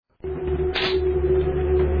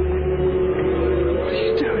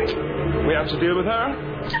have to deal with her.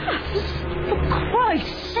 For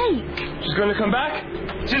Christ's sake. She's going to come back?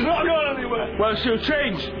 She's not going anywhere. Well, she'll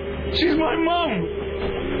change. She's my mum.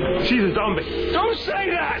 She's a zombie. Don't say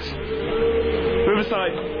that! Move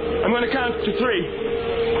aside. I'm going to count to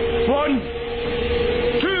 3. 1,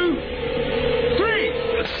 2, 3.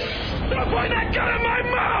 Don't point that gun at my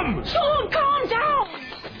mum! Sean, calm down!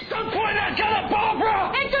 Don't point that gun at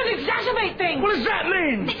Barbara! It does exacerbate things! What does that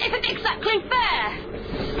mean? It isn't exactly fair!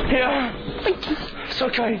 Yeah. It's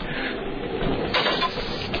okay.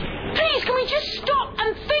 Please, can we just stop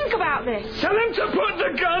and think about this? Tell him to put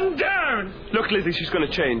the gun down! Look, Lizzie, she's going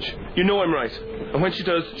to change. You know I'm right. And when she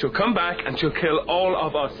does, she'll come back and she'll kill all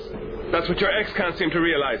of us. That's what your ex can't seem to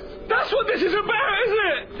realise. That's what this is about, isn't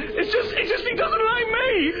it? It's just he doesn't like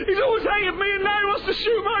me. He's always hated me and now he wants to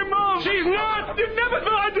shoot my mom. She's not. You never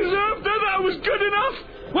thought I deserved her, that I was good enough.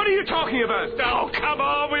 What are you talking about? Oh, come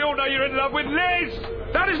on. We all know you're in love with Liz.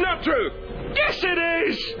 That is not true. Yes, it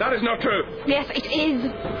is. That is not true. Yes, it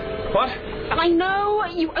is. What? I know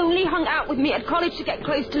you only hung out with me at college to get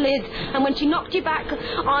close to Liz, and when she knocked you back,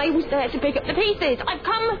 I was there to pick up the pieces. I've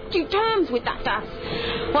come to terms with that, Das.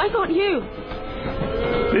 Why can't you?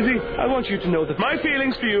 Lizzie, I want you to know that my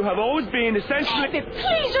feelings for you have always been essentially...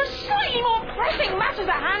 Please, there's slightly more pressing matters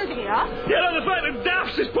at hand here. Yet on the fact that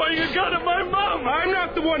Daph's is pointing a gun at my mum. I'm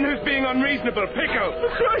not the one who's being unreasonable, Pico. For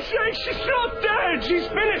Christ's sake, she's not dead. She's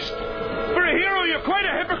finished. For a hero, you're quite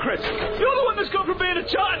a hypocrite. You're the one that's gone from being a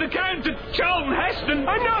chartered accountant to Charlton Heston.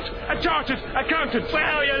 I'm not a chartered accountant.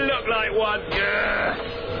 Well, you look like one. Yeah.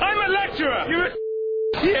 I'm a lecturer. You're a...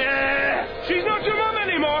 Yeah. She's not your mum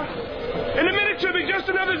anymore. In a minute, she'll be just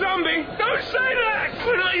another zombie. Don't say that!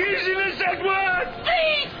 We're not using the said word!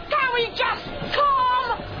 Please, can we just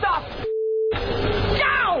calm the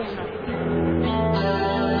down?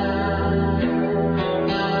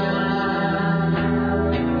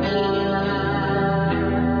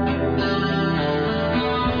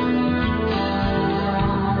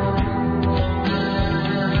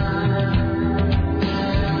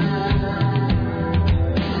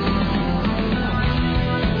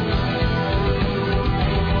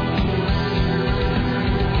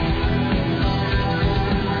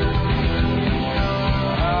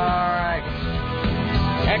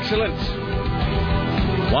 Excellent.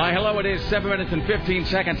 Why, hello, it is 7 minutes and 15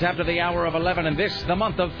 seconds after the hour of 11, and this, the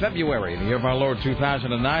month of February, the year of our Lord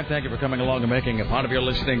 2009. Thank you for coming along and making it part of your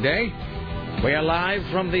listening day. We are live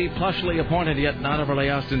from the plushly appointed yet not overly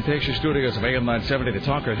ostentatious studios of AM 970 The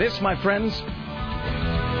Talker. This, my friends,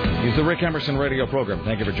 is the Rick Emerson radio program.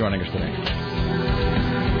 Thank you for joining us today.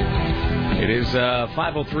 It is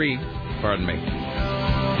 5:03, pardon me.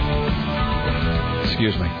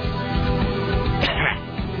 Excuse me.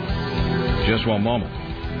 Just one moment.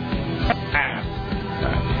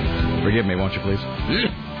 Forgive me, won't you, please? There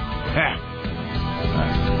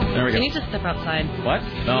we go. Can you just step outside? What?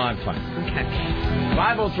 No, I'm fine. Okay.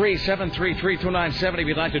 503-733-2970. If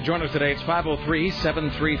you'd like to join us today, it's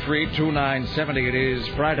 503-733-2970. It is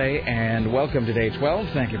Friday, and welcome to Day 12.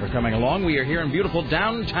 Thank you for coming along. We are here in beautiful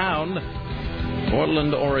downtown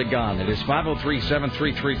Portland, Oregon. It is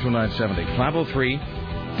 503-733-2970.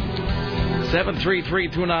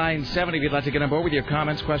 503-733-2970. If you'd like to get on board with your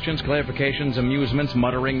comments, questions, clarifications, amusements,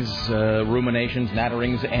 mutterings, ruminations,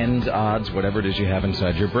 natterings, ends, odds, whatever it is you have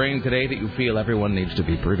inside your brain today that you feel everyone needs to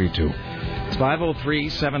be privy to. It's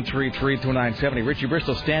 503-733-2970. Richie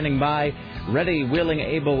Bristol standing by, ready, willing,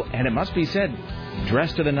 able, and it must be said,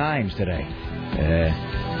 dressed to the nines today.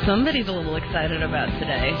 Somebody's a little excited about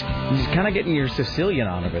today. You're kind of getting your Sicilian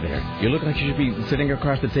on over there. You look like you should be sitting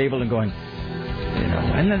across the table and going... You know,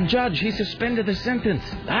 and the judge, he suspended the sentence.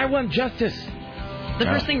 I want justice. The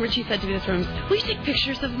first thing Richie said to me this morning was, will you take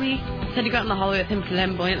pictures of me? Said he got in the hallway with him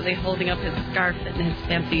flamboyantly holding up his scarf and his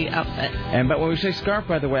fancy outfit. But when we say scarf,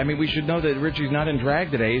 by the way, I mean, we should know that Richie's not in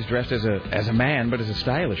drag today. He's dressed as a man, but as a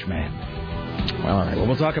stylish man. Well, all right. Well,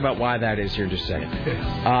 we'll talk about why that is here in just a second.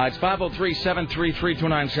 It's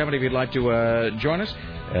 503-733-2970 if you'd like to join us.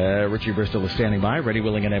 Richie Bristol is standing by, ready,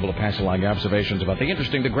 willing, and able to pass along observations about the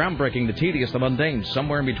interesting, the groundbreaking, the tedious, the mundane,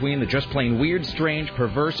 somewhere in between the just plain weird, strange,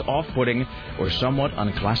 perverse, off-putting, or somewhat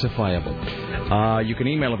unclassifiable. You can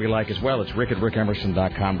email if you like as well. It's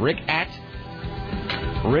rick@rickemerson.com.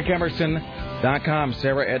 rick@rickemerson.com.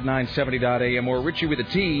 Sarah at 970.am or Richie with a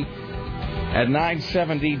T at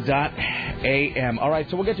 970.am. All right,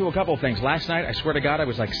 so we'll get to a couple of things. Last night, I swear to God, I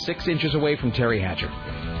was like 6 inches away from Terry Hatcher.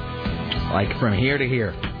 Like from here to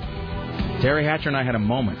here. Terry Hatcher and I had a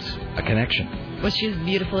moment, a connection. Was she as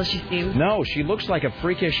beautiful as she seemed? No, she looks like a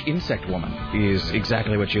freakish insect woman, is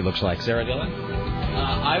exactly what she looks like. Sarah Dillon?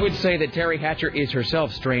 I would say that Terry Hatcher is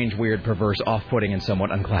herself strange, weird, perverse, off-putting, and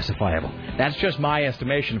somewhat unclassifiable. That's just my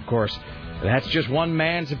estimation, of course. That's just one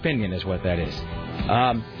man's opinion is what that is.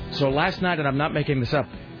 So last night, and I'm not making this up,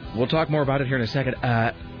 we'll talk more about it here in a second.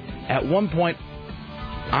 At one point,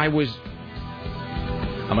 I'm going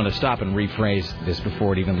to stop and rephrase this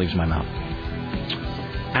before it even leaves my mouth.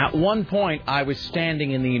 At one point, I was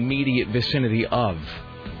standing in the immediate vicinity of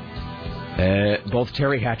both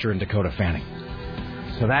Terry Hatcher and Dakota Fanning.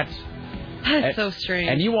 So that's so strange.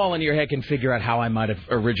 And you all in your head can figure out how I might have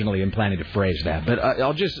originally been planning to phrase that. But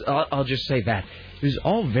I'll just say that it was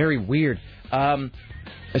all very weird. So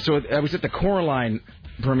I was at the Coraline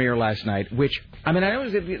premiere last night, which I don't know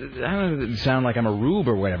if it sound like I'm a rube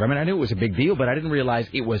or whatever. I mean, I knew it was a big deal, but I didn't realize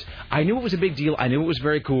it was. I knew it was a big deal. I knew it was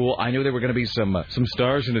very cool. I knew there were going to be some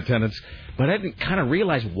stars in attendance, but I didn't kind of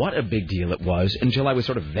realize what a big deal it was until I was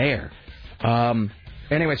sort of there.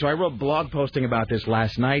 Anyway, so I wrote blog posting about this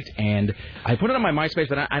last night, and I put it on my MySpace,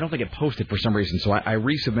 but I don't think it posted for some reason, so I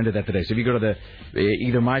resubmitted that today. So if you go to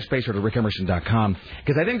either MySpace or to rickemerson.com,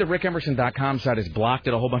 because I think the rickemerson.com site is blocked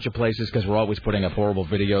at a whole bunch of places because we're always putting up horrible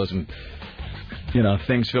videos and,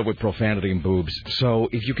 things filled with profanity and boobs. So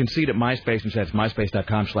if you can see it at MySpace, and it's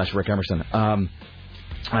myspace.com/rickemerson,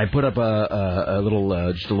 I put up a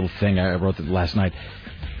little thing I wrote last night.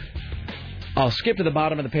 I'll skip to the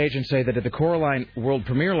bottom of the page and say that at the Coraline World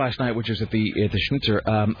Premiere last night, which was at the Schnitzer,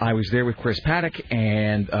 I was there with Chris Paddock,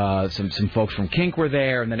 and some folks from Kink were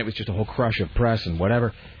there, and then it was just a whole crush of press and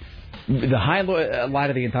whatever. The highlight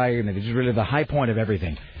of the entire evening, really the high point of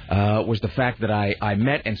everything, was the fact that I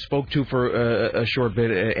met and spoke to for a short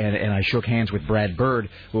bit, and I shook hands with Brad Bird,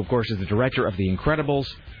 who, of course, is the director of The Incredibles.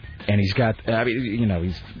 And he's got,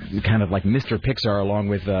 he's kind of like Mr. Pixar along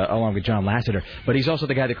with John Lasseter. But he's also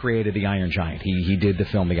the guy that created The Iron Giant. He did the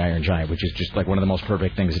film The Iron Giant, which is just like one of the most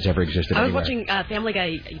perfect things that's ever existed. I was watching Family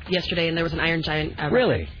Guy yesterday, and there was an Iron Giant.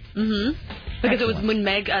 Really? Mm-hmm. Because Excellent. It was when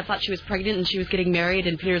Meg thought she was pregnant and she was getting married,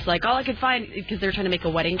 and Peter's like, all I could find, because they were trying to make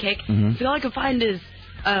a wedding cake, so all I could find is...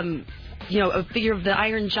 a figure of the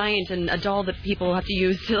Iron Giant and a doll that people have to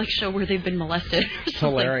use to show where they've been molested. It's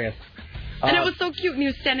hilarious. And it was so cute, and he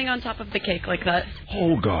was standing on top of the cake like that.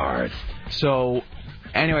 Hogarth. So,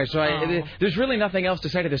 anyway, there's really nothing else to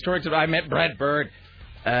say to the story except I met Brad Bird.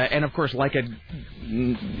 And, of course, like a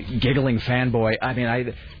giggling fanboy,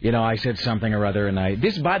 I said something or other. And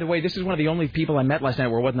by the way, this is one of the only people I met last night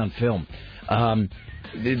where it wasn't on film.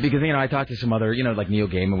 Because, I talked to some other, like Neil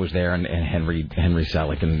Gaiman was there and Henry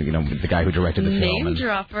Selick and, the guy who directed the film. Name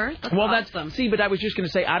dropper. That's awesome. But I was just going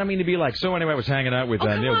to say, I don't mean to be like, so anyway, I was hanging out with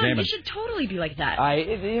Neil Gaiman. You should totally be like that.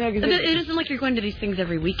 It isn't like you're going to these things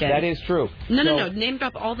every weekend. That is true. No. Name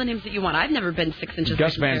drop all the names that you want. I've never been 6 inches.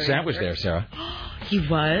 Gus Van Sant was there, Sarah. He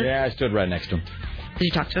was? Yeah, I stood right next to him. Did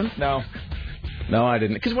you talk to him? No, I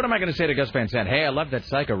didn't. Because what am I going to say to Gus Van Sant? Hey, I love that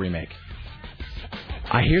Psycho remake.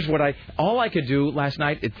 All I could do last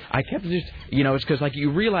night, I kept just, it's because,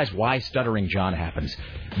 you realize why Stuttering John happens.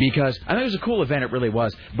 Because, it was a cool event, it really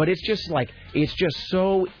was. But it's just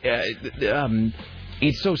so,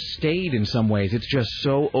 it's so staid in some ways. It's just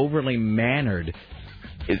so overly mannered.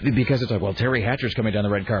 Because it's like, Terry Hatcher's coming down the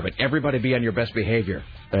red carpet. Everybody be on your best behavior.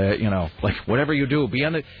 Whatever you do, be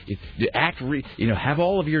on have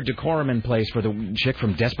all of your decorum in place for the chick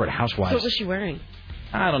from Desperate Housewives. So what was she wearing?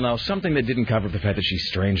 I don't know, something that didn't cover the fact that she's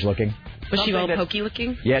strange looking. Was she all pokey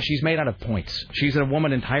looking? Yeah, she's made out of points. She's a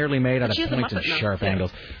woman entirely made out of points and sharp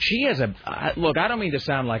angles. She has look, I don't mean to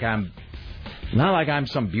sound like not like I'm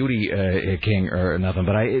some beauty king or nothing,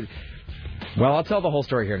 but I'll tell the whole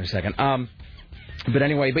story here in a second. But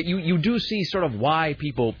anyway, you do see sort of why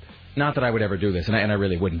people... Not that I would ever do this, and I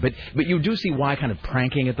really wouldn't, but you do see why kind of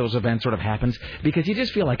pranking at those events sort of happens, because you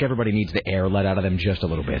just feel like everybody needs the air let out of them just a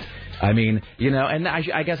little bit. And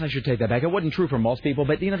I guess I should take that back. It wasn't true for most people,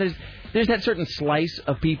 but, there's that certain slice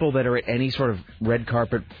of people that are at any sort of red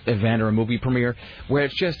carpet event or a movie premiere where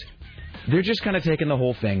it's just... They're just kind of taking the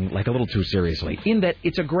whole thing a little too seriously. In that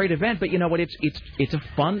it's a great event, but you know what? It's a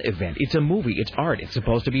fun event. It's a movie. It's art. It's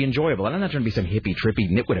supposed to be enjoyable. And I'm not trying to be some hippie, trippy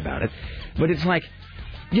nitwit about it, but it's like...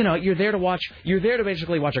 you're there to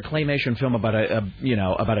basically watch a claymation film about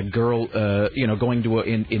a girl, going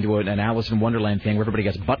into an Alice in Wonderland thing where everybody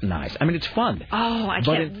gets button eyes. It's fun. Oh, I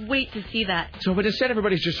can't wait to see that. So, but instead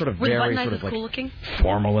everybody's just sort of very sort of cool looking?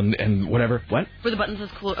 Formal and whatever. What? Were the button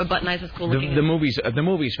eyes as cool looking? The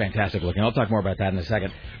movie's fantastic looking. I'll talk more about that in a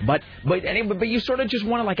second. But you sort of just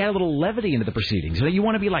want to add a little levity into the proceedings. You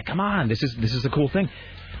want to be like, come on, this is the cool thing.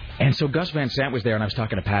 And so Gus Van Sant was there, and I was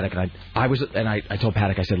talking to Paddock, and I told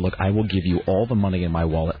Paddock, I said, look, I will give you all the money in my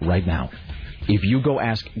wallet right now if you go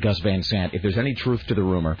ask Gus Van Sant if there's any truth to the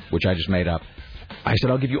rumor, which I just made up, I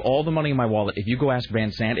said, I'll give you all the money in my wallet if you go ask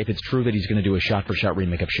Van Sant if it's true that he's going to do a shot-for-shot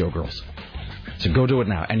remake of Showgirls. So go do it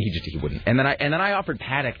now. And he wouldn't. And then I offered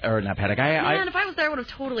Paddock, or not Paddock. Man, if I was there, I would have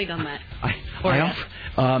totally done that.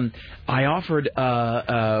 I offered,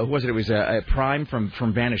 who was it? It was Prime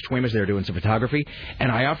from Vanished Twimmers. They were doing some photography.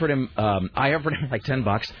 And I offered him like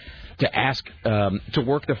 $10 to ask, to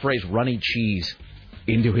work the phrase runny cheese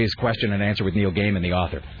into his question and answer with Neil Gaiman, the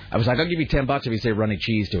author. I was like, I'll give you $10 if you say runny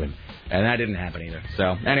cheese to him. And that didn't happen either.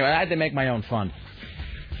 So, anyway, I had to make my own fun.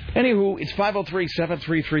 Anywho, it's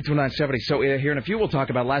 503-733-2970. So here in a few, we'll talk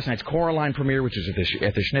about last night's Coraline premiere, which is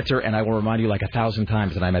at the Schnitzer, and I will remind you like 1,000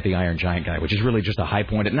 times that I met the Iron Giant guy, which is really just a high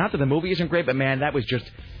point. Not that the movie isn't great, but man, that was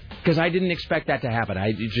just because I didn't expect that to happen.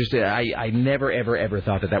 I never ever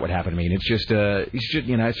thought that would happen to me. And it's just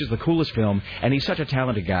the coolest film, and he's such a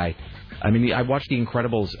talented guy. I mean, I watched The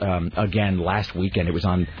Incredibles again last weekend. It was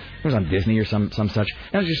on Disney or some such.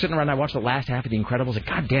 And I was just sitting around and I watched the last half of The Incredibles. And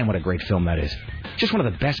God damn, what a great film that is. Just one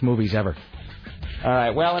of the best movies ever. All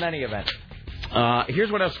right, well, in any event,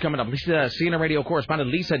 here's what else is coming up. CNN radio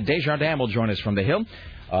correspondent Lisa Desjardins will join us from The Hill.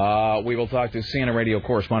 We will talk to CNN radio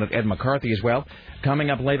correspondent Ed McCarthy as well.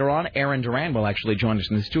 Coming up later on, Aaron Duran will actually join us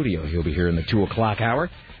in the studio. He'll be here in the 2 o'clock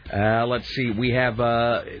hour. Let's see. We have,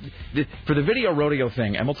 for the video rodeo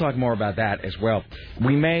thing, and we'll talk more about that as well.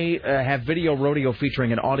 We may have video rodeo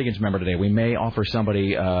featuring an audience member today. We may offer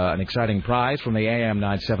somebody an exciting prize from the AM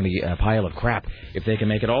 970 pile of crap if they can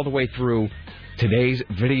make it all the way through today's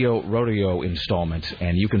video rodeo installment.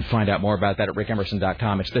 And you can find out more about that at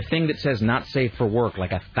rickemerson.com. It's the thing that says not safe for work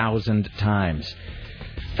like 1,000 times.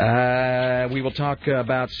 We will talk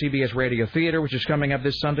about CBS Radio Theater, which is coming up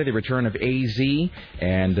this Sunday, the return of AZ,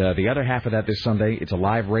 and the other half of that this Sunday, it's a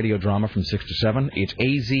live radio drama from 6 to 7. It's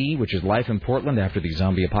AZ, which is Life in Portland after the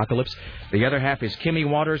zombie apocalypse. The other half is Kimmy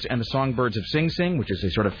Waters and the Songbirds of Sing Sing, which is a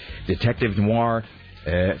sort of detective noir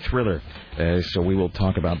thriller. So we will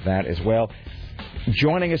talk about that as well.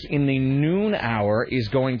 Joining us in the noon hour is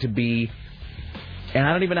going to be, and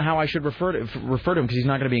I don't even know how I should refer to him because he's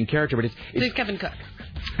not going to be in character, but it's Kevin Cook.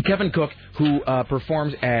 Kevin Cook, who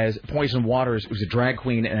performs as Poison Waters, who's a drag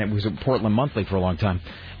queen and was at Portland Monthly for a long time.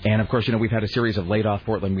 And, of course, we've had a series of laid-off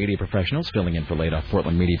Portland media professionals filling in for laid-off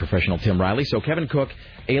Portland media professional Tim Riley. So Kevin Cook,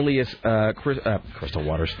 alias Crystal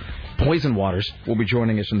Waters, Poison Waters, will be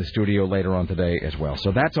joining us in the studio later on today as well.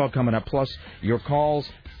 So that's all coming up, plus your calls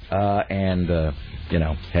and,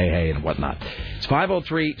 hey, and whatnot. It's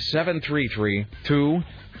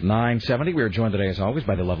 503-733-2970. We are joined today, as always,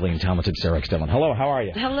 by the lovely and talented Sarah X. Dillon. Hello, how are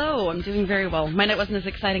you? Hello, I'm doing very well. My night wasn't as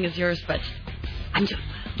exciting as yours, but I'm doing well.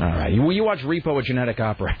 All right. You watched Repo, a Genetic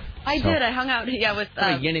Opera. I did. I hung out, with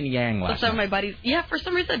yin and yang last with some of my buddies. Yeah, for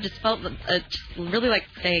some reason I just felt just really like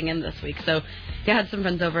staying in this week. So I had some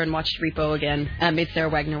friends over and watched Repo again. Made Sarah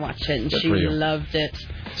Wagner watch it, and she loved it.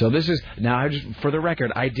 So this is, now, for the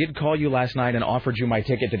record, I did call you last night and offered you my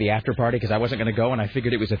ticket to the after party because I wasn't going to go, and I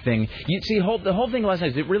figured it was a thing. You see, the whole thing last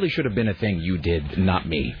night, it really should have been a thing you did, not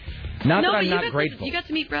me. Not that I'm not grateful. You got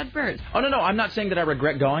to meet Brad Bird. Oh, no, I'm not saying that I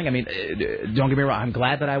regret going. I mean, don't get me wrong. I'm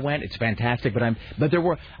glad that I went. It's fantastic. But there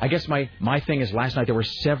were, I guess my thing is last night there were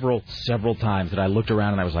several times that I looked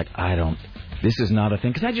around and I was like, this is not a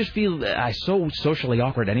thing. Because I just feel so socially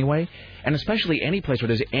awkward anyway. And especially any place where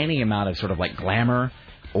there's any amount of sort of like glamour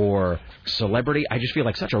or celebrity, I just feel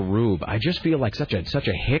like such a rube. I just feel like such a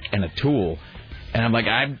hick and a tool. And I'm like,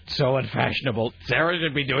 I'm so unfashionable. Sarah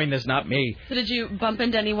should be doing this, not me. So did you bump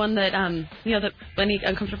into anyone that, any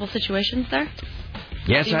uncomfortable situations there?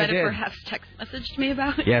 Yes, I did. You might have perhaps text messaged me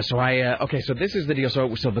about? Yeah, so so this is the deal. So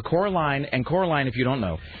the Coraline, if you don't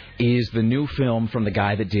know, is the new film from the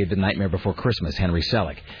guy that did The Nightmare Before Christmas, Henry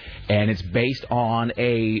Selick. And it's based on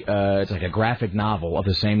it's like a graphic novel of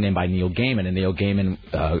the same name by Neil Gaiman. And Neil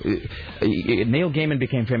Gaiman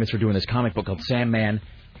became famous for doing this comic book called Sandman.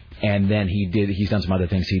 And then he's done some other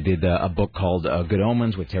things. He did a book called Good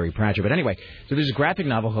Omens with Terry Pratchett. But anyway, so there's a graphic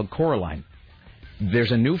novel called Coraline.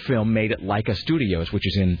 There's a new film made at Leica Studios, which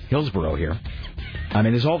is in Hillsborough here. I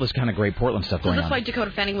mean, there's all this kind of great Portland stuff going on. So that's why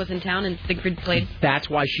Dakota Fanning was in town and Siegfried played? That's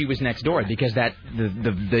why she was next door, because the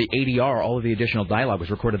ADR, all of the additional dialogue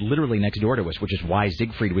was recorded literally next door to us, which is why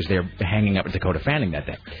Siegfried was there hanging out with Dakota Fanning that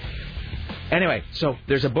day. Anyway, so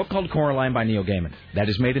there's a book called Coraline by Neil Gaiman that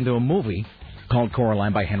is made into a movie called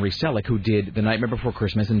Coraline by Henry Selick, who did The Nightmare Before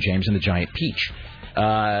Christmas and James and the Giant Peach.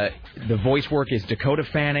 The voice work is Dakota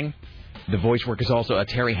Fanning. The voice work is also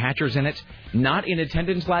Terry Hatcher's in it. Not in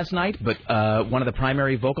attendance last night, but one of the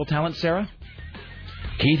primary vocal talents, Sarah.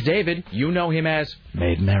 Keith David, you know him as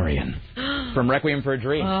Maid Marian from Requiem for a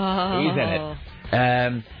Dream. Oh. He's in it.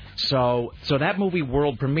 So that movie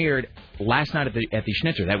world premiered last night at the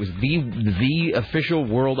Schnitzer. That was the official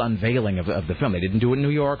world unveiling of the film. They didn't do it in New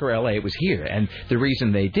York or L.A. It was here. And the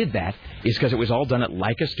reason they did that is because it was all done at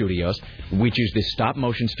Leica Studios, which is this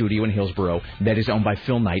stop-motion studio in Hillsborough that is owned by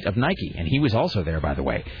Phil Knight of Nike. And he was also there, by the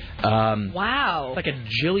way. Wow. Like a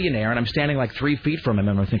jillionaire, and I'm standing like 3 feet from him,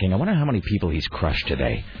 and I'm thinking, I wonder how many people he's crushed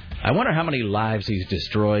today. I wonder how many lives he's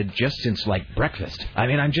destroyed just since, like, breakfast. I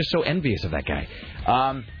mean, I'm just so envious of that guy.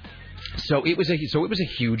 So it was a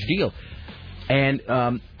huge deal, and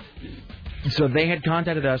so they had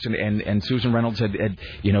contacted us, and Susan Reynolds had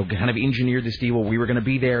kind of engineered this deal where we were going to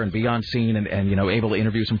be there and be on scene and able to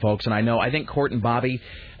interview some folks. And I think Court and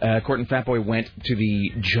Fatboy went to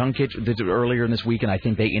the junket earlier in this week, and I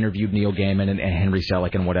think they interviewed Neil Gaiman and Henry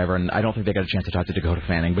Selick and whatever. And I don't think they got a chance to talk to Dakota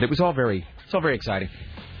Fanning, but it was all very exciting.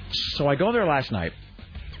 So I go there last night,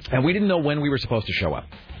 and we didn't know when we were supposed to show up.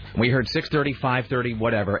 We heard 6:30, 5:30,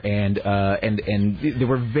 whatever, and there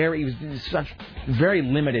were such very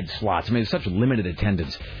limited slots. I mean, such limited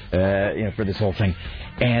attendance, for this whole thing.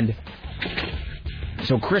 And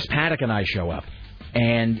so Chris Paddock and I show up,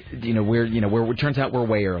 and it turns out we're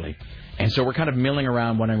way early. And so we're kind of milling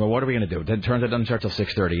around wondering, well, what are we going to do? It turns out it doesn't start till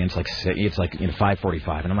 6:30, and it's like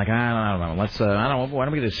 5:45. And I'm like, I don't know. Why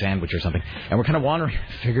don't we get a sandwich or something? And we're kind of wandering,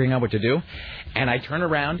 figuring out what to do. And I turn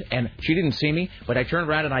around, and she didn't see me, but I turn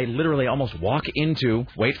around and I literally almost walk into,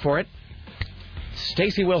 wait for it,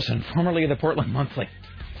 Stacey Wilson, formerly of the Portland Monthly,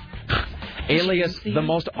 alias the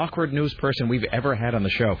most awkward news person we've ever had on the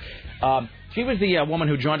show. She was the woman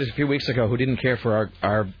who joined us a few weeks ago who didn't care for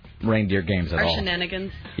our reindeer games at all. Our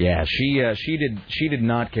shenanigans. Yeah, she did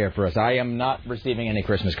not care for us. I am not receiving any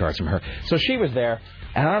Christmas cards from her. So she was there,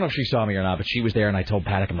 and I don't know if she saw me or not, but she was there, and I told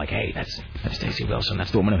Paddock, I'm like, hey, that's Stacey Wilson.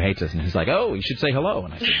 That's the woman who hates us. And he's like, oh, you should say hello.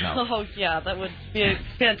 And I said, no. Oh, yeah, that would be a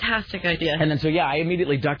fantastic idea. And then, so, yeah, I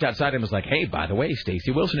immediately ducked outside and was like, hey, by the way,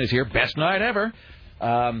 Stacey Wilson is here. Best night ever.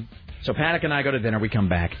 So Paddock and I go to dinner. We come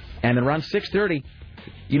back. And then around 6:30,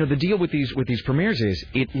 the deal with these premieres is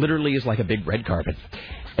it literally is like a big red carpet.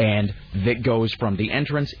 And that goes from the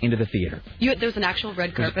entrance into the theater. There's an actual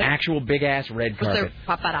red carpet? There's an actual big-ass red carpet. Was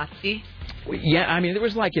there paparazzi? Yeah, I mean, there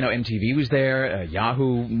was like, MTV was there,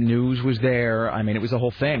 Yahoo News was there. I mean, it was the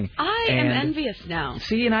whole thing. I am envious now.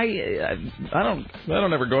 See, and I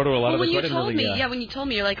don't ever go to a lot of this. When you told me, when you told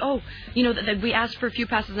me, you're like, that we asked for a few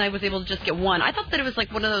passes and I was able to just get one. I thought that it was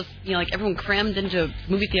like one of those, like everyone crammed into a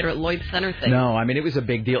movie theater at Lloyd Center thing. No, I mean, it was a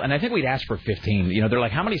big deal. And I think we'd asked for 15. They're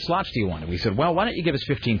like, how many slots do you want? And we said, well, why don't you give us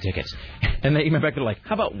 15 tickets? And they emailed back, they're like,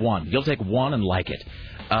 how about one? You'll take one and like it.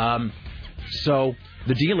 So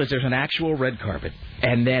the deal is there's an actual red carpet,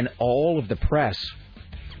 and then all of the press,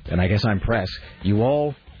 and I guess I'm press, you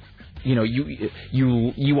all,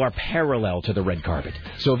 you are parallel to the red carpet.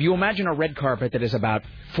 So if you imagine a red carpet that is about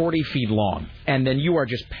 40 feet long, and then you are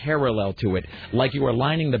just parallel to it, like you are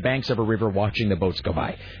lining the banks of a river watching the boats go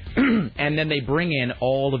by. And then they bring in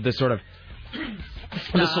all of the sort of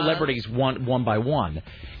the celebrities one by one,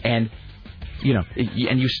 and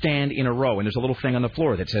you stand in a row, and there's a little thing on the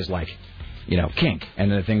floor that says, like, Kink,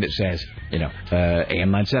 and then a thing that says,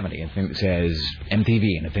 AM 970, and a thing that says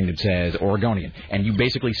MTV, and a thing that says Oregonian. And you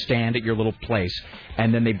basically stand at your little place,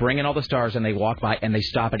 and then they bring in all the stars, and they walk by, and they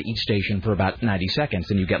stop at each station for about 90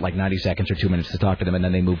 seconds, and you get like 90 seconds or 2 minutes to talk to them, and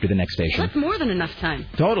then they move to the next station. That's more than enough time.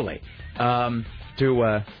 Totally.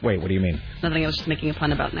 Wait, what do you mean? Nothing, I was just making a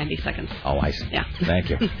pun about 90 seconds. Oh, I see. Yeah. Thank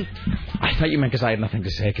you. I thought you meant because I had nothing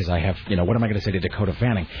to say, because I have, what am I going to say to Dakota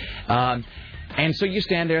Fanning? And so you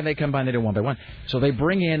stand there, and they come by, and they do one by one. So they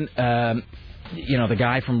bring in, the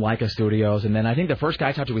guy from Leica Studios, and then I think the first guy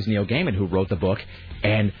I talked to was Neil Gaiman, who wrote the book.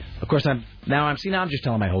 And, of course, I'm just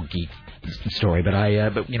telling my whole geek story, but what are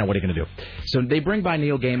you going to do? So they bring by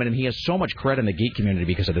Neil Gaiman, and he has so much credit in the geek community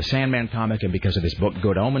because of the Sandman comic and because of this book,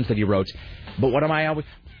 Good Omens, that he wrote. But what am I always...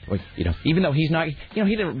 even though he's not...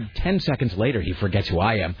 he did 10 seconds later, he forgets who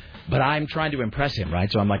I am. But I'm trying to impress him, right?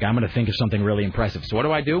 So I'm like, I'm going to think of something really impressive. So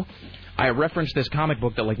what do? I referenced this comic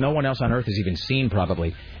book that, like, no one else on Earth has even seen,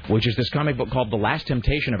 probably, which is this comic book called The Last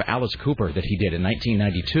Temptation of Alice Cooper that he did in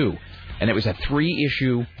 1992. And it was a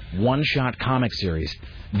 3-issue, one-shot comic series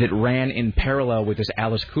that ran in parallel with this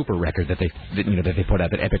Alice Cooper record that they put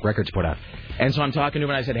out, that Epic Records put out. And so I'm talking to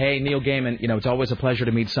him, and I said, hey, Neil Gaiman, it's always a pleasure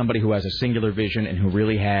to meet somebody who has a singular vision and who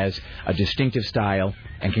really has a distinctive style.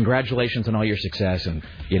 And congratulations on all your success. And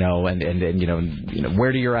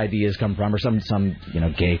where do your ideas come from, or some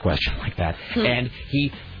gay question like that. And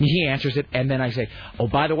he answers it, and then I say, oh,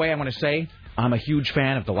 by the way, I want to say I'm a huge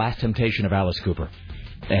fan of The Last Temptation of Alice Cooper.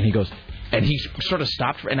 And he goes, And he sort of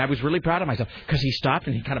stopped, and I was really proud of myself, because he stopped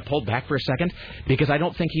and he kind of pulled back for a second, because I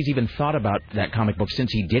don't think he's even thought about that comic book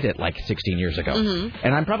since he did it like 16 years ago. Mm-hmm.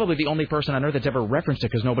 And I'm probably the only person on earth that's ever referenced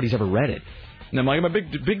it, because nobody's ever read it. And I'm like, I'm a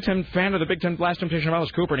Big Ten fan of the Big Ten Last Temptation of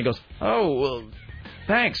Alice Cooper. And he goes, oh, well,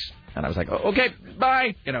 thanks. And I was like, oh, okay,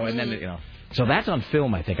 bye. And then, So that's on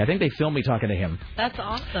film, I think. I think they filmed me talking to him. That's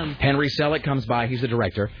awesome. Henry Selick comes by. He's the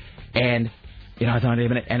director. And... I thought, wait a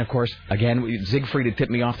minute. And, of course, again, Siegfried had tipped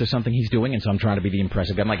me off to something he's doing, and so I'm trying to be the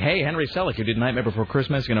impressive guy. I'm like, hey, Henry Selick, you did Nightmare Before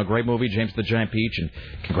Christmas, great movie, James the Giant Peach, and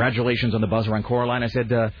congratulations on the buzzer on Coraline. I said,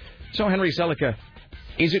 so, Henry Selick,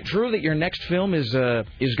 is it true that your next film is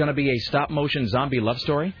going to be a stop-motion zombie love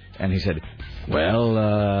story? And he said,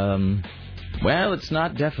 well, it's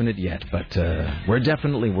not definite yet, but we're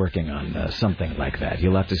definitely working on something like that.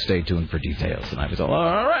 You'll have to stay tuned for details. And I was all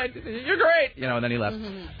right, you're great. And then he left.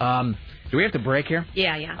 Mm-hmm. Do we have to break here?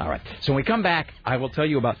 Yeah. All right. So when we come back, I will tell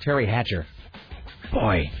you about Terry Hatcher.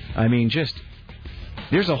 Boy, I mean,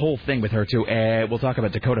 there's a whole thing with her, too. We'll talk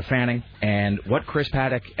about Dakota Fanning and what Chris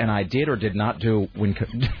Paddock and I did or did not do when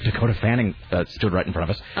Dakota Fanning stood right in front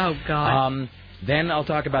of us. Oh, God. Then I'll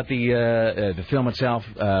talk about the film itself,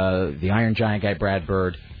 the Iron Giant guy, Brad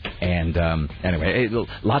Bird, and anyway,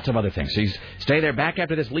 lots of other things. So you stay there. Back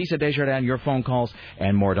after this, Lisa Desjardins, your phone calls,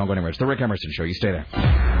 and more. Don't go anywhere. It's the Rick Emerson Show. You stay there.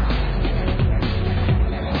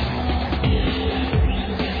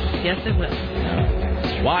 Yes, it will.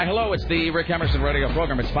 Why, hello, it's the Rick Emerson radio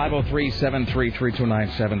program. It's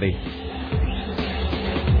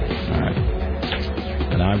 503-733-2970. All right.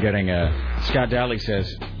 And now I'm getting, Scott Daly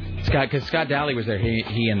says, because Scott Daly was there.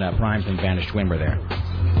 He and Prime from Vanished Twin were there.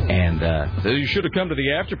 And said, you should have come to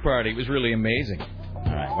the after party. It was really amazing.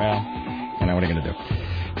 All right, well, what are you going to do?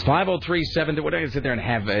 It's 503-7. What do I sit there and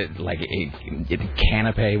have a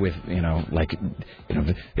canapé with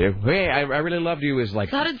hey, I really loved you is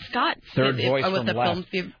like. So how did Scott third voice from the last.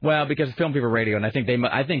 Well, because Film Fever Radio, and I think they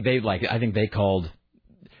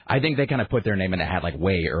kind of put their name in a hat like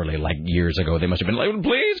way early, like years ago. They must have been like,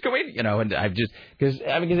 please come in, and I've just because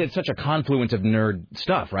it's such a confluence of nerd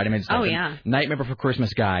stuff, right? I mean, it's like Nightmare Before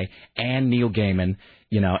Christmas guy and Neil Gaiman,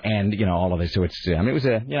 and all of this. So it's it was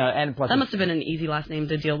and plus that must have been an easy last name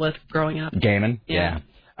to deal with growing up. Gaiman, yeah.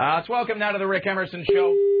 Let's welcome now to the Rick Emerson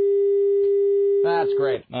Show. That's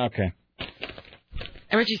great. Okay.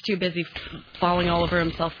 And Richie's too busy falling all over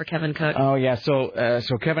himself for Kevin Cook. Oh, yeah.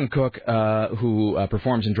 So Kevin Cook, who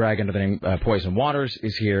performs in drag under the name Poison Waters,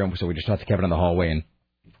 is here. And so we just talked to Kevin in the hallway, and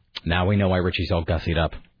now we know why Richie's all gussied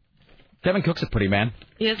up. Kevin Cook's a pretty man.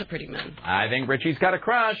 He is a pretty man. I think Richie's got a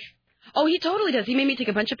crush. Oh, he totally does. He made me take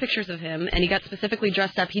a bunch of pictures of him, and he got specifically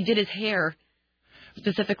dressed up. He did his hair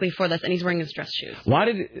specifically for this, and he's wearing his dress shoes. I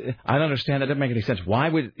don't understand. That doesn't make any sense. Why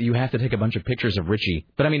would you have to take a bunch of pictures of Richie?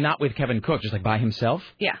 But, I mean, not with Kevin Cook, just like by himself?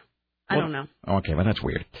 Yeah. I don't know. Okay, well, that's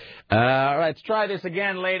weird. All right, let's try this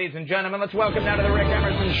again, ladies and gentlemen. Let's welcome now to the Rick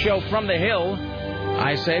Emerson Show from the Hill.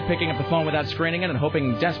 I say, picking up the phone without screening it and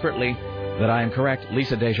hoping desperately that I am correct.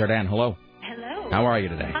 Lisa Desjardins, hello. Hello. How are you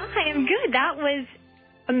today? Hi, I'm good. That was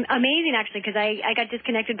amazing, actually, because I got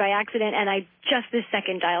disconnected by accident, and I just this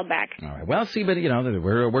second dialed back. All right. Well, see, but,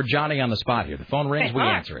 we're Johnny on the spot here. The phone rings, we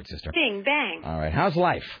answer it, sister. Bing, bang. All right. How's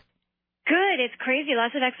life? Good. It's crazy.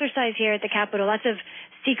 Lots of exercise here at the Capitol. Lots of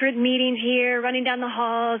secret meetings here, running down the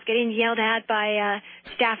halls, getting yelled at by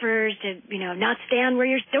staffers to, not stand where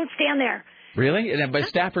don't stand there. Really? But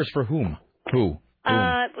staffers for whom? Who?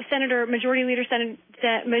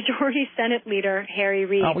 Majority Senate Leader Harry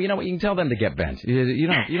Reid. Oh, well, you know what? You can tell them to get bent. You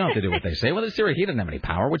don't have to do what they say. Well, seriously, he doesn't have any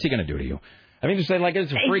power. What's he going to do to you? I mean, just say,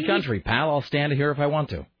 it's a free country, pal. I'll stand here if I want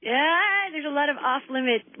to. Yeah, there's a lot of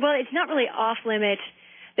off-limit. Well, it's not really off-limit.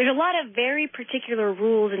 There's a lot of very particular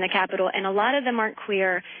rules in the Capitol, and a lot of them aren't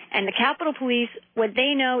clear. And the Capitol Police, what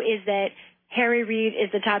they know is that Harry Reid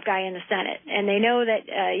is the top guy in the Senate. And they know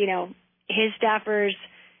that, his staffers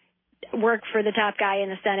work for the top guy in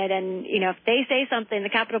the Senate. And, if they say something, the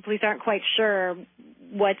Capitol Police aren't quite sure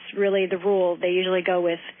what's really the rule. They usually go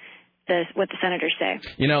with what the senators say.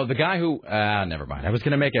 The guy who, never mind. I was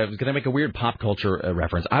going to make a weird pop culture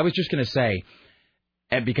reference. I was just going to say,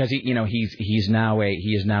 because he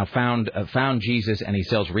has now found Jesus and he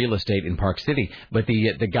sells real estate in Park City. But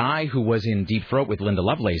the guy who was in Deep Throat with Linda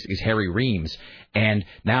Lovelace is Harry Reams. And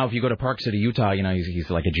now if you go to Park City, Utah, he's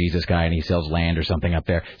like a Jesus guy and he sells land or something up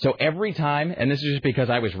there. So every time, and this is just because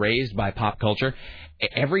I was raised by pop culture,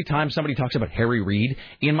 every time somebody talks about Harry Reid,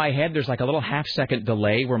 in my head there's like a little half-second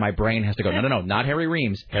delay where my brain has to go, no, not Harry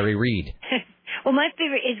Reams, Harry Reid. Well, my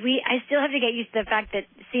favorite is I still have to get used to the fact that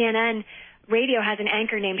CNN radio has an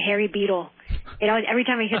anchor named Harry Beetle. Every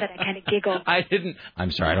time I hear that, I kind of giggle.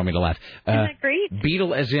 I'm sorry, I don't mean to laugh. Isn't that great?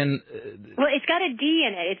 Beetle as in Well, it's got a D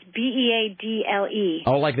in it. It's Beadle.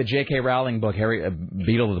 Oh, like the J.K. Rowling book, Harry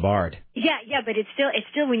Beetle the Bard. Yeah, but it's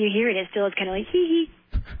still when you hear it, it's kind of like hee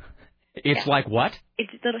hee. It's like what?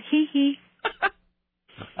 It's a little hee hee.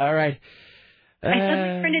 All right. I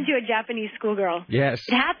suddenly turned into a Japanese schoolgirl. Yes.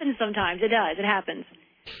 It happens sometimes. It does. It happens.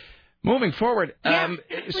 Moving forward. Yeah,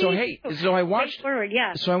 So I watched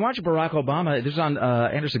Barack Obama. This was on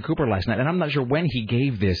Anderson Cooper last night, and I'm not sure when he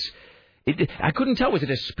gave this. I couldn't tell. Was it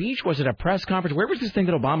a speech? Was it a press conference? Where was this thing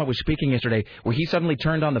that Obama was speaking yesterday where he suddenly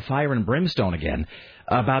turned on the fire and brimstone again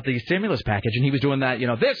about the stimulus package, and he was doing that,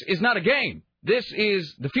 this is not a game. This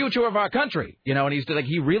is the future of our country, and he's like,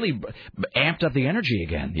 he really amped up the energy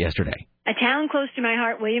again yesterday. A town close to my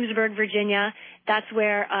heart, Williamsburg, Virginia, that's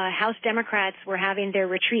where House Democrats were having their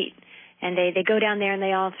retreat. And they go down there and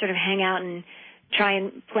they all sort of hang out and try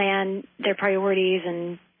and plan their priorities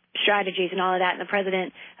and strategies and all of that. And the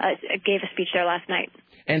president gave a speech there last night.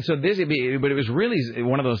 And so but it was really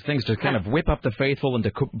one of those things to kind of whip up the faithful and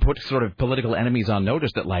to put sort of political enemies on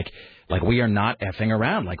notice that like we are not effing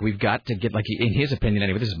around. Like we've got to get, like in his opinion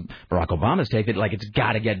anyway, this is Barack Obama's take, that like it's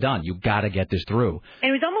got to get done. You've got to get this through. And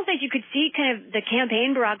it was almost like you could see kind of the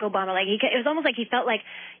campaign Barack Obama. Like it was almost like he felt like,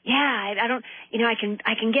 I don't,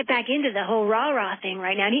 I can get back into the whole rah-rah thing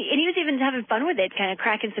right now. And he was even having fun with it, kind of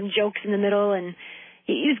cracking some jokes in the middle and.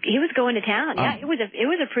 He was going to town. Yeah, it was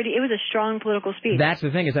a strong political speech. That's the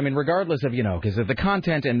thing is, regardless of because the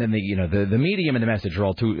content and then the medium and the message are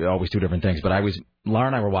always two different things. But Laura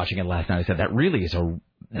and I were watching it last night. I said that really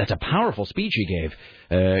that's a powerful speech he gave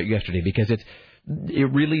yesterday, because it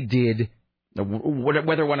really did.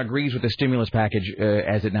 Whether one agrees with the stimulus package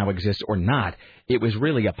as it now exists or not, it was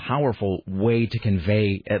really a powerful way to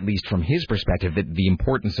convey, at least from his perspective, the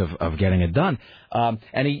importance of getting it done.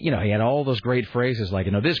 And he had all those great phrases like,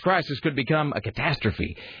 this crisis could become a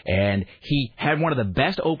catastrophe. And he had one of the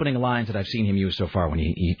best opening lines that I've seen him use so far when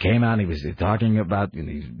he came out and he was talking about,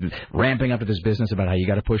 ramping up to this business about how you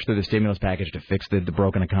got to push through the stimulus package to fix the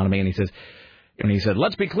broken economy. And he said,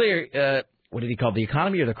 let's be clear, what did he call it, the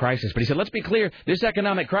economy or the crisis? But he said, let's be clear, this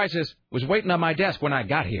economic crisis was waiting on my desk when I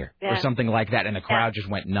got here, or something like that. And the crowd just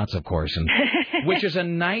went nuts, of course, and which is a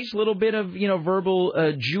nice little bit of,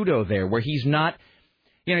 verbal judo there, where he's not,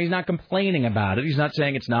 he's not complaining about it. He's not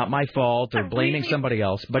saying it's not my fault or blaming somebody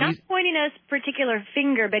else. But he's pointing a particular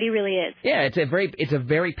finger, but he really is. Yeah, it's a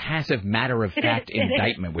very passive, matter-of-fact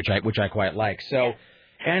indictment, which I quite like. So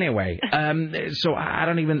anyway, so I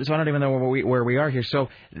don't even know where we are here. So.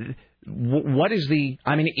 What is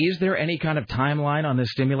is there any kind of timeline on this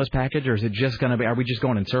stimulus package, or is it just going to be, are we just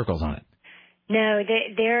going in circles on it? No,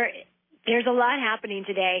 there's a lot happening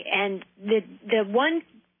today, and the one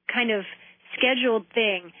kind of scheduled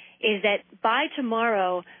thing is that by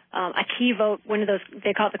tomorrow, a key vote, one of those,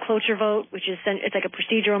 they call it the cloture vote, which is, it's like a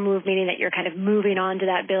procedural move, meaning that you're kind of moving on to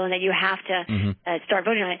that bill and that you have to start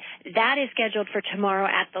voting on it. That is scheduled for tomorrow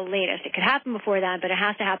at the latest. It could happen before that, but it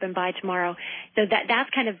has to happen by tomorrow. So that's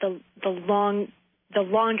kind of the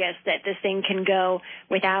longest that this thing can go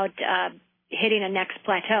without hitting a next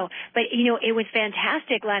plateau. But, it was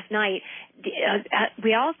fantastic last night.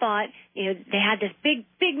 We all thought, they had this big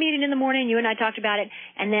meeting in the morning. You and I talked about it.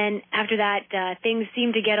 And then after that, things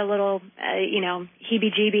seemed to get a little,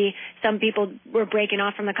 heebie-jeebie. Some people were breaking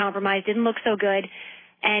off from the compromise. Didn't look so good.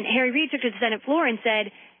 And Harry Reid took to the Senate floor and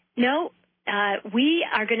said, no, we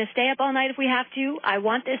are going to stay up all night if we have to. I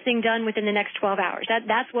want this thing done within the next 12 hours.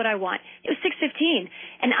 That's what I want. It was 6:15,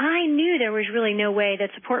 and I knew there was really no way. That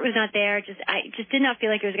support was not there. I just did not feel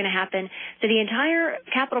like it was going to happen. So the entire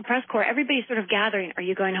Capitol Press Corps, everybody's sort of gathering. Are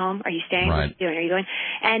you going home? Are you staying? Right. What are you doing? Are you going?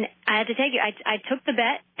 And I had to take it. I took the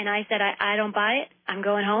bet, and I said, I don't buy it. I'm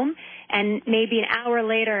going home. And maybe an hour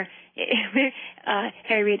later,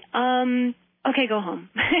 Harry Reid, okay, go home.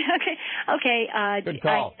 Okay. Good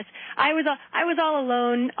call. I was all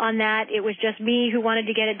alone on that. It was just me who wanted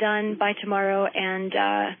to get it done by tomorrow, and.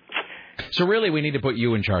 So really, we need to put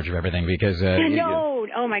you in charge of everything because. No,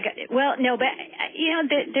 oh my God. Well, no, but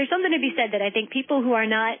there's something to be said that I think people who are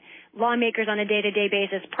not lawmakers on a day-to-day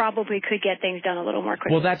basis probably could get things done a little more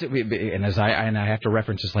quickly. Well, that's and I have to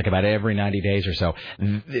reference this like about every 90 days or so.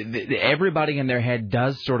 Everybody in their head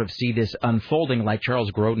does sort of see this unfolding like Charles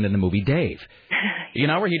Grodin in the movie Dave.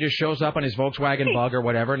 Where he just shows up on his Volkswagen Bug or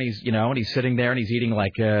whatever, and he's sitting there and he's eating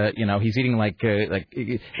like he's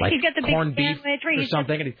got the corned beef or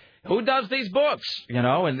something. And who does these books?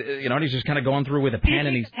 And he's just kind of going through with a pen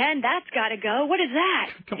and pen, that's got to go. What is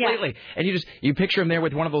that? Completely. Yeah. And you picture him there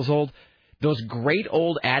with one of those great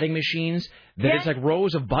old adding machines that it's like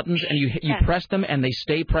rows of buttons, and you press them and they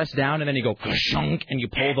stay pressed down, and then you go ka-shunk and you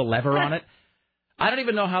pull the lever on it. I don't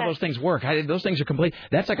even know how those things work. Those things are complete.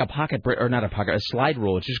 That's like a a slide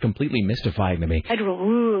rule. It's just completely mystifying to me. Slide rule.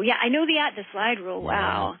 Ooh, yeah, I know the slide rule.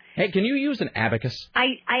 Wow. Hey, can you use an abacus?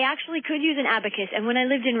 I actually could use an abacus, and when I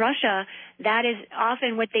lived in Russia, that is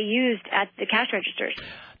often what they used at the cash registers.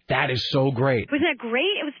 That is so great. Wasn't that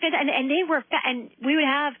great? It was fantastic. And they were, and we would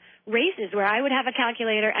have races where I would have a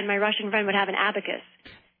calculator and my Russian friend would have an abacus.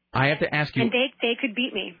 I have to ask you. And they could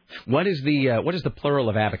beat me. What is the plural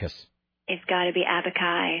of abacus? It's got to be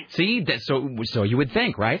abaci. See, so you would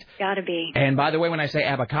think, right? Got to be. And by the way, when I say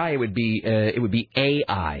abaci, it would be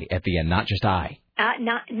AI at the end, not just I.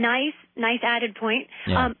 Nice added point.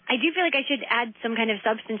 Yeah. I do feel like I should add some kind of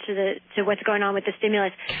substance to what's going on with the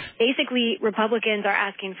stimulus. Basically, Republicans are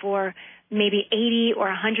asking for maybe $80 or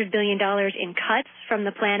 $100 billion in cuts from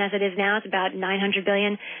the plan as it is now. It's about $900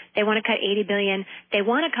 billion. They want to cut $80 billion. They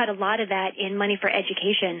want to cut a lot of that in money for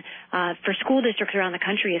education, for school districts around the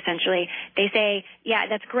country. Essentially, they say, yeah,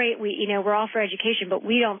 that's great. We're all for education, but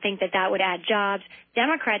we don't think that would add jobs.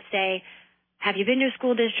 Democrats say, have you been to a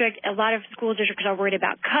school district? A lot of school districts are worried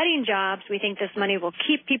about cutting jobs. We think this money will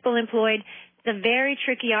keep people employed. It's a very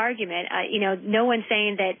tricky argument. No one's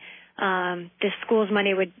saying that the school's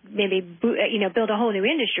money would maybe, build a whole new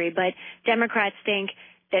industry, but Democrats think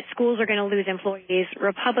that schools are going to lose employees.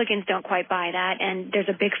 Republicans don't quite buy that, and there's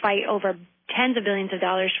a big fight over tens of billions of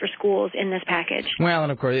dollars for schools in this package. Well,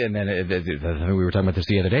 and of course, and then we were talking about this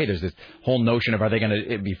the other day. There's this whole notion of, are they going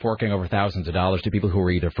to be forking over thousands of dollars to people who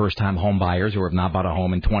are either first-time home buyers or have not bought a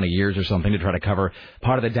home in 20 years or something to try to cover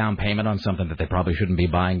part of the down payment on something that they probably shouldn't be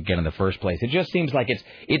buying again in the first place. It just seems like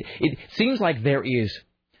it seems like there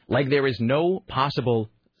is no possible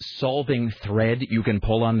solving thread you can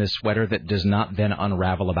pull on this sweater that does not then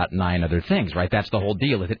unravel about 9 other things, right? That's the whole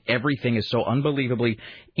deal. Is that everything is so unbelievably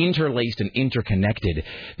interlaced and interconnected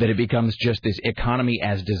that it becomes just this economy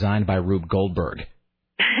as designed by Rube Goldberg.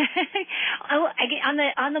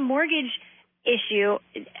 On the mortgage issue,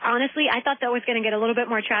 honestly, I thought that was going to get a little bit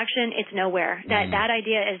more traction. It's nowhere. That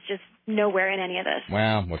idea is just nowhere in any of this.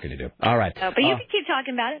 Well, what can you do? All right. But you can keep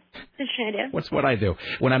talking about it. It's interesting idea. What's what I do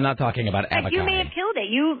when I'm not talking about avocado? You may have killed it.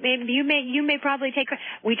 You may probably take.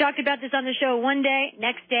 We talked about this on the show one day.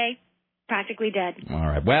 Next day, practically dead. All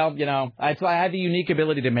right. Well, I have the unique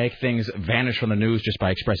ability to make things vanish from the news just by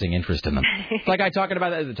expressing interest in them. It's like talking about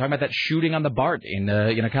that shooting on the BART in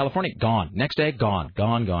California. Gone. Next day, gone.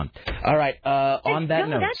 All right. On that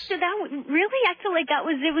note, really, I feel like it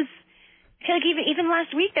was. I feel like even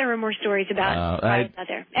last week there were more stories about out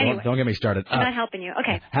there. Anyway, don't get me started. I'm not helping you.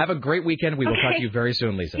 Okay. Have a great weekend. We will talk to you very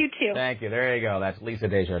soon, Lisa. You too. Thank you. There you go. That's Lisa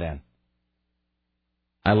Desjardins.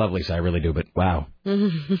 I love Lisa. I really do. But wow.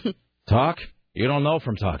 Talk? You don't know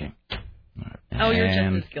from talking. Oh, you're just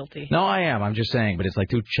as guilty. No, I am. I'm just saying. But it's like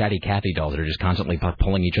two chatty Cathy dolls that are just constantly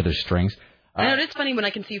pulling each other's strings. I know, it's funny when I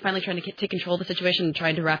can see you finally trying to take control of the situation and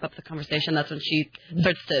trying to wrap up the conversation. That's when she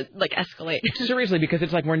starts to, escalate. Seriously, because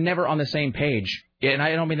it's like we're never on the same page. And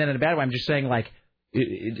I don't mean that in a bad way. I'm just saying,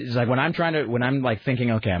 it's like when I'm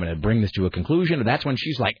thinking, okay, I'm going to bring this to a conclusion, that's when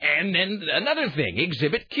she's like, and then another thing,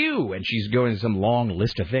 Exhibit Q. And she's going some long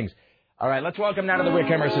list of things. All right, let's welcome now to the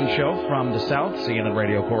Rick Emerson Show from the South, CNN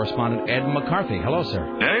radio correspondent Ed McCarthy. Hello,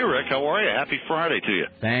 sir. Hey, Rick. How are you? Happy Friday to you.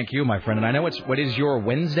 Thank you, my friend. And I know what is your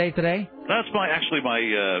Wednesday today? That's my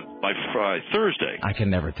Thursday. I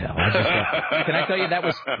can never tell. Can I tell you, that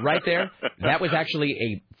was right there? That was actually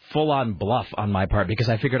a full-on bluff on my part because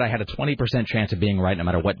I figured I had a 20% chance of being right no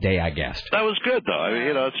matter what day I guessed. That was good, though.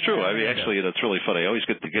 It's true. Actually, it's really funny. I always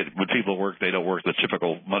get when people work, they don't work the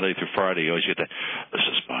typical Monday through Friday. You always get this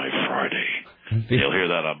is my Friday. You'll hear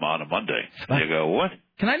that on a Monday. You go, what?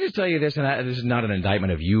 Can I just tell you this, and this is not an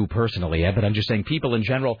indictment of you personally, Ed, but I'm just saying people in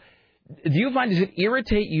general. Do you find, does it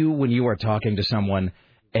irritate you when you are talking to someone,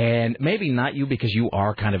 and maybe not you because you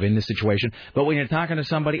are kind of in this situation, but when you're talking to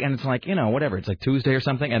somebody and it's like, whatever, it's like Tuesday or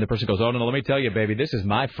something, and the person goes, oh, no, let me tell you, baby, this is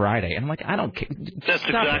my Friday. And I'm like, I don't care. That's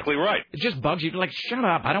exactly right. It just bugs you. You're like, shut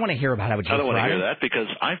up. I don't want to hear about how it's your Friday. I don't want to hear that because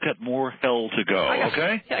I've got more hell to go,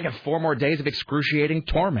 okay? Yeah, I got 4 more days of excruciating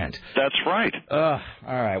torment. That's right. All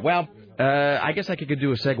right. Well, I guess I could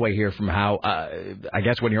do a segue here from how, I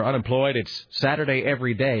guess when you're unemployed, it's Saturday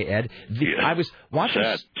every day, Ed. I was watching...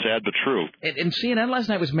 Sad but true. And CNN last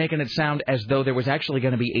night was making it sound as though there was actually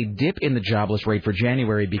going to be a dip in the jobless rate for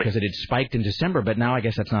January because it had spiked in December, but now I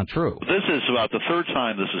guess that's not true. This is about the third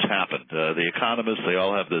time this has happened. The economists, they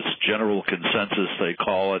all have this general consensus, they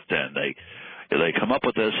call it, and they come up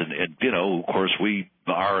with this, and of course, we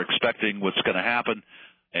are expecting what's going to happen.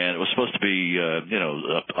 And it was supposed to be,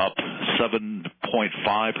 up 7.5%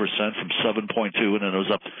 from 7.2, and then it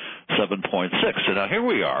was up 7.6. So now here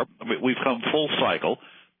we are. We've come full cycle.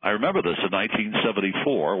 I remember this in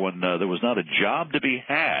 1974 when there was not a job to be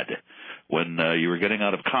had when you were getting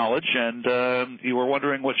out of college and you were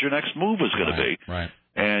wondering what your next move was going to be. Right.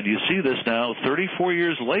 And you see this now 34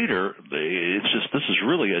 years later. It's just, this is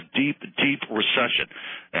really a deep, deep recession.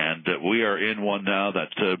 And we are in one now that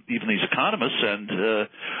even these economists and,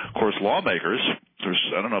 of course, lawmakers,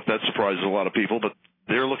 I don't know if that surprises a lot of people, but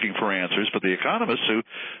they're looking for answers. But the economists who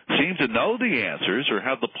seem to know the answers or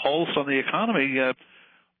have the pulse on the economy,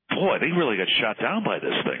 boy, they really got shot down by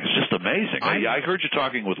this thing. It's just amazing. I heard you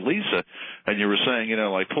talking with Lisa, and you were saying,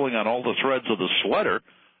 like pulling on all the threads of the sweater.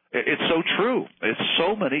 It's so true. It's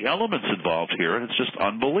so many elements involved here, and it's just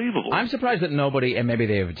unbelievable. I'm surprised that nobody, and maybe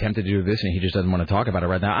they have attempted to do this, and he just doesn't want to talk about it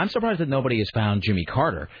right now. I'm surprised that nobody has found Jimmy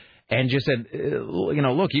Carter and just said,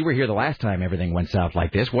 look, you were here the last time everything went south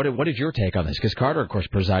like this. What is your take on this? Because Carter, of course,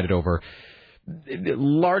 presided over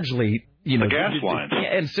largely, the gas lines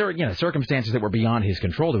and circumstances that were beyond his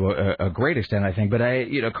control to a great extent, I think. But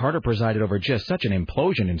Carter presided over just such an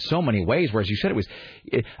implosion in so many ways. Whereas you said it was,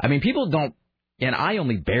 people don't. And I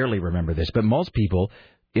only barely remember this, but most people,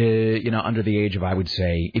 under the age of, I would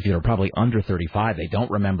say, if you're probably under 35, they don't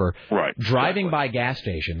remember driving by gas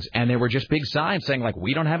stations, and there were just big signs saying, like,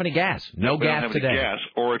 we don't have any gas. No gas today. Any gas.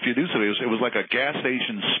 Or if you do something, it was like a gas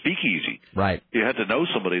station speakeasy. Right. You had to know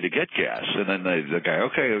somebody to get gas. And then the guy,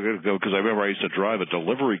 okay, I'm going to go, because I remember I used to drive a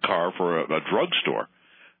delivery car for a drugstore.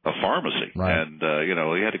 A pharmacy, right. And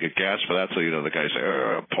he had to get gas for that. So the guy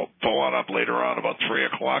said, "Pull on up later on about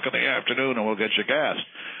 3:00 in the afternoon, and we'll get you gas."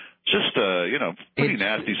 Just pretty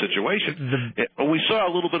nasty situation. We saw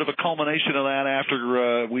a little bit of a culmination of that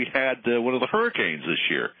after we had one of the hurricanes this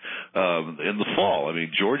year in the fall. I mean,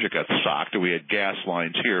 Georgia got socked, and we had gas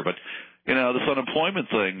lines here, but this unemployment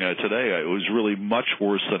thing today, it was really much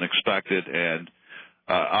worse than expected, and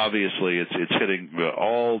obviously, it's hitting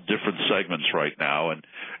all different segments right now. And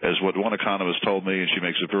as what one economist told me, and she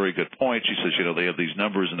makes a very good point, she says, they have these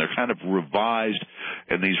numbers, and they're kind of revised,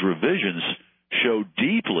 and these revisions show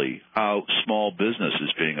deeply how small business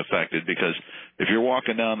is being affected, because if you're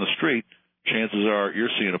walking down the street, chances are you're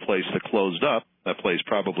seeing a place that closed up. That place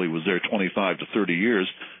probably was there 25 to 30 years,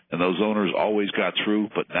 and those owners always got through,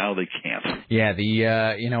 but now they can't. Yeah,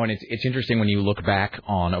 and it's interesting when you look back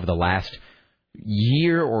on over the last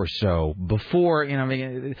year or so before,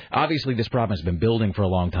 obviously this problem has been building for a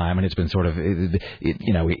long time, and it's been sort of, it's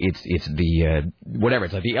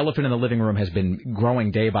like the elephant in the living room has been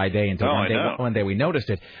growing day by day until one day we noticed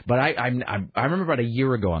it. But I remember about a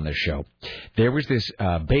year ago on this show, there was this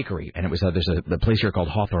bakery, and it was there's a place here called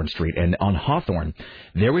Hawthorne Street, and on Hawthorne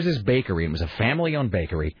there was this bakery, and it was a family-owned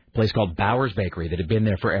bakery, a place called Bauer's Bakery that had been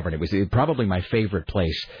there forever, and it was probably my favorite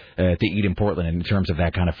place to eat in Portland in terms of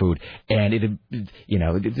that kind of food. And it had,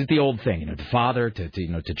 it's the old thing, to father to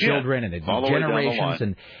children, and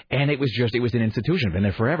generations, and it was an institution, been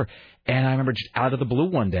there forever. And I remember just out of the blue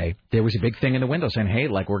one day, there was a big thing in the window saying, hey,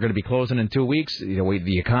 like, we're going to be closing in 2 weeks.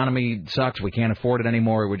 The economy sucks. We can't afford it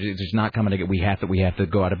anymore. It's just not coming to get. We have to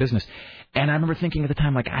go out of business. And I remember thinking at the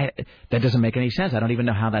time, like, that doesn't make any sense. I don't even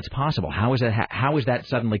know how that's possible. How is that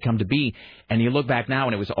suddenly come to be? And you look back now,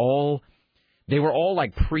 and it was all. They were all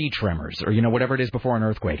like pre-tremors, or whatever it is before an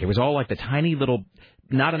earthquake. It was all like the tiny little,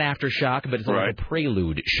 not an aftershock, but it's like a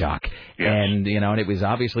prelude shock. Yes. And and it was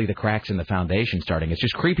obviously the cracks in the foundation starting. It's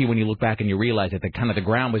just creepy when you look back and you realize that the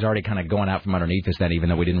ground was already kind of going out from underneath us then, even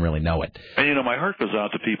though we didn't really know it. And my heart goes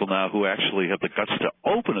out to people now who actually have the guts to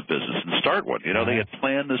open a business and start one. They had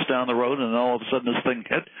planned this down the road, and then all of a sudden this thing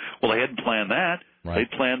hit. Well, they hadn't planned that. Right.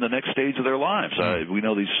 They plan the next stage of their lives. We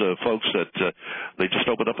know these folks that they just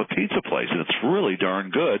opened up a pizza place, and it's really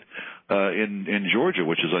darn good in Georgia,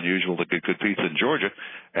 which is unusual to get good pizza in Georgia.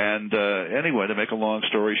 And anyway, to make a long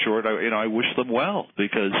story short, I wish them well,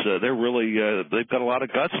 because they're really they've got a lot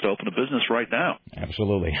of guts to open a business right now.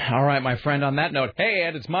 Absolutely. All right, my friend. On that note, hey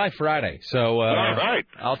Ed, it's my Friday, so all right.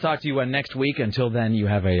 I'll talk to you next week. Until then, you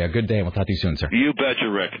have a good day, and we'll talk to you soon, sir. You betcha,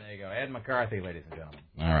 Rick. There you go, Ed McCarthy, ladies and gentlemen.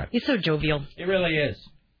 All right. He's so jovial. He really is.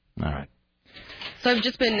 All right. So I've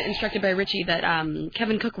just been instructed by Richie that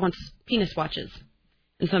Kevin Cook wants penis watches.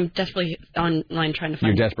 And so I'm desperately online trying to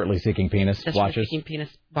find... You're desperately seeking penis watches? Seeking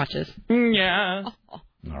penis watches. Yeah. Oh.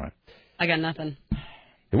 All right. I got nothing.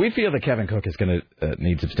 Do we feel that Kevin Cook is going to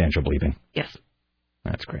need substantial bleeping? Yes.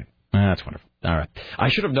 That's great. That's wonderful. All right. I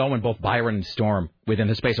should have known when both Byron and Storm, within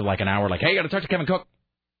the space of like an hour, like, hey, you got to talk to Kevin Cook.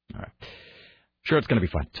 All right. Sure, it's going to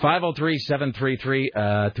be fun. It's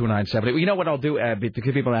 503-733-2970. You know what I'll do?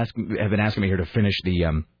 Because people have been asking me here to finish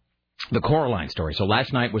the the Coraline story. So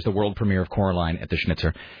last night was the world premiere of Coraline at the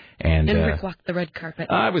Schnitzer. And Rick walked the red carpet.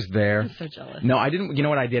 I was there. I'm so jealous. No, I didn't. You know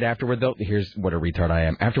what I did afterward, though? Here's what a retard I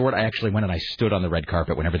am. Afterward, I actually went and I stood on the red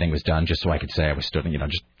carpet when everything was done, just so I could say I was stood,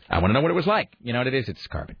 I want to know what it was like. You know what it is? It's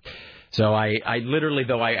carpet. So I literally,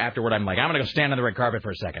 though, afterward, I'm like, I'm going to go stand on the red carpet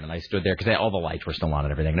for a second. And I stood there because all the lights were still on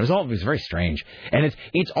and everything. And it was very strange. And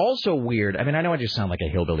it's also weird. I mean, I know I just sound like a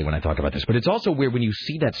hillbilly when I talk about this, but it's also weird when you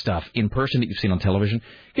see that stuff in person that you've seen on television.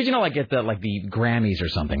 Because, like at the Grammys or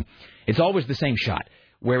something, it's always the same shot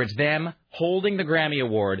where it's them holding the Grammy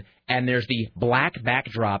Award and there's the black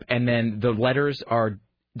backdrop and then the letters are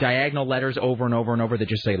diagonal letters over and over and over that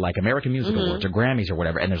just say American Music Awards or Grammys or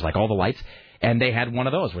whatever, and there's all the lights, and they had one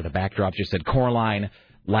of those where the backdrop just said Coraline,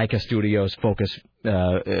 Leica Studios, Focus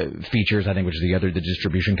Features, I think, which is the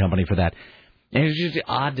distribution company for that, and it was just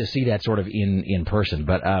odd to see that sort of in person.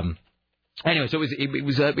 But anyway, so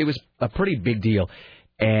it was a pretty big deal,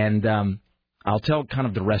 and I'll tell kind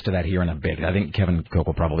of the rest of that here in a bit. I think Kevin Cook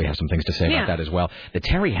will probably have some things to say about that as well. The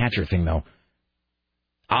Terry Hatcher thing, though.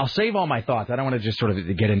 I'll save all my thoughts. I don't want to just sort of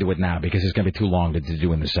get into it now because it's going to be too long to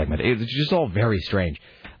do in this segment. It's just all very strange.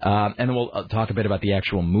 And then we'll talk a bit about the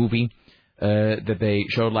actual movie that they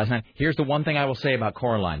showed last night. Here's the one thing I will say about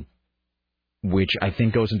Coraline, which I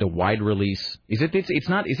think goes into wide release. It's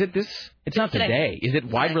not today. Is it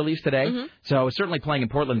wide release today? Mm-hmm. So it's certainly playing in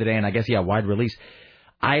Portland today, and I guess, wide release.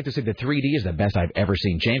 I have to say the 3D is the best I've ever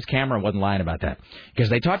seen. James Cameron wasn't lying about that. Because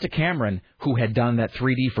they talked to Cameron, who had done that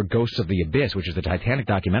 3D for Ghosts of the Abyss, which is the Titanic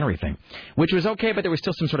documentary thing, which was okay, but there was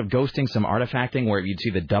still some sort of ghosting, some artifacting where you'd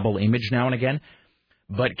see the double image now and again.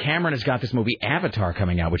 But Cameron has got this movie Avatar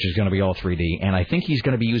coming out, which is going to be all 3D, and I think he's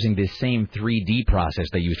going to be using this same 3D process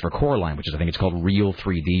they used for Coraline, which is, I think it's called Real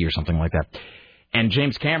 3D or something like that. And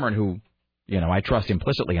James Cameron, who, I trust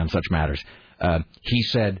implicitly on such matters, he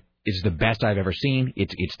said, it's the best I've ever seen.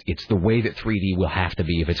 It's the way that 3D will have to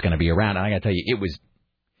be if it's going to be around. And I got to tell you,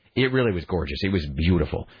 it really was gorgeous. It was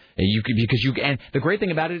beautiful. And the great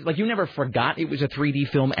thing about it is, you never forgot it was a 3D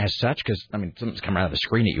film as such, because something's coming out of the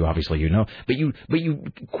screen at you, obviously, but you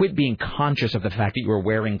quit being conscious of the fact that you were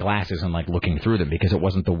wearing glasses and looking through them, because it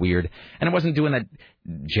wasn't the weird, and it wasn't doing that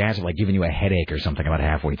jazz of giving you a headache or something about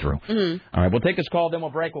halfway through. Mm-hmm. All right, we'll take this call, then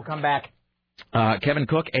we'll break. We'll come back. Kevin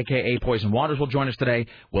Cook, a.k.a. Poison Waters, will join us today.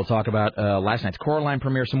 We'll talk about last night's Coraline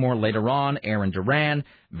premiere some more later on, Aaron Duran,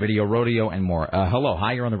 Video Rodeo, and more. Hello.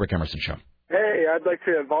 Hi, you're on the Rick Emerson Show. Hey, I'd like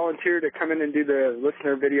to volunteer to come in and do the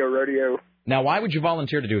listener Video Rodeo. Now, why would you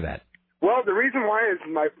volunteer to do that? Well, the reason why is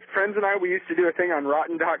my friends and I, we used to do a thing on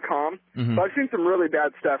Rotten.com. Mm-hmm. So I've seen some really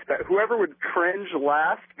bad stuff that whoever would cringe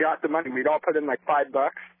last got the money. We'd all put in $5.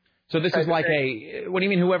 So this is what do you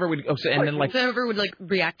mean whoever would, whoever would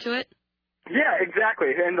react to it? Yeah, exactly.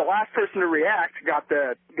 And the last person to react got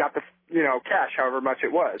the cash, however much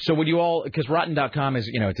it was. So would you all, because Rotten.com is,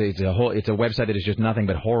 it's a website that is just nothing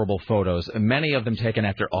but horrible photos, many of them taken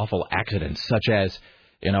after awful accidents, such as,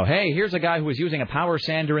 hey, here's a guy who was using a power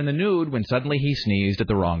sander in the nude when suddenly he sneezed at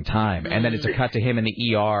the wrong time. And then it's a cut to him in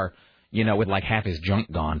the ER, with half his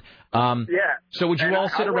junk gone. Yeah. So would you all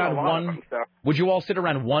sit around would you all sit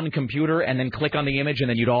around one computer and then click on the image and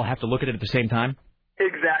then you'd all have to look at it at the same time?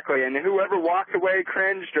 Exactly, and whoever walked away,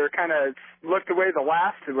 cringed, or kind of looked away the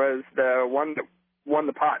last was the one that won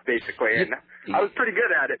the pot, basically. And I was pretty good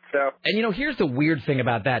at it. So. And here's the weird thing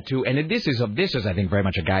about that too, and this is I think very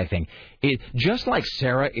much a guy thing. Just like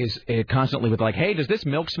Sarah is constantly with hey, does this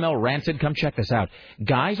milk smell rancid? Come check this out.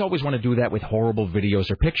 Guys always want to do that with horrible videos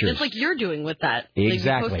or pictures. Just like you're doing with that.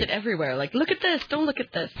 Exactly. You post it everywhere. Look at this. Don't look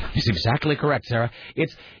at this. That's exactly correct, Sarah.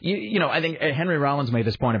 It's I think Henry Rollins made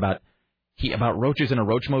this point about roaches in a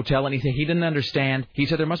roach motel, and he didn't understand. He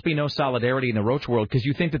said there must be no solidarity in the roach world because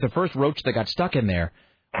you think that the first roach that got stuck in there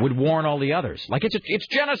would warn all the others. It's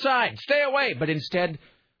genocide, stay away. But instead,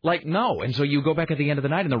 no. And so you go back at the end of the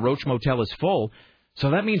night and the roach motel is full. So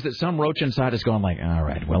that means that some roach inside is going all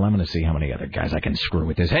right, well, I'm going to see how many other guys I can screw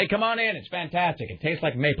with this. Hey, come on in. It's fantastic. It tastes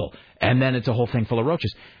like maple. And then it's a whole thing full of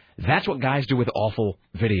roaches. That's what guys do with awful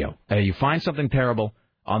video. You find something terrible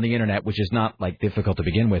on the internet, which is not difficult to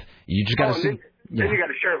begin with. You just got to see. Then you got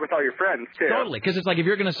to share it with all your friends too. Totally, because it's if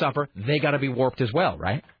you're going to suffer, they got to be warped as well,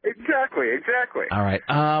 right? Exactly. All right.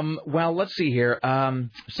 Well, let's see here.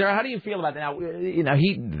 Sarah, how do you feel about that? Now,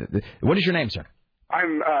 what is your name, sir?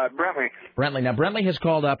 I'm Brentley. Brentley. Now, Brentley has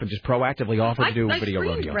called up and just proactively offered to do Video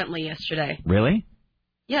Rodeo. I Brentley yesterday. Really?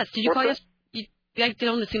 Yes. Did you call yesterday? I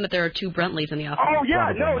don't assume that there are two Brentleys in the office. Oh,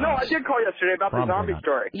 yeah. No, I did call yesterday about the zombie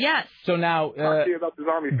story. Yes. So now, talk to you about the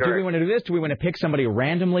zombie story. Do we want to do this? Do we want to pick somebody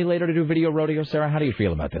randomly later to do Video Rodeo, Sarah? How do you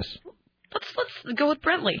feel about this? Let's go with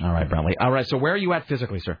Brentley. All right, Brentley. All right, so where are you at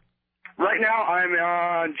physically, sir? Right now, I'm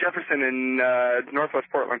on Jefferson in Northwest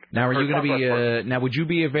Portland. Now, are you going to be? Now, would you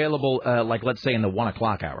be available, like, let's say, in the 1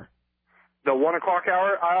 o'clock hour? The 1 o'clock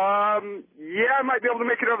hour? Yeah, I might be able to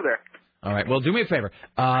make it over there. All right. Well, do me a favor.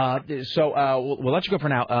 We'll let you go for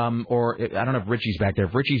now. Or I don't know if Richie's back there.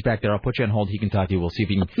 If Richie's back there, I'll put you on hold. He can talk to you. We'll see if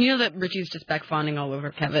he can. You know that Richie's just back fawning all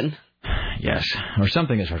over Kevin. Yes, or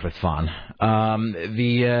something that starts with fawn.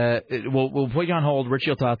 We'll put you on hold. Richie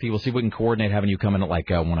will talk to you. We'll see if we can coordinate having you come in at like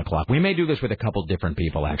 1 o'clock. We may do this with a couple different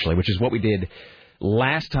people actually, which is what we did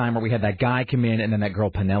last time, where we had that guy come in and then that girl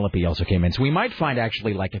Penelope also came in. So we might find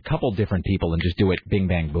actually like a couple different people and just do it bing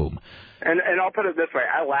bang boom. And I'll put it this way: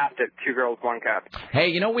 I laughed at 2 Girls, 1 Cup. Hey,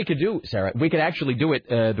 you know what we could do, Sarah? We could actually do it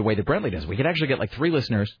the way that Brentley does. We could actually get like 3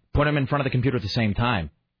 listeners, put them in front of the computer at the same time.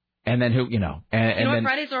 And then and then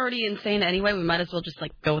Friday's already insane anyway. We might as well just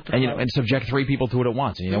like go with the flow. And subject 3 people to it at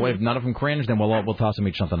once. And you know what? If none of them cringe, then we'll toss them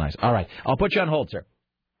each something nice. All right, I'll put you on hold, sir.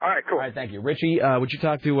 All right, cool. All right, thank you, Richie. Would you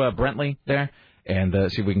talk to Brentley there and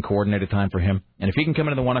see if we can coordinate a time for him? And if he can come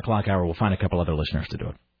into the 1 o'clock hour, we'll find a couple other listeners to do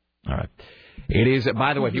it. All right. It is.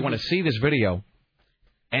 By the way, if you want to see this video.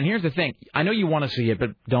 And here's the thing. I know you want to see it,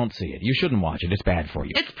 but don't see it. You shouldn't watch it. It's bad for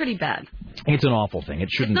you. It's pretty bad. It's an awful thing. It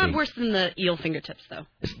shouldn't be. It's not worse than the eel fingertips, though.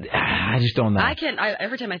 I just don't know.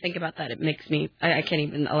 Every time I think about that, it makes me... I can't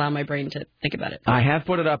even allow my brain to think about it. I have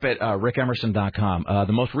put it up at rickemerson.com.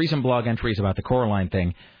 The most recent blog entry is about the Coraline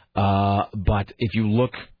thing. But if you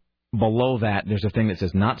look below that, there's a thing that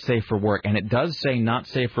says not safe for work. And it does say not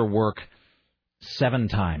safe for work 7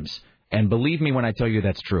 times. And believe me when I tell you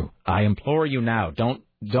that's true. I implore you now, don't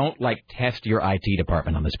like test your IT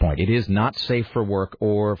department on this point. It is not safe for work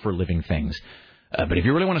or for living things. But if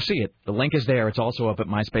you really want to see it, the link is there. It's also up at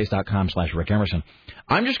myspace.com/Rick Emerson.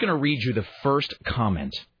 I'm just going to read you the first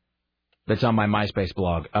comment that's on my MySpace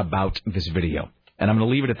blog about this video. And I'm going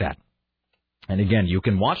to leave it at that. And again, you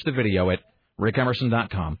can watch the video at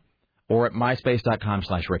rickemerson.com or at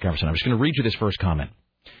myspace.com/Rick Emerson. I'm just going to read you this first comment.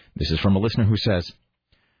 This is from a listener who says,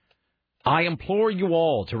 I implore you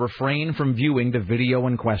all to refrain from viewing the video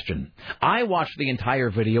in question. I watched the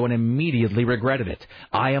entire video and immediately regretted it.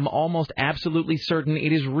 I am almost absolutely certain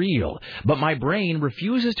it is real, but my brain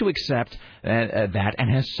refuses to accept that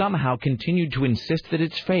and has somehow continued to insist that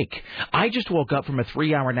it's fake. I just woke up from a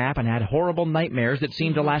 3-hour nap and had horrible nightmares that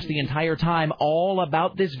seemed to last the entire time, all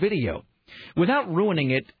about this video. Without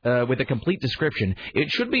ruining it with a complete description,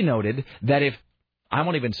 it should be noted that if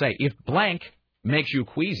blank makes you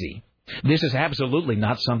queasy, this is absolutely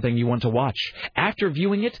not something you want to watch. After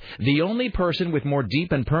viewing it, the only person with more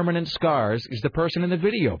deep and permanent scars is the person in the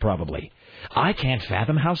video, probably. I can't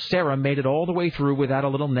fathom how Sarah made it all the way through without a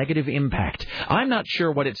little negative impact. I'm not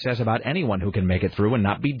sure what it says about anyone who can make it through and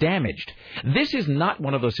not be damaged. This is not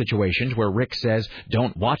one of those situations where Rick says,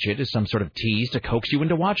 don't watch it as some sort of tease to coax you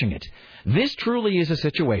into watching it. This truly is a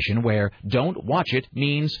situation where don't watch it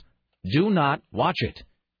means do not watch it.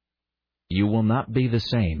 You will not be the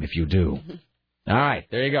same if you do. All right,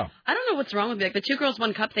 there you go. I don't know what's wrong with me. Like the 2 Girls,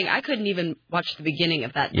 1 Cup thing, I couldn't even watch the beginning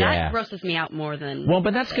of that. Yeah. That grosses me out more than... Well,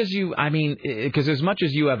 but that's because as much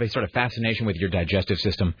as you have a sort of fascination with your digestive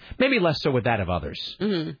system, maybe less so with that of others.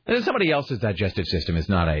 Mm-hmm. Somebody else's digestive system is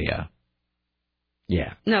not a...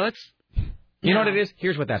 Yeah. No, it's... You know what it is?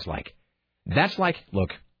 Here's what that's like. That's like,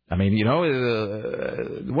 look,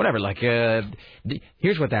 whatever, like,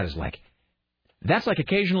 here's what that is like. That's like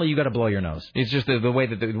occasionally you got to blow your nose. It's just the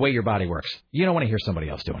way your body works. You don't want to hear somebody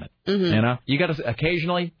else doing it. Mm-hmm. You know, you got to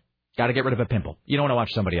occasionally get rid of a pimple. You don't want to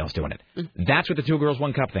watch somebody else doing it. Mm-hmm. That's what the 2 Girls,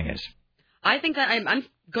 1 Cup thing is. I think that I'm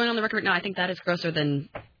going on the record now. I think that is grosser than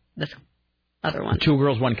this other one. 2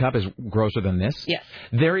 Girls, 1 Cup is grosser than this? Yes.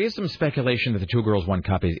 There is some speculation that the 2 Girls, 1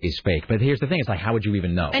 Cup is fake. But here's the thing. It's like, how would you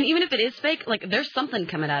even know? And even if it is fake, like, there's something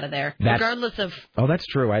coming out of there. Regardless of... Oh, that's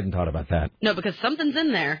true. I hadn't thought about that. No, because something's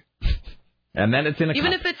in there. And then it's in a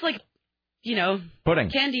Even cup. If it's like, pudding.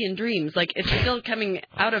 Candy and dreams, like it's still coming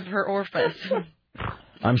out of her orifice.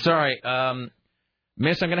 I'm sorry,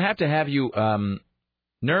 Miss. I'm going to have you,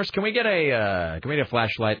 nurse. Can we get a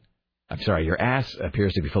flashlight? I'm sorry, your ass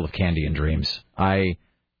appears to be full of candy and dreams. Have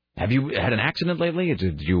you had an accident lately?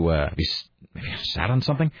 Did you maybe sat on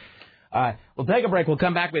something? We'll take a break. We'll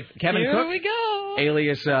come back with Kevin Cook. Here we go.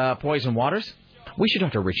 Alias Poison Waters. We should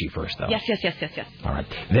talk to Richie first, though. Yes. All right.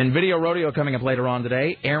 Then Video Rodeo coming up later on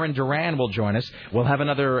today. Aaron Duran will join us. We'll have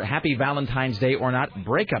another Happy Valentine's Day or Not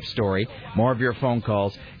breakup story. More of your phone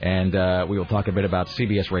calls. And we will talk a bit about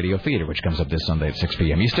CBS Radio Theater, which comes up this Sunday at 6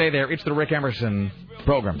 p.m. You stay there. It's the Rick Emerson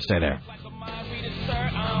program. Stay there.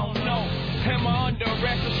 Am I under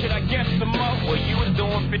arrest or should I guess some more? Well, you was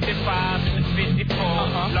doing 55 in the 54.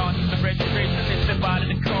 Lost the registration, it's the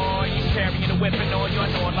body of the car. You carrying a weapon on you, I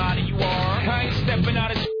know a lot of you are. I ain't stepping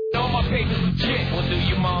out of shit, all my papers legit. Well, do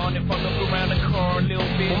you mind if I look around the car a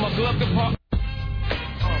little bit? Well, my glove department.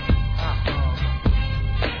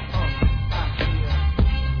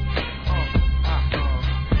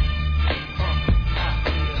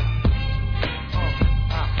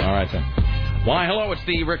 All right, then. Why, hello, it's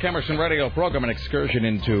the Rick Emerson radio program, an excursion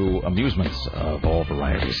into amusements of all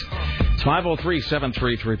varieties. It's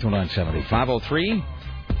 503-733-2970.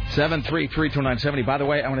 503-733-2970. By the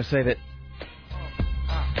way, I want to say that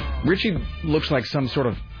Richie looks like some sort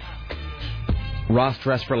of Ross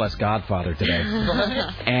Dress for Less Godfather today.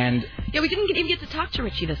 And yeah, we didn't even get to talk to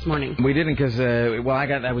Richie this morning. We didn't because,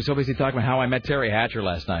 I was so busy talking about how I met Terry Hatcher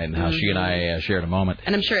last night and how she and I shared a moment.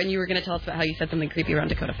 And I'm sure, and you were going to tell us about how you said something creepy around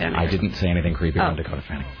Dakota Fanning. I didn't say anything creepy around Dakota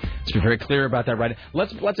Fanning. Let's be very clear about that, right? I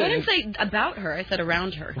didn't say about her. I said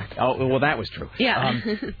around her. Oh, well, that was true. Yeah.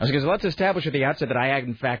 Let's establish at the outset that I,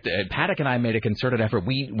 in fact, Paddock and I made a concerted effort.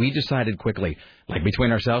 We decided quickly, like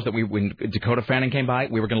between ourselves, that when Dakota Fanning came by,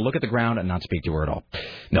 we were going to look at the ground and not speak to her at all.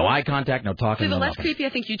 No eye contact, no talking. See, the no less nothing. creepy I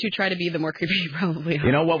think you two try to be, the more creepy you probably are.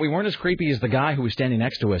 You know what? We weren't as creepy as the guy who was standing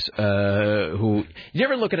next to us. Who? You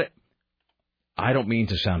ever look at it? I don't mean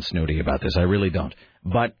to sound snooty about this. I really don't.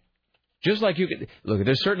 But just like you can look,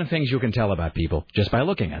 there's certain things you can tell about people just by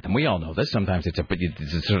looking at them. We all know this. Sometimes it's a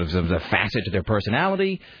sort of a facet to their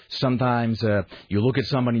personality. Sometimes you look at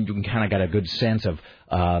somebody and you can kind of get a good sense of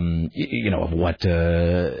of what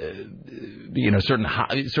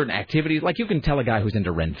certain activities. Like you can tell a guy who's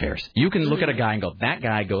into Ren fairs. You can look at a guy and go, that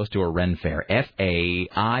guy goes to a Ren fair.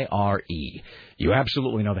 Faire. You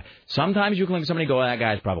absolutely know that. Sometimes you can look at somebody and go, that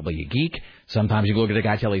guy's probably a geek. Sometimes you can look at a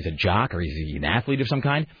guy and tell he's a jock or he's an athlete of some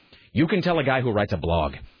kind. You can tell a guy who writes a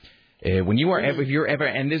blog. If you're ever,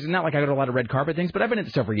 and this is not like I go to a lot of red carpet things, but I've been at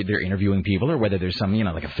stuff where they're interviewing people or whether there's some,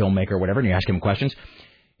 like a filmmaker or whatever, and you ask him questions.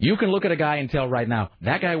 You can look at a guy and tell right now,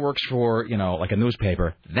 that guy works for, like a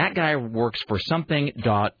newspaper. That guy works for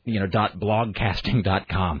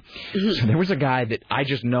blogcasting.com. So there was a guy that I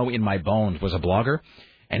just know in my bones was a blogger,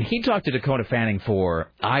 and he talked to Dakota Fanning for,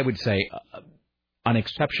 I would say, an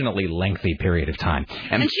exceptionally lengthy period of time.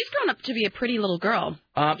 And she's grown up to be a pretty little girl.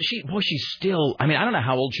 She's still, I don't know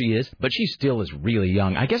how old she is, but she still is really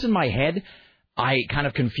young. I guess in my head, I kind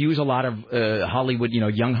of confuse a lot of Hollywood,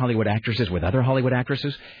 young Hollywood actresses with other Hollywood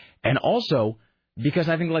actresses. And also, because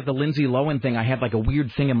I think like the Lindsay Lohan thing, I have like a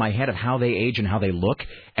weird thing in my head of how they age and how they look.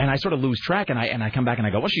 And I sort of lose track, and I come back and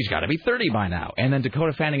I go, well, she's got to be 30 by now. And then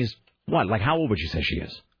Dakota Fanning is, what, like how old would you say she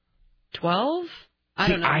is? 12? I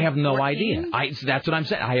don't know. I have no 14? idea. That's what I'm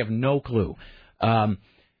saying. I have no clue.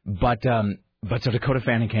 But so Dakota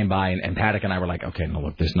Fanning came by, and Paddock and I were like, okay, no,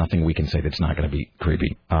 look, there's nothing we can say that's not going to be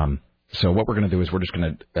creepy. So what we're going to do is we're just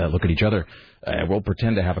going to look at each other. We'll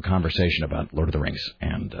pretend to have a conversation about Lord of the Rings,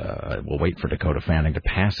 and we'll wait for Dakota Fanning to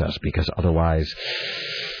pass us, because otherwise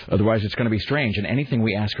it's going to be strange, and anything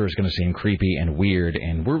we ask her is going to seem creepy and weird,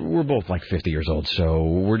 and we're both like 50 years old, so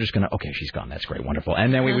we're just going to, okay, she's gone, that's great, wonderful,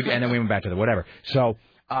 and then we went back to the whatever. So,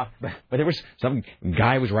 but there was some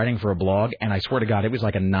guy was writing for a blog, and I swear to God, it was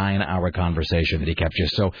like a 9-hour conversation that he kept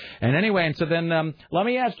just so. And anyway, and so then let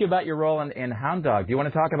me ask you about your role in Hound Dog. Do you want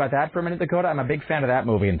to talk about that for a minute, Dakota? I'm a big fan of that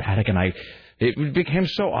movie, and Paddock and I. It became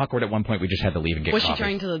so awkward at one point we just had to leave and get coffee. Was she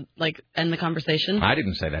trying to, end the conversation? I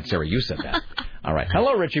didn't say that, Sarah. You said that. All right.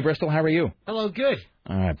 Hello, Richie Bristol. How are you? Hello, good.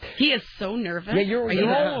 All right. He is so nervous. Yeah,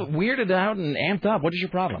 you're all weirded out and amped up. What is your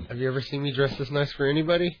problem? Have you ever seen me dress this nice for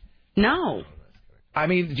anybody? No. I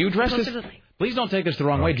mean, do you dress this... Please don't take this the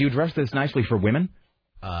wrong way. Do you dress this nicely for women?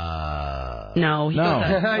 No. No,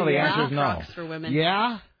 the answer is no. For women.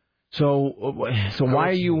 Yeah? So why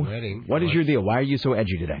are you... What is your deal? Why are you so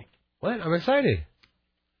edgy today? What? I'm excited.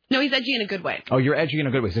 No, he's edgy in a good way. Oh, you're edgy in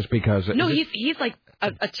a good way. Is this because... No, he's like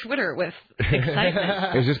a Twitter with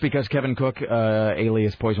excitement. Is this because Kevin Cook,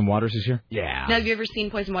 alias Poison Waters, is here? Yeah. Now, have you ever seen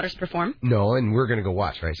Poison Waters perform? No, and we're going to go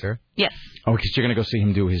watch, right, sir? Yes. Oh, because you're going to go see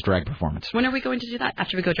him do his drag performance. When are we going to do that?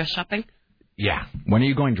 After we go dress shopping? Yeah. When are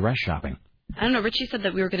you going dress shopping? I don't know. Richie said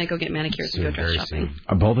that we were going to go get manicures and go dress shopping.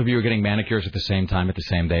 Are both of you getting manicures at the same time, at the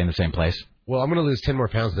same day, in the same place? Well, I'm going to lose 10 more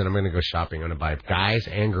pounds, then I'm going to go shopping. I'm going to buy guys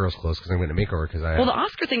and girls clothes because I'm going to makeover. Well, the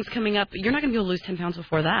Oscar thing's coming up. You're not going to be able to lose 10 pounds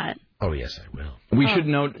before that. Oh, yes, I will. We should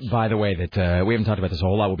note, by the way, that we haven't talked about this a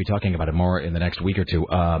whole lot. We'll be talking about it more in the next week or two.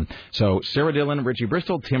 So Sarah Dillon, Richie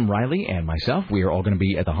Bristol, Tim Riley, and myself, we are all going to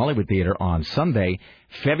be at the Hollywood Theater on Sunday,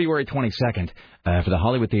 February 22nd, for the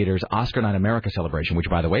Hollywood Theater's Oscar Night America celebration, which,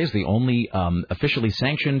 by the way, is the only officially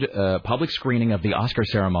sanctioned public screening of the Oscar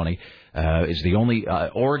ceremony. Is the only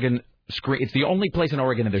Oregon screen. It's the only place in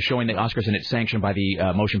Oregon that they're showing the Oscars, and it's sanctioned by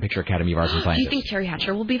the Motion Picture Academy of Arts and Sciences. Do you think Terry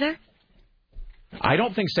Hatcher will be there? I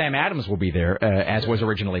don't think Sam Adams will be there, as was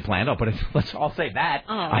originally planned. I'll say that.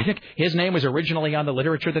 Oh. I think his name was originally on the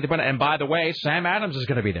literature that they put. And by the way, Sam Adams is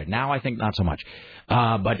going to be there. Now I think not so much.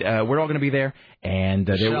 But we're all going to be there, and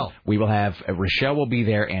we will have Rochelle will be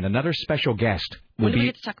there, and another special guest. When do we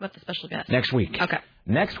get to talk about the special guest? Next week. Okay.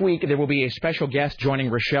 Next week there will be a special guest joining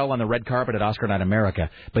Rochelle on the red carpet at Oscar Night America.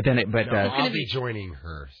 But then, I'll be joining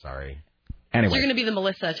her. Sorry. Anyway, so you're going to be the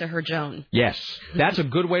Melissa to her Joan. Yes, that's a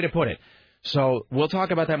good way to put it. So we'll talk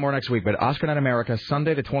about that more next week. But Oscar Night America,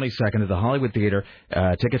 Sunday the 22nd at the Hollywood Theater.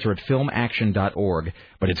 Tickets are at filmaction.org.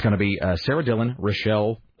 But it's going to be Sarah Dillon,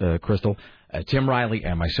 Rochelle, Crystal, Tim Riley,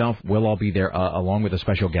 and myself. We'll all be there along with a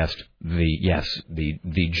special guest.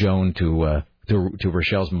 The Joan to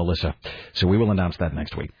Rochelle's Melissa. So we will announce that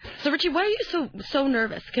next week. So Richie, why are you so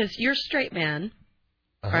nervous? Because you're a straight man,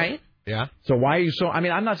 right? Yeah. So why are you so? I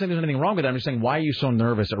mean, I'm not saying there's anything wrong with it. I'm just saying, why are you so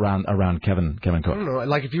nervous around Kevin Cook? I don't know.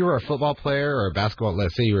 Like if you were a football player or a basketball,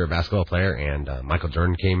 let's say you were a basketball player and Michael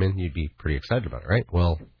Jordan came in, you'd be pretty excited about it, right?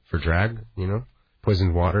 Well, for drag,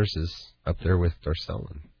 Poisoned Waters is up there with Dorcel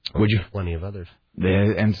and would you plenty of others.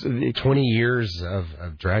 And 20 years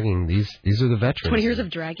of dragging. These are the veterans. 20 years of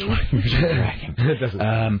dragging.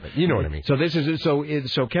 You know what I mean. So this is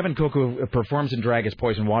so Kevin Cook, who performs in drag as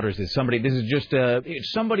Poison Waters, is somebody. This is just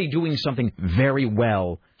somebody doing something very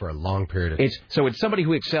well for a long period of time. It's somebody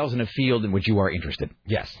who excels in a field in which you are interested.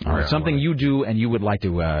 Yes. All right. Something you do and you would like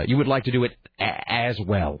to do it as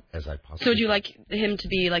well as I possibly. So would you like him to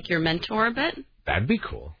be like your mentor a bit? That'd be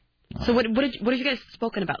cool. So what have you guys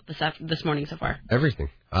spoken about this morning so far? Everything.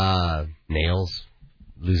 Nails,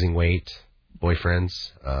 losing weight, boyfriends.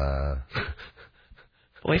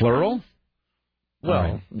 Plural?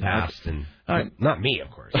 Well, past and not me,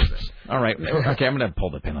 of course. All right. Okay, I'm going to pull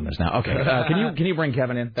the pin on this now. Okay. Can you bring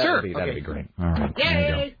Kevin in? Sure. That'd be great. All right. Yay.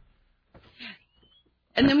 There you go.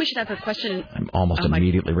 And then we should have a question. I'm almost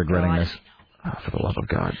immediately regretting this. Oh, for the love of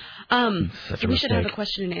God. So we should have a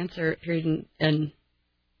question and answer period and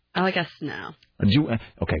I guess now.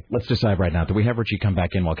 Okay, let's decide right now. Do we have Richie come back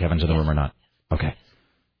in while Kevin's in the room or not? Okay.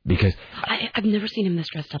 Because I've never seen him this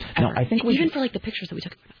dressed up. Ever. No, I think even for like the pictures that we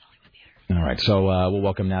took in front of the Hollywood Theater. All right, so we'll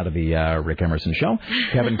welcome now to the Rick Emerson Show.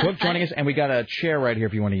 Kevin Cook joining us, and we got a chair right here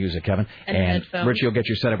if you want to use it, Kevin. And Richie will get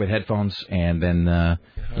you set up with headphones, and then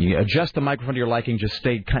you adjust the microphone to your liking. Just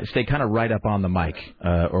stay kind of right up on the mic,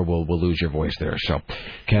 or we'll lose your voice there. So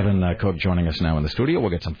Kevin Cook joining us now in the studio. We'll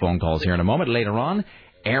get some phone calls here in a moment. Later on,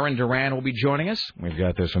 Aaron Duran will be joining us. We've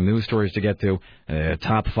got some news stories to get to,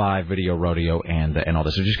 top 5 video rodeo, and all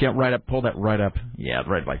this. So just get right up, pull that right up. Yeah,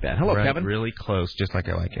 right like that. Hello, right, Kevin. Really close, just like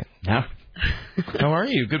I like it. Yeah. How are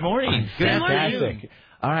you? Good morning. Good morning.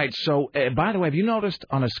 All right. So, by the way, have you noticed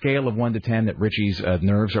on a scale of 1 to 10 that Richie's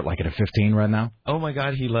nerves are like at a 15 right now? Oh my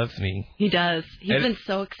God, he loves me. He does. He's been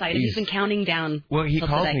so excited. He's been counting down. Well, he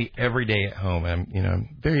calls me every day at home.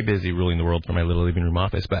 I'm very busy ruling the world from my little living room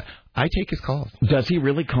office, but I take his calls. Does he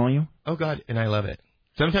really call you? Oh God, and I love it.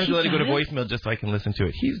 Sometimes I let it go to voicemail just so I can listen to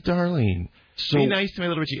it. He's darling. So, be nice to my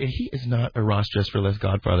little Richie. He is not a Ross Dress for Less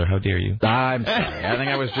Godfather. How dare you? I'm sorry. I think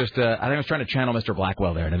I was trying to channel Mr.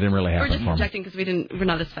 Blackwell there, and it didn't really happen for me. We're just projecting because we're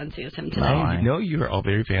not as fancy as him today. No, you are all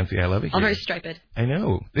very fancy. I love it. All very striped. I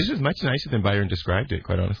know. This is much nicer than Byron described it,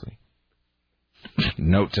 quite honestly.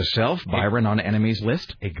 Note to self, Byron on enemy's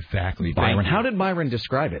list. Exactly. Byron. How did Byron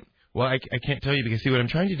describe it? Well, I can't tell you because, see, what I'm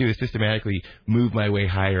trying to do is systematically move my way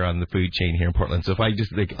higher on the food chain here in Portland. So if I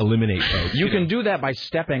just, eliminate folks. You can do that by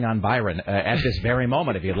stepping on Byron at this very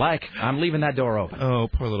moment if you'd like. I'm leaving that door open. Oh,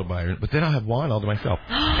 poor little Byron. But then I'll have Juan all to myself.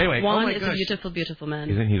 Anyway, Juan is a beautiful, beautiful man.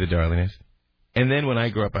 Isn't he the darlingest? And then when I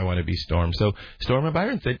grow up, I want to be Storm. So Storm and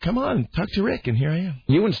Byron said, come on, talk to Rick, and here I am.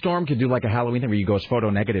 You and Storm could do like a Halloween thing where you go as photo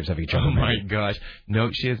negatives of each other. Oh, my gosh.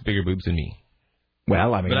 No, she has bigger boobs than me.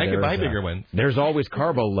 Well, I mean, but I could buy bigger ones. There's always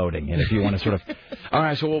carbo loading, and if you want to sort of. All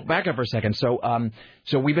right, so we'll back up for a second.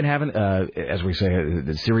 So we've been having, as we say,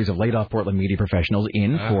 a series of laid-off Portland media professionals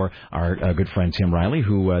in for our good friend Tim Riley,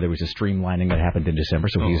 who there was a streamlining that happened in December,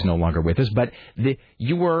 so he's no longer with us. But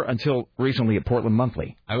you were until recently at Portland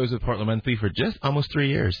Monthly. I was at Portland Monthly for just almost 3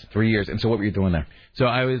 years. 3 years, and so what were you doing there? So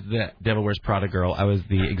I was the Devil Wears Prada girl. I was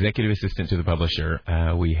the executive assistant to the publisher.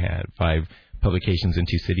 We had 5 publications in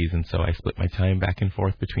 2 cities, and so I split my time back and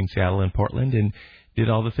forth between Seattle and Portland and did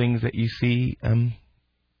all the things that you see,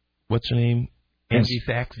 what's her name? Angie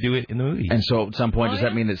Sachs do it in the movies. And so at some point, does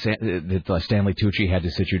that mean that Stanley Tucci had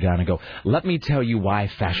to sit you down and go, let me tell you why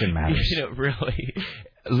fashion matters? Really?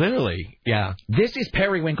 Literally, yeah. This is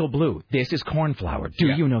periwinkle blue. This is cornflower. Do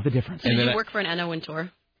you know the difference? So did you work for an Anna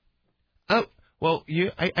Wintour? Oh, Well,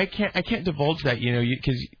 I can't divulge that,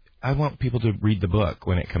 because I want people to read the book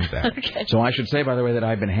when it comes out. Okay. So I should say, by the way, that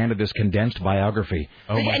I've been handed this condensed biography.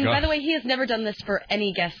 Oh, my And gosh. by the way, he has never done this for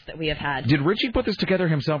any guests that we have had. Did Richie put this together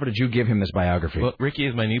himself, or did you give him this biography? Well, Ricky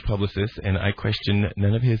is my new publicist, and I question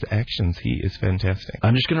none of his actions. He is fantastic.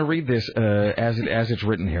 I'm just going to read this as it's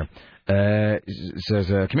written here. It says,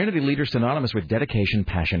 community leader synonymous with dedication,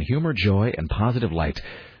 passion, humor, joy, and positive light.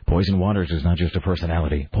 Poison Waters is not just a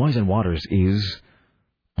personality. Poison Waters is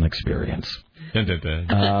an experience. Dun, dun,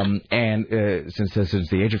 dun. Since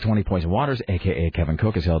the age of 20, Poison Waters, a.k.a. Kevin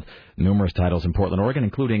Cook, has held numerous titles in Portland, Oregon,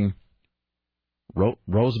 including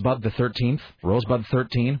Rosebud the 13th. Rosebud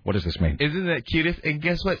 13. What does this mean? Isn't that cutest? And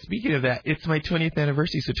guess what? Speaking of that, it's my 20th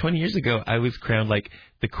anniversary. So 20 years ago, I was crowned like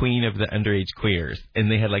the queen of the underage queers.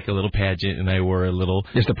 And they had like a little pageant, and I wore a little...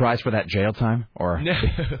 Is the prize for that jail time? Or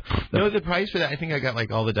No, the prize for that, I think I got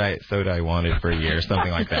like all the diet soda I wanted for a year or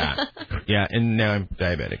something like that. Yeah, and now I'm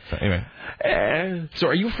diabetic. So anyway. So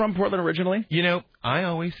are you from Portland originally? I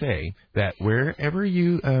always say that wherever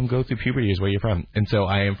you go through puberty is where you're from. And so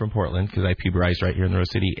I am from Portland because I puberized right here in the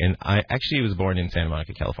Rose City. And I actually was born in Santa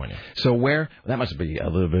Monica, California. So that must be a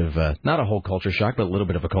little bit of, not a whole culture shock, but a little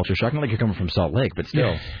bit of a culture shock. Not like you're coming from Salt Lake, but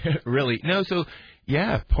still. Really? No, so,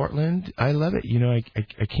 yeah, Portland, I love it.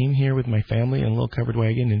 I came here with my family in a little covered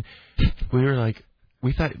wagon, and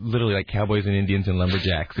we thought literally like cowboys and Indians and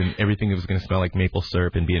lumberjacks, and everything that was going to smell like maple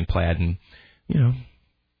syrup and be in plaid, and,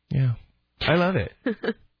 yeah. I love it.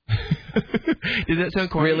 Does that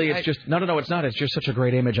sound corny? Really, it's just... No, it's not. It's just such a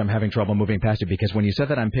great image. I'm having trouble moving past it, because when you said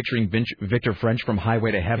that, I'm picturing Victor French from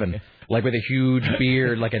Highway to Heaven, like with a huge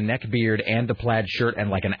beard, like a neck beard, and a plaid shirt, and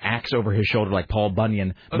like an axe over his shoulder, like Paul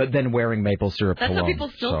Bunyan, but then wearing maple syrup That's cologne. how people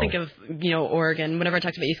still think of, Oregon. Whenever I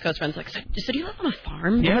talk to my East Coast friends, like, so do you live on a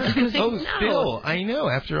farm? Yeah. No. Still. I know.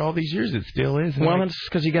 After all these years, it still is. Well, it's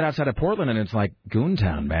because you get outside of Portland, and it's like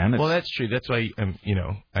Goontown, man. Well, that's true. That's why,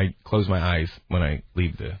 I close my eyes when I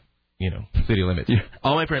leave the city limits. Yeah.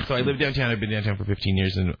 All my friends, so I live downtown. I've been downtown for 15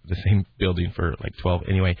 years in the same building for like 12.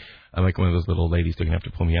 Anyway, I'm like one of those little ladies. They're going to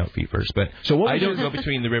have to pull me out feet first. But I don't go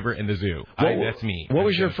between the river and the zoo. That's me. What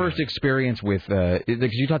was your first experience with,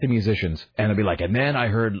 because you talk to musicians, and they'll be like, and then I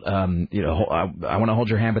heard, I Want to Hold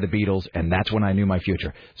Your Hand by the Beatles, and that's when I knew my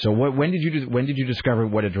future. So when did you discover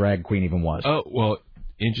what a drag queen even was? Oh, well,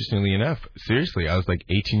 interestingly enough, seriously, I was like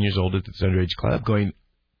 18 years old at this underage club going,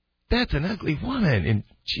 that's an ugly woman, and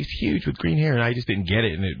she's huge with green hair, and I just didn't get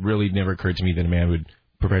it, and it really never occurred to me that a man would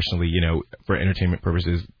professionally, for entertainment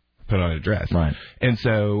purposes, put on a dress. Right. And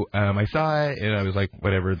so I saw it, and I was like,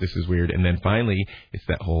 whatever, this is weird. And then finally, it's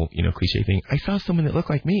that whole, cliche thing. I saw someone that looked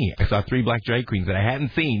like me. I saw 3 black drag queens that I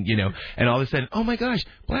hadn't seen, and all of a sudden, oh my gosh,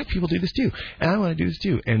 black people do this too, and I want to do this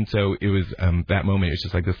too. And so it was that moment. It was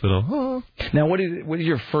just like this little, oh. Now, what is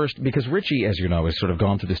your first? Because Richie, as you know, has sort of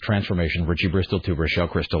gone through this transformation. Richie Bristol to Rochelle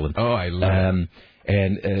Crystal. And, I love it.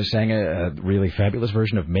 And sang a really fabulous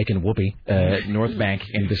version of Makin' Whoopee at North Bank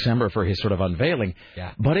in December for his sort of unveiling.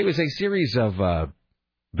 Yeah. But it was a series of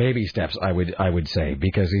baby steps, I would say,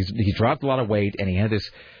 because he dropped a lot of weight, and he had this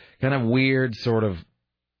kind of weird sort of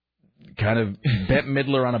kind of Bette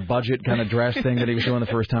Midler on a budget kind of dress thing that he was doing the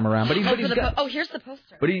first time around. But he's got, here's the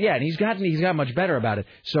poster. But and he's got much better about it.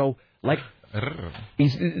 So like.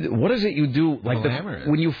 What is it you do like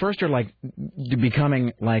when you first are like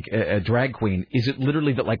becoming like a drag queen? Is it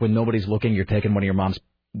literally that like when nobody's looking, you're taking one of your mom's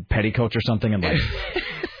petticoats or something and like,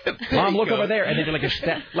 Mom, look over there, and they do like a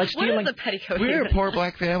step, like stealing. What is a petticoat? We were a poor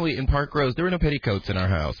black family in Park Rose. There were no petticoats in our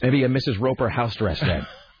house. Maybe a Mrs. Roper house dress then.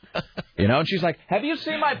 And she's like, "Have you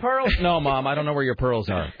seen my pearls?" "No, Mom, I don't know where your pearls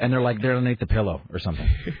are." And they're like, "They're underneath the pillow or something."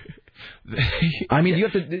 I mean, you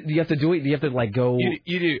have to do it. You have to like go.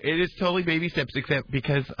 You do. It is totally baby steps, except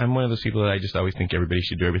because I'm one of those people that I just always think everybody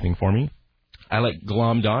should do everything for me. I like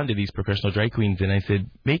glommed on to these professional drag queens, and I said,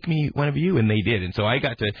 "Make me one of you," and they did. And so I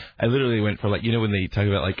literally went for like, when they talk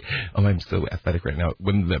about like, oh, I'm so athletic right now.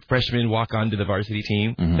 When the freshmen walk onto the varsity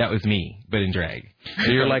team, that was me, but in drag.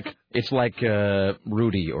 So you're like, it's like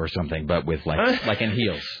Rudy or something, but with like in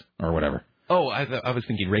heels or whatever. Oh, I was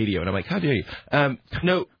thinking radio, and I'm like, how dare you?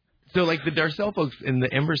 No. So, like, the Darcel folks and the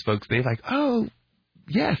Embers folks, they're like, oh,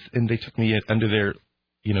 yes. And they took me under their,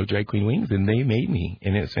 drag queen wings, and they made me.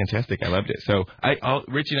 And it was fantastic. I loved it. So,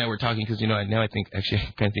 Richie and I were talking, because, now I think, actually,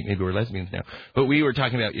 I kind of think maybe we're lesbians now. But we were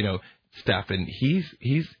talking about, stuff, and he's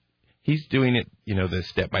doing it, the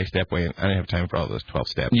step-by-step way. And I don't have time for all those 12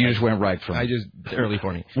 steps. You just went right from early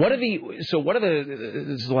for me. What are the,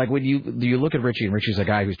 when do you look at Richie, and Richie's a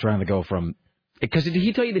guy who's trying to go from Because did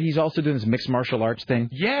he tell you that he's also doing this mixed martial arts thing?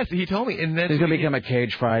 Yes, he told me. And then he's going to become a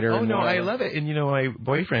cage fighter. Oh, no, I love it. And, my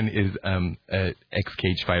boyfriend is an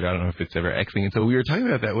ex-cage fighter. I don't know if it's ever ex-ing. And so we were talking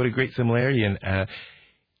about that. What a great similarity. And,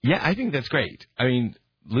 I think that's great. I mean,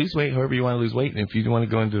 lose weight however you want to lose weight. And if you want to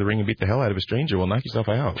go into the ring and beat the hell out of a stranger, well, knock yourself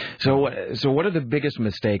out. So what are the biggest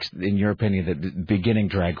mistakes, in your opinion, that beginning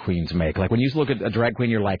drag queens make? Like, when you look at a drag queen,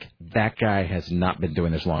 you're like, that guy has not been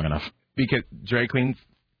doing this long enough. Because drag queens...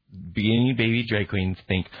 beginning baby drag queens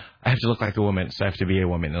think I have to look like a woman, so I have to be a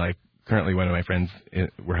woman. And like currently, one of my friends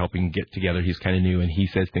we're helping get together. He's kind of new, and he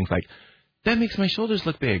says things like, "That makes my shoulders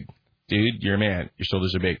look big." Dude, you're a man. Your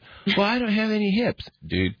shoulders are big. Well, I don't have any hips.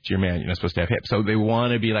 Dude, you're a man. You're not supposed to have hips. So they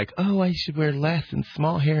want to be like, oh, I should wear less and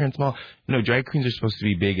small hair and small. No, drag queens are supposed to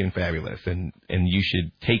be big and fabulous, and you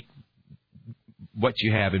should take what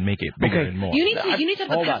you have and make it bigger and more. You need to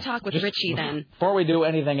have a pep talk with Richie then. Before we do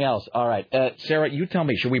anything else, all right, Sarah, you tell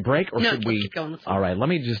me, should we break or should we? Keep going. All right, let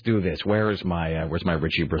me just do this. Where's my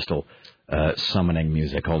Richie Bristol summoning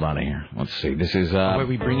music? Hold on here. Let's see. This is. Are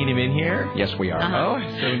we bringing him in here? Yes, we are. Oh,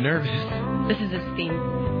 I'm so nervous. This is his theme.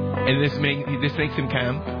 And this makes him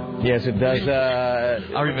come. Yes, it does.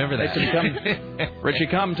 I'll remember that. Richie,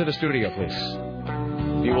 come to the studio, please.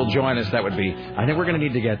 If you will join us, that would be... I think we're going to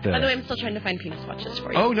need to get... By the way, I'm still trying to find penis watches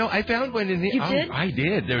for you. Oh, no, I found one in the... You did? I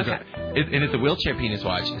did. There's and it's a wheelchair penis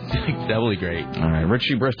watch. It's doubly great. All right,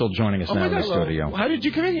 Richie Bristol joining us now in the studio. How did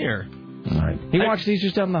you come in here? All right. He watched these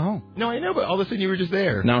just down in the home. No, I know, but all of a sudden you were just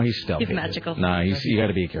there. No, he's stealthy. He's magical. No, you got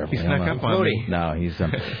to be careful. He snuck up on me. No, he's...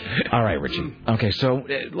 All right, Richie. Okay, so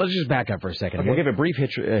let's just back up for a second. Okay. We'll give a brief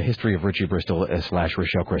history of Richie Bristol /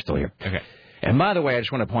 Rochelle Crystal here. Okay. And by the way, I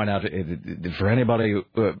just want to point out, for anybody...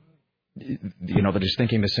 that is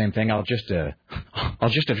thinking the same thing. I'll just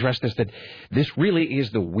address this, that this really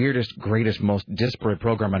is the weirdest, greatest, most disparate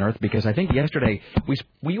program on earth, because I think yesterday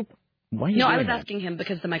why are you No, I was that? asking him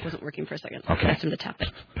because the mic wasn't working for a second. Okay. I asked him to tap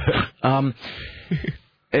it.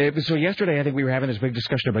 So yesterday, I think we were having this big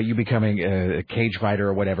discussion about you becoming a cage fighter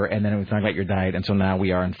or whatever, and then we were talking about your diet, and so now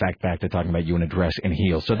we are, in fact, back to talking about you in a dress and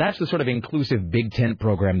heels. So that's the sort of inclusive big tent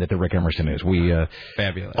program that the Rick Emerson is. We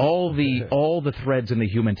fabulous. All the threads in the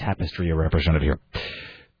human tapestry are represented here.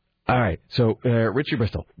 All right. So Richie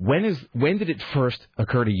Bristol, when did it first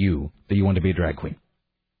occur to you that you wanted to be a drag queen?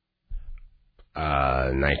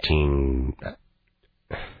 19.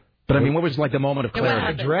 But, I mean, what was, like, the moment of clarity?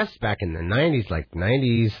 I dressed back in the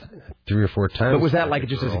 90s, 3 or 4 times. But was that, like,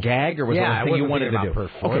 just as a gag, or was that a thing you wanted to do?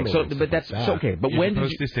 Okay, so, but that's... So, okay, but when did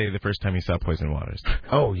you... to say the first time you saw Poison Waters.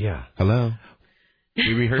 Oh, yeah. Hello?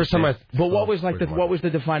 We rehearsed it. But what was, like, what was the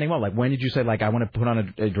defining moment? Like, when did you say, like, I want to put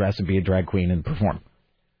on a dress and be a drag queen and perform?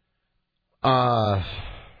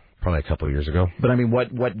 Probably a couple of years ago. But, I mean,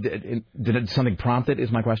 what did something prompt it,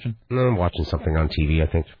 is my question? No, I'm watching something on TV, I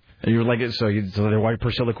think. And you're like, so the white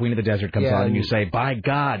Priscilla, Queen of the Desert comes on, and you say, by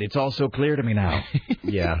God, it's all so clear to me now.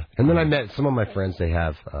 Yeah. And then I met some of my friends. I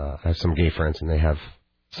have some gay friends, and they have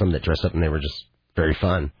some that dress up, and they were just very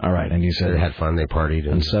fun. All right, and you said... They had fun, they partied.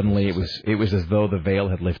 And suddenly it was as though the veil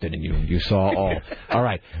had lifted, and you saw all. All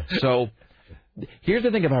right, so... Here's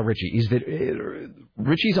the thing about Richie, is that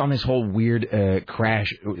Richie's on this whole weird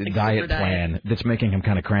crash diet plan that's making him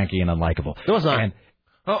kind of cranky and unlikable. No, it's not.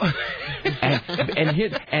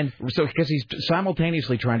 And so because he's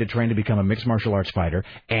simultaneously trying to train to become a mixed martial arts fighter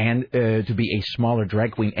and to be a smaller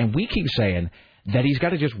drag queen, and we keep saying that he's got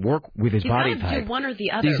to just work with his body type. He's got to do one or the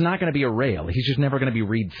other. He's not going to be a rail. He's just never going to be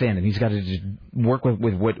Reed thin, and he's got to just work with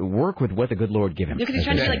what the good Lord give him. Because he's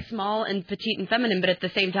trying to be like small and petite and feminine, but at the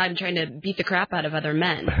same time trying to beat the crap out of other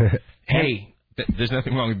men. Hey. There's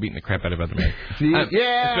nothing wrong with beating the crap out of other men.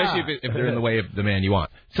 Especially if they're in the way of the man you want.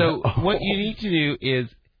 So what you need to do is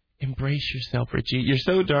embrace yourself, Richie. You're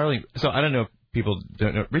so darling. So I don't know if people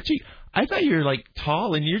don't know. Richie, I thought you were like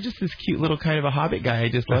tall, and you're just this cute little kind of a hobbit guy. I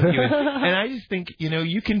just love you. And I just think,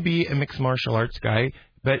 you can be a mixed martial arts guy,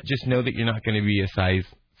 but just know that you're not going to be a size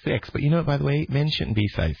 6. But by the way, men shouldn't be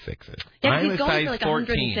size 6s. Yeah, I'm he's a going size for like 14.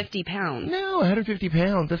 150 pounds. No, 150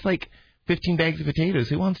 pounds. That's like 15 bags of potatoes.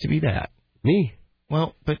 Who wants to be that? Me.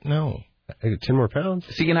 Well, but no. I got 10 more pounds.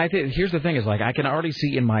 See, and here's the thing is, like, I can already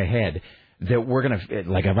see in my head that we're going to,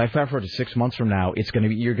 like, if I fast forward to 6 months from now,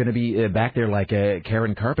 you're going to be back there like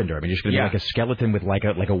Karen Carpenter. I mean, you're just going to be like a skeleton with like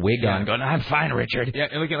a wig on going, I'm fine, Richard. Yeah,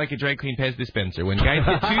 and looking like a drag queen Pez dispenser. When guys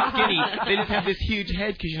get too skinny, they just have this huge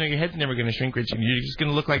head because, your head's never going to shrink, Richard. You're just going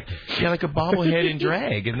to look like a bobblehead in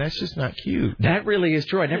drag, and that's just not cute. That really is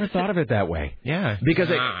true. I never thought of it that way. Yeah. Because,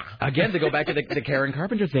 again, to go back to the Karen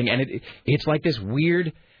Carpenter thing, and it's like this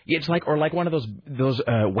weird... It's like one of those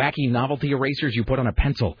wacky novelty erasers you put on a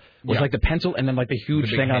pencil. It's like the pencil and then like the huge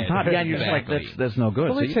thing on top. Yeah, and you're just like, that's no good.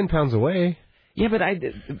 Well, 10 pounds away. Yeah, but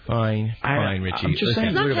Fine, Richie. I'm just saying.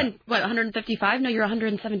 It's not 155? No, you're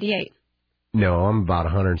 178. No, I'm about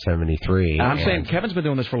 173. I'm saying Kevin's been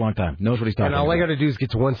doing this for a long time. Knows what he's talking about. And all I got to do is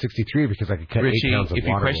get to 163 because I could cut Richie, 8 pounds of if you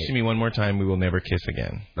water question weight. me one more time, we will never kiss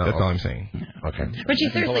again. That's all I'm saying. Okay. Richie,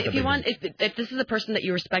 seriously, if you want, if this is a person that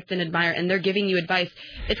you respect and admire and they're giving you advice,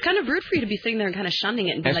 it's kind of rude for you to be sitting there and kind of shunning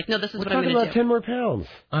it and be like, no, this is what I'm going to do. We're talking about 10 more pounds.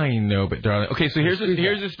 I know, but darling. Okay, so here's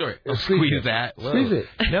the story. Squeeze that. Squeeze it.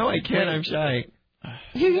 No, I can't. I'm shy.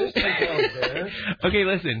 Okay,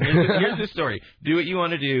 listen. Here's the story. Do what you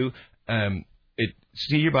want to do.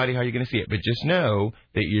 See your body how you're going to see it, but just know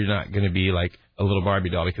that you're not going to be like a little Barbie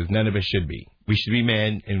doll because none of us should be. We should be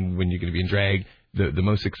men, and when you're going to be in drag, the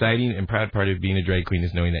most exciting and proud part of being a drag queen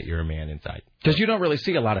is knowing that you're a man inside. Because you don't really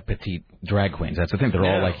see a lot of petite drag queens. That's the thing. They're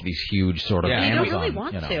all like these huge sort of Amazon. You don't really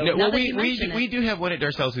want to. No, well, we do have one at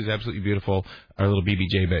Darcelle's who's absolutely beautiful, our little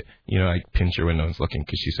BBJ, but, I pinch her when no one's looking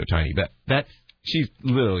because she's so tiny. But she's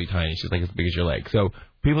literally tiny. She's like as big as your leg. So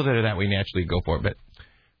people that are that way naturally go for it, but...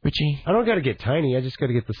 Richie? I don't got to get tiny. I just got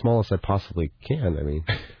to get the smallest I possibly can. I mean,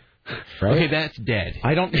 right? Okay, that's dead.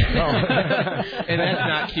 I don't know. And that's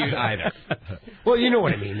not cute either. Well, you know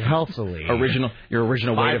what I mean. Healthily. Your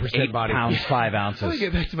original weight of 8 body pounds, 5 ounces. Let me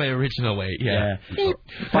get back to my original weight. Yeah.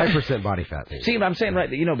 5% body fat. Maybe. See, I'm saying, right,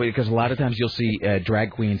 because a lot of times you'll see drag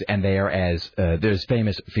queens and they are there's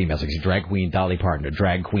famous females, like drag queen Dolly Parton or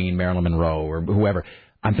drag queen Marilyn Monroe or whoever.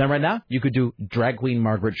 I'm telling you right now, you could do drag queen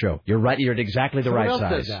Margaret Cho. You're right. You're at exactly the right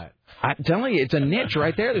size. Does that? I'm telling you, it's a niche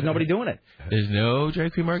right there. There's nobody doing it. There's no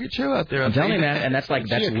drag queen Margaret Cho out there. I'm telling you, man, and that's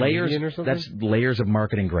layers. That's layers of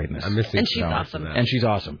marketing greatness. I'm missing. And she's awesome. And she's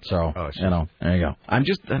awesome. So there you go. I'm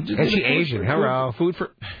just. And she's Asian. Hello. Food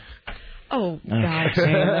for. Oh, God.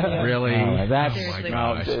 Really? That's my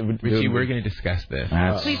gosh. Richie, we're going to discuss this.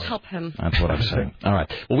 Please help him. That's what I'm saying. All right.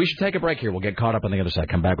 Well, we should take a break here. We'll get caught up on the other side.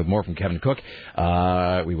 Come back with more from Kevin Cook.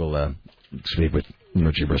 We will speak with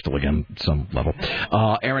Richie Bristol again at some level.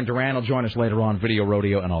 Aaron Duran will join us later on. Video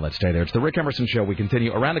rodeo and all that. Stay there. It's the Rick Emerson Show. We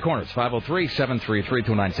continue around the corner. It's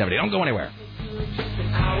 503-733-2970. Don't go anywhere.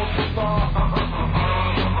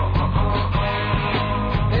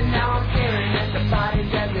 And now I'm staring at the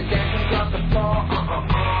bodies as the dancing across the floor.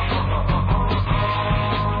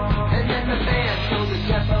 And then the band shows the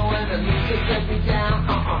tempo and the music gets me down.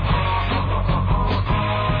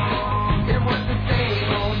 It was the same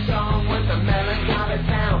old song with the melancholy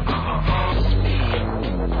sound.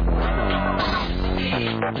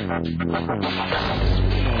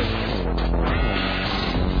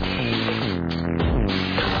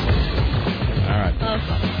 All right.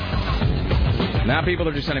 Now people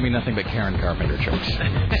are just sending me nothing but Karen Carpenter jokes.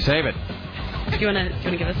 Save it. Do you want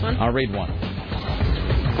to give us one? I'll read one.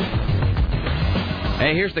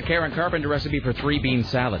 Hey, here's the Karen Carpenter recipe for 3-bean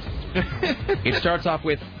salad. It starts off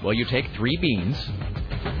with, you take 3 beans.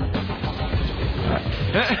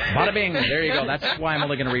 Bada bing. There you go. That's why I'm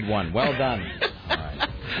only going to read one. Well done. All right.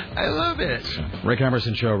 I love it. Rick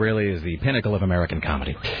Emerson Show really is the pinnacle of American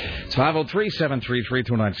comedy. It's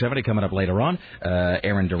 503-733-2970 coming up later on.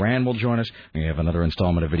 Aaron Duran will join us. We have another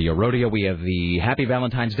installment of Video Rodeo. We have the Happy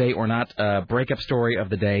Valentine's Day or Not breakup story of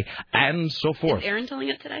the day and so forth. Is Aaron telling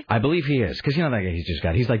it today? I believe he is. Because,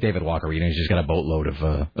 he's like David Walker. He's just got a boatload of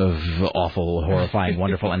awful, horrifying,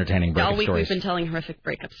 wonderful, entertaining breakup all week stories. We've been telling horrific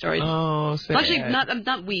breakup stories. Oh, sad. Well, actually,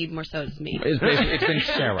 not we, more so it's me. It's been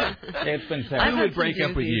Sarah. It's been Sarah. Who would break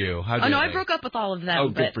up with you? I broke up with all of them. Oh,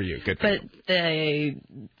 good for you. Good for you.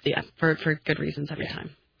 But for good reasons every time.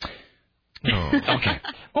 Oh, okay.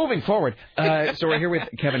 Moving forward, so we're here with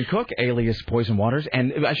Kevin Cook, alias Poison Waters,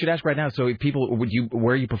 and I should ask right now. So,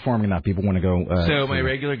 where are you performing now? People want to go. So my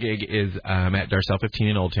regular gig is at Darcelle 15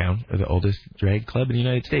 in Old Town, the oldest drag club in the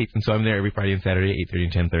United States, and so I'm there every Friday and Saturday, 8:30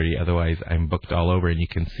 and 10:30. Otherwise, I'm booked all over, and you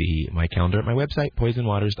can see my calendar at my website,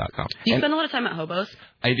 poisonwaters.com. Do you spend a lot of time at Hobos?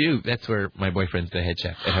 I do. That's where my boyfriend's the head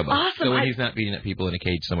chef at Hobos. Awesome. So when he's not beating up people in a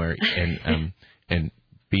cage somewhere and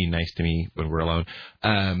being nice to me when we're alone,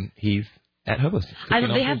 he's at Hobos.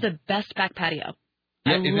 They have the best back patio.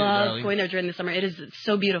 Yeah, I love going there during the summer. It is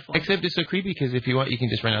so beautiful. Except it's so creepy because if you want, you can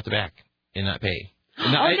just run out the back and not pay.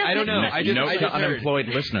 No, I don't know. I just unemployed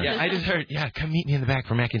listeners. Yeah, I just heard. Yeah, come meet me in the back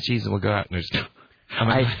for mac and cheese, and we'll go out. And there's no.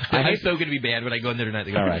 I'm so going to be bad when I go in there tonight.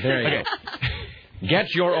 All right, there you go.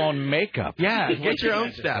 Get your own makeup. Yeah, get your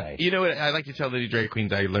own stuff. You know what? I like to tell the new drag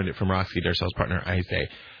queens. I learned it from Roxy, Darcelle's partner. I say,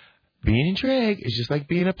 being in drag is just like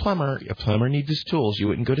being a plumber. A plumber needs his tools. You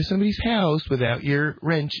wouldn't go to somebody's house without your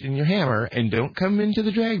wrench and your hammer, and don't come into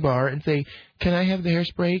the drag bar and say, "Can I have the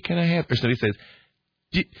hairspray? Can I have?" Or somebody says,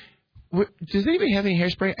 "Does anybody have any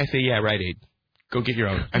hairspray?" I say, "Yeah, Rite Aid." Go get your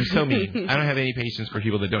own. I'm so mean. I don't have any patience for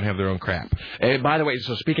people that don't have their own crap. By the way,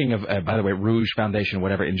 so speaking of, Rouge Foundation,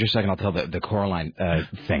 whatever, in just a second I'll tell the Coraline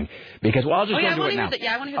thing. Because, well, I'll just go do it now.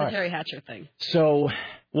 I want to hear the Terry Hatcher thing. So,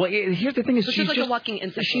 well, here's the thing is she's like a walking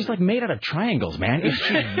insect. She's like made out of triangles, man.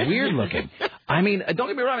 She's weird looking. I mean, don't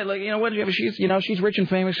get me wrong. Like, you know what? She's rich and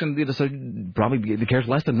famous, and so probably cares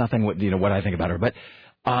less than nothing what I think about her. But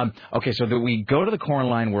okay, so we go to the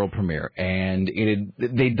Coraline world premiere, and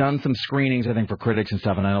they'd done some screenings, I think, for critics and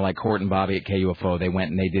stuff. And I know, like Court and Bobby at KUFO, they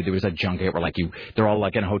went and there was a junket where they're all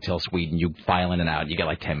like in a hotel suite, and you file in and out. You get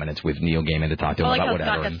like 10 minutes with Neil Gaiman to talk to him about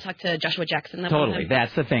whatever. I got to talk to Joshua Jackson. Totally,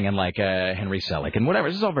 that's the thing, and like Henry Selick and whatever.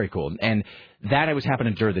 This is all very cool, and that was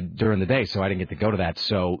happening during the day, so I didn't get to go to that.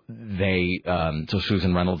 So so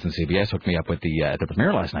Susan Reynolds and CBS hooked me up with the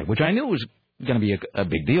premiere last night, which I knew was going to be a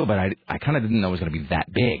big deal, but I kind of didn't know it was going to be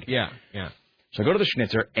that big. Yeah. So I go to the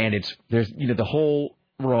Schnitzer, and there's the whole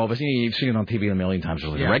row of us. You've seen it on TV a million times.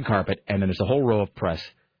 There's the red carpet, and then there's the whole row of press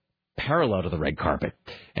parallel to the red carpet.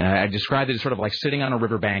 And I described it as sort of like sitting on a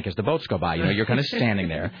riverbank as the boats go by. You're kind of standing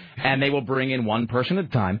there, and they will bring in one person at a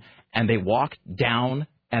time, and they walk down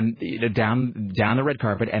down the red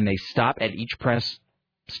carpet, and they stop at each press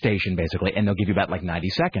station basically, and they'll give you about like 90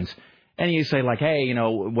 seconds. And you say, like, hey,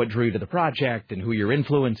 what drew you to the project and who your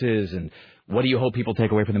influence is and what do you hope people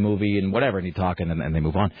take away from the movie and whatever. And you talk and they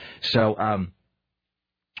move on. So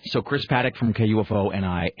Chris Paddock from KUFO and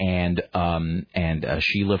I and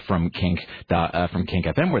Sheila from Kink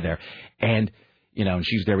FM were there. And, and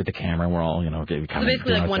she's there with the camera, and we're all, so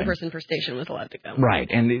basically like one person per station was allowed to go. Right.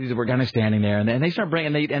 And we're kind of standing there, and they start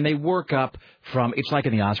bringing, and they work up from, it's like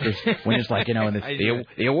in the Oscars, when it's like,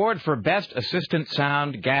 the award for best assistant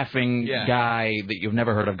sound gaffing guy that you've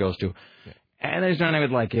never heard of goes to. And they're starting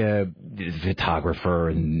with like a photographer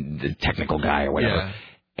and the technical guy or whatever.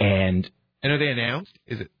 Yeah. And are they announced?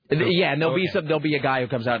 Is it? Yeah, and there'll be a guy who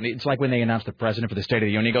comes out, and it's like when they announce the president for the State of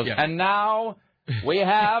the Union. He goes, and now we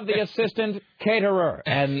have the assistant caterer,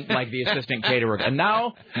 and like the assistant caterer. And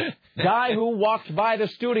now, guy who walked by the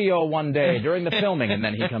studio one day during the filming, and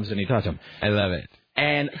then he comes and he talks to him. I love it.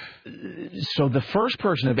 And so the first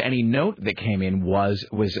person of any note that came in was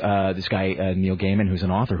this guy, Neil Gaiman, who's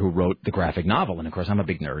an author who wrote the graphic novel. And, of course, I'm a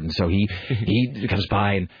big nerd. And so he comes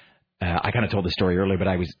by, and I kind of told the story earlier, but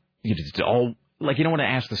I was it's all like you don't want to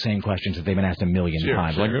ask the same questions that they've been asked a million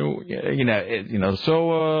times. Sure. Like,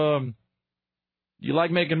 so you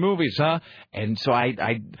like making movies, huh? And so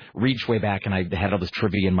I reached way back, and I had all this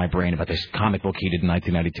trivia in my brain about this comic book he did in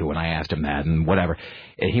 1992, and I asked him that and whatever.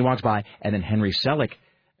 And he walks by, and then Henry Selick,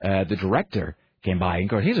 the director, came by, and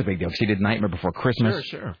goes, he's a big deal, because he did Nightmare Before Christmas,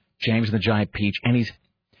 Sure. James and the Giant Peach, and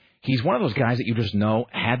he's one of those guys that you just know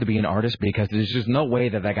had to be an artist, because there's just no way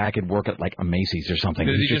that guy could work at, like, a Macy's or something.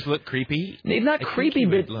 Does he just look creepy? Not creepy,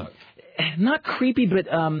 but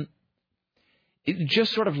it's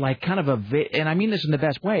just sort of like kind of and I mean this in the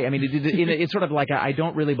best way. I mean, it's sort of like I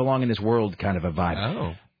don't really belong in this world kind of a vibe.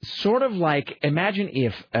 Oh. Sort of like, imagine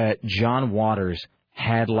if John Waters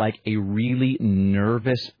had like a really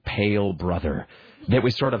nervous, pale brother that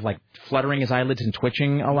was sort of like fluttering his eyelids and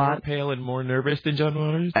twitching a lot. More pale and more nervous than John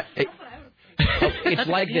Waters? It's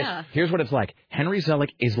like this. Here's what it's like. Henry Selick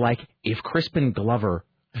is like if Crispin Glover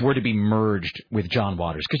were to be merged with John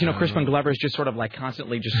Waters. Because, Crispin Glover is just sort of like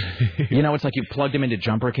constantly just, it's like you plugged him into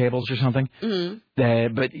jumper cables or something.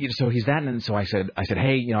 Mm-hmm. But so he's that. And so I said,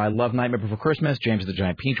 hey, I love Nightmare Before Christmas, James and the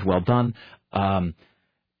Giant Peach, well done. And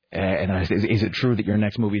I said, is it true that your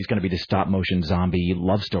next movie is going to be the stop-motion zombie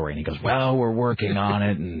love story? And he goes, well, we're working on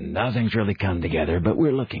it, and nothing's really come together, but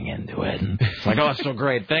we're looking into it. And it's like, oh, it's so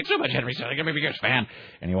great. Thanks so much, Henry. I'm a biggest fan.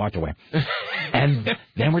 And he walked away. And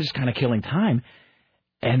then we're just kind of killing time.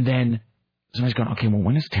 And then somebody's going, okay, well,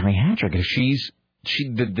 when is Terry Hatcher? Because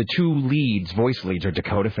the two voice leads are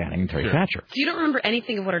Dakota Fanning and Terry Hatcher. So you don't remember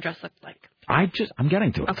anything of what her dress looked like? I'm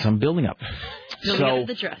getting to it. Okay. So I'm building up. Building up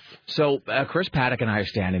the dress. So Chris Paddock and I are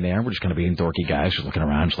standing there. We're just kind of being dorky guys, just looking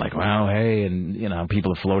around, just like, well, hey, and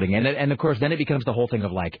people are floating in. And of course, then it becomes the whole thing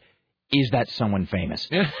of like, is that someone famous?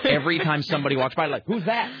 Every time somebody walks by, like, who's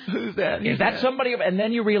that? Who's that? Is that somebody? And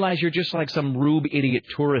then you realize you're just like some rube idiot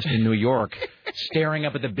tourist in New York staring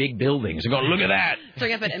up at the big buildings and going, look at that.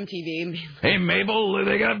 Staring up at MTV. Hey, Mabel,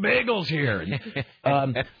 they got bagels here.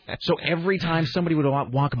 So every time somebody would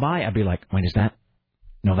walk by, I'd be like, wait, is that?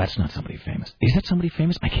 No, that's not somebody famous. Is that somebody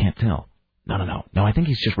famous? I can't tell. No. I think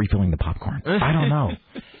he's just refilling the popcorn. I don't know.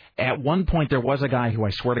 At one point, there was a guy who I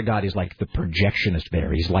swear to God is like the projectionist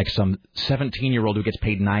there. He's like some 17-year-old who gets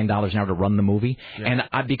paid $9 an hour to run the movie. Yeah.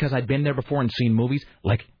 And because I'd been there before and seen movies,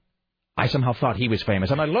 like, I somehow thought he was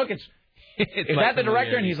famous. I'm like, look, Is that the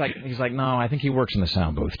director? And he's like, no, I think he works in the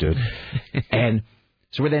sound booth, dude. And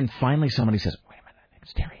so then finally somebody says, wait a minute, I think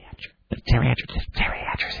it's Terry Hatcher. Terry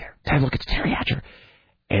Hatcher's here. Dad, look, it's Terry Hatcher.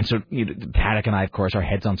 And so Paddock and I, of course, our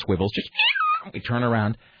heads on swivels, just we turn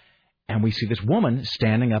around and we see this woman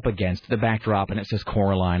standing up against the backdrop, and it says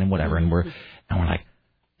Coraline and whatever, and we're like,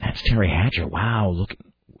 that's Terry Hatcher. Wow, look,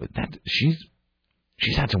 that she's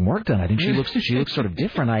had some work done. I think she looks sort of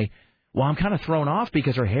different. I'm kind of thrown off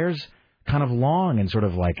because her hair's kind of long and sort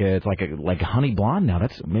of like a honey blonde now.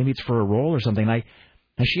 Maybe it's for a role or something.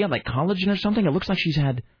 Has she had like collagen or something? It looks like she's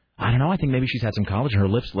had. I don't know. I think maybe she's had some collagen. Her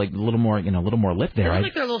lips, like a little more lip there. It looks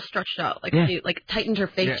like they're a little stretched out. Like she tightened her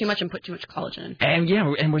face too much and put too much collagen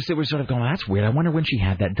in. And we're sort of going, that's weird. I wonder when she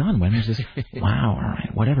had that done. When was this? Wow. All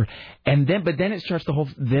right. Whatever. But then it starts the whole.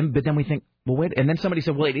 But then we think, well, wait. And then somebody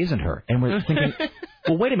said, well, it isn't her. And we're thinking,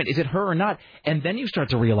 well, wait a minute. Is it her or not? And then you start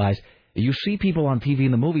to realize you see people on TV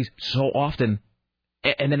and the movies so often.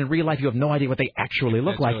 And then in real life, you have no idea what they actually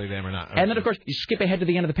look like. Really them or not. And then, of course, you skip ahead to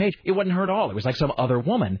the end of the page. It wasn't her at all. It was like some other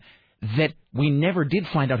woman that we never did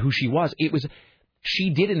find out who she was.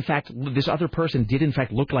 This other person did, in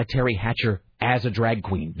fact, look like Terry Hatcher as a drag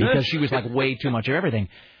queen because she was like way too much of everything.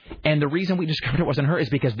 And the reason we discovered it wasn't her is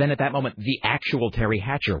because then at that moment, the actual Terry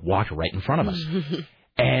Hatcher walked right in front of us.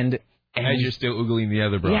 And you're still oogling the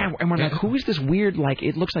other bro. Yeah, and we're like, who is this weird, like,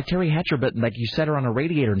 it looks like Terry Hatcher, but like you set her on a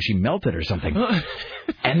radiator and she melted or something.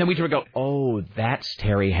 And then we go, oh, that's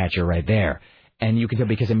Terry Hatcher right there. And you can tell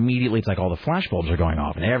because immediately it's like all the flashbulbs are going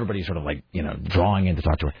off and everybody's sort of like, drawing in to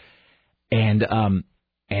talk to her.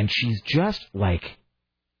 And she's just like,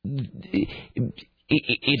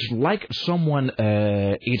 it's like someone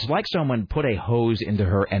put a hose into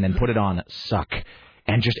her and then put it on suck.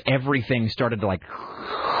 And just everything started to like,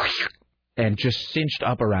 and just cinched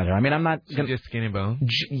up around her. I mean, I'm not just skinny bone.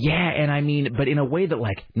 Yeah, and but in a way that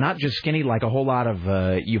like not just skinny, like a whole lot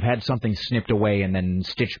of you've had something snipped away and then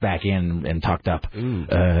stitched back in and tucked up,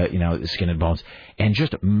 skin and bones, and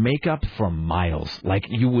just makeup for miles. Like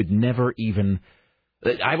you would never even.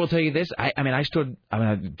 I will tell you this. I'm not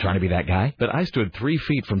trying to be that guy, but I stood 3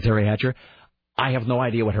 feet from Terry Hatcher. I have no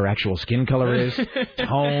idea what her actual skin color is,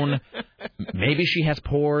 tone. Maybe she has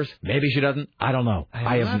pores. Maybe she doesn't. I don't know.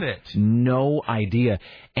 I have no idea.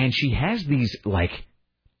 And she has these,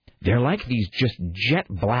 they're like these just jet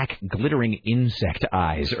black glittering insect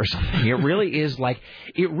eyes or something. It really is like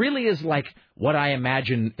what I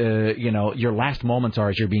imagine, your last moments are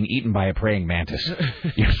as you're being eaten by a praying mantis.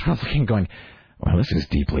 You're sort of looking going, well, this is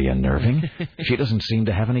deeply unnerving. She doesn't seem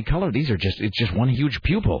to have any color. It's just one huge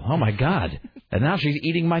pupil. Oh, my God. And now she's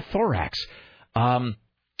eating my thorax. Her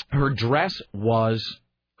dress was,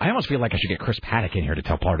 I almost feel like I should get Chris Paddock in here to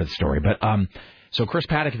tell part of the story. But, so Chris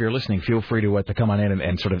Paddock, if you're listening, feel free to come on in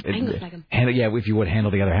and sort of, if you would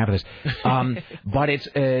handle the other half of this.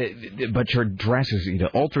 But her dress is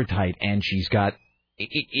ultra tight and she's got,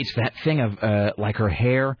 it's that thing of, like her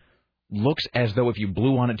hair looks as though if you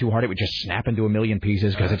blew on it too hard, it would just snap into a million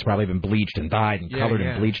pieces because it's probably been bleached and dyed and colored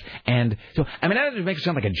and bleached. And so, I mean, that doesn't make it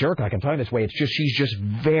sound like a jerk like I'm talking this way. It's just, she's just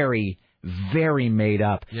very, very made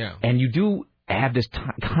up. Yeah. And you do have this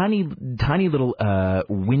tiny little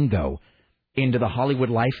window into the Hollywood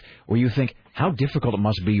life where you think how difficult it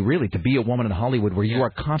must be really to be a woman in Hollywood where you are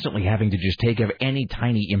constantly having to just take care of any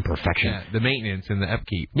tiny imperfection. Yeah, the maintenance and the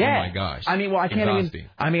upkeep. Yeah. Oh, my gosh. I mean, well, I can't even,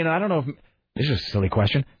 I don't know if... This is a silly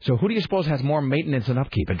question. So who do you suppose has more maintenance and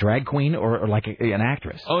upkeep, a drag queen or like an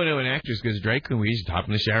actress? Oh, no, an actress, because a drag queen, we just hop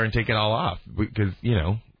in the shower and take it all off. Because,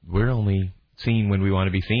 we're only seen when we want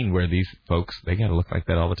to be seen, where these folks, they got to look like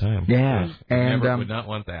that all the time. Yeah. And would not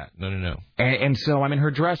want that. No. And so, I mean,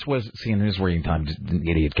 her dress was, this is where you can an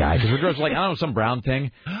idiot guy, because her dress was like, I don't know, some brown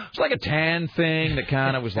thing. It's like a tan thing that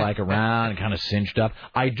kind of was like around and kind of cinched up.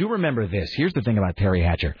 I do remember this. Here's the thing about Terry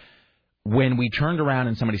Hatcher. When we turned around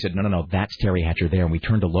and somebody said, no, that's Terry Hatcher there, and we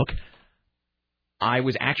turned to look, I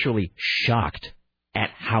was actually shocked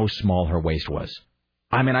at how small her waist was.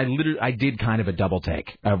 I mean, I did kind of a double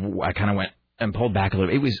take. I kind of went and pulled back a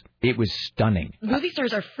little. It was stunning. Movie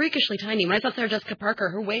stars are freakishly tiny. When I saw Sarah Jessica Parker,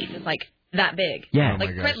 her waist is like that big. Yeah.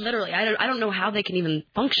 Like quite literally. I don't know how they can even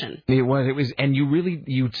function. It was, and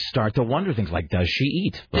you start to wonder things like, does she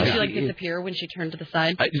eat? Did she disappear when she turned to the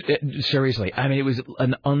side? Seriously, I mean, it was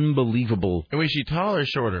an unbelievable. And was she tall or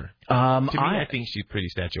shorter? To me, I think she's pretty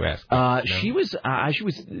statuesque. She was.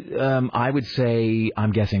 I would say.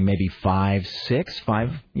 I'm guessing maybe 5'6",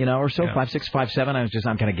 or so. Yeah. 5'6", 5'7".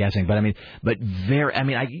 I'm kind of guessing, but I mean,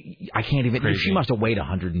 I can't even. Crazy. She must have weighed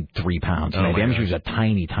 103 pounds. Maybe. I mean, she was a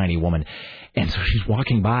tiny woman, and so she's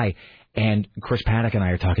walking by, And Chris Paddock and I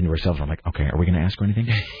are talking to ourselves. I'm like, okay, are we going to ask her anything?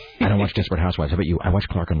 I don't watch Desperate Housewives. How about you? I watch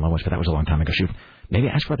Clark and Lois, but that was a long time ago. Maybe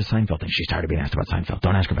ask her about the Seinfeld thing. She's tired of being asked about Seinfeld.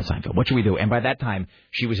 Don't ask her about Seinfeld. What should we do? And by that time,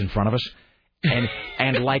 she was in front of us.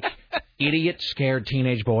 And like idiot, scared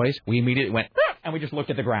teenage boys, we immediately went, and we just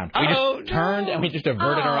looked at the ground. We just turned and we just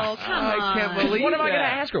averted our eyes. Come on. I can't believe What am I going to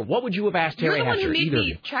ask her? What would you have asked Terry Hatcher? You're the one who made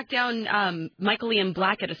me track down Michael Ian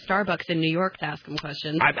Black at a Starbucks in New York to ask him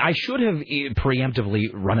questions. I should have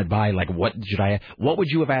preemptively run it by, like, what would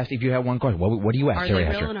you have asked if you had one question? What do you ask Terry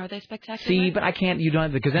Hatcher? Are they real and are they spectacular? See, but I can't, you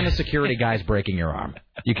don't, because then the security guy's breaking your arm.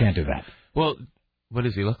 You can't do that. Well, what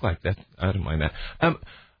does he look like? I don't mind that.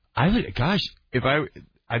 If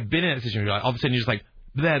I've been in that situation where all of a sudden you're just like,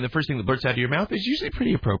 the first thing that blurts out of your mouth is usually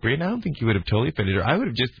pretty appropriate, and I don't think you would have totally offended her. I would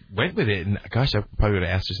have just went with it, and gosh, I probably would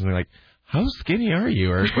have asked her something like, how skinny are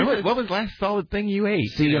you? Or what was the last solid thing you ate?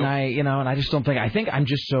 See, and I just don't think, I think I'm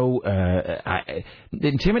just so,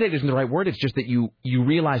 intimidated isn't the right word. It's just that you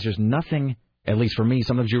realize there's nothing, at least for me,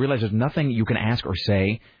 sometimes you realize there's nothing you can ask or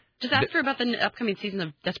say. Just ask her about the upcoming season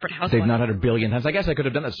of Desperate Housewives. They've not had a billion times. I guess I could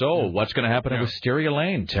have done that. So, what's going to happen in Wisteria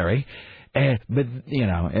Lane, Terry? But,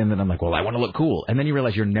 and then I'm like, well, I want to look cool. And then you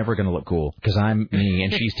realize you're never going to look cool because I'm me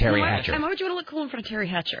and she's Terry Hatcher. And why would you want to look cool in front of Terry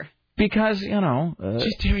Hatcher? Because,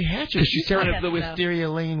 she's Terry Hatcher. She's one of the Wisteria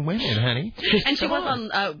Lane women, honey. And she was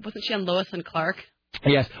on, wasn't she on Lois and Clark?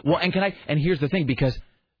 Yes. Well, and here's the thing, because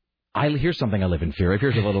here's something I live in fear of.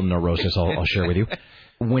 Here's a little neurosis I'll share with you.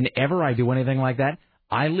 Whenever I do anything like that,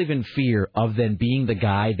 I live in fear of then being the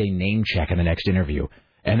guy they name check in the next interview.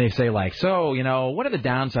 And they say, like, so, what are the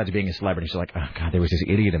downsides of being a celebrity? She's like, oh, God, there was this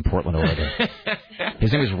idiot in Portland, Oregon.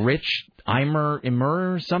 His name was Rich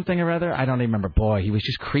Emer something or other. I don't even remember. Boy, he was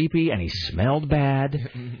just creepy, and he smelled bad.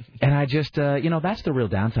 And I just, that's the real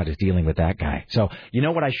downside, is dealing with that guy. So,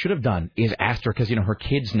 what I should have done is asked her, because,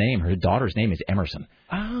 her daughter's name is Emerson.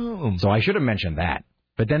 Oh. So I should have mentioned that.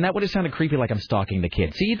 But then that would have sounded creepy, like I'm stalking the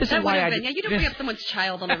kid. See, this is why you don't bring up someone's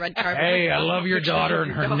child on the red carpet. Hey, I love your daughter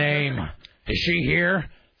and her name. Is she here?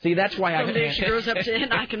 See, that's why Someday she grows up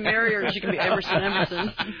and I can marry her and she can be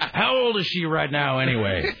Emerson. How old is she right now,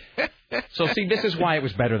 anyway? So, see, this is why it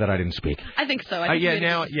was better that I didn't speak. I think so.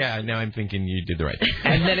 Now I'm thinking you did the right thing.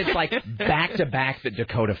 And then it's like back-to-back that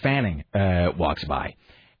Dakota Fanning walks by.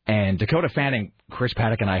 And Dakota Fanning, Chris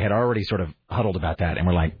Paddock and I had already sort of huddled about that. And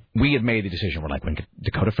we had made the decision. We're like, when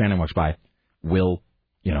Dakota Fanning walks by, we'll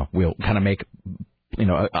kind of make,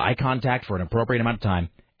 eye contact for an appropriate amount of time.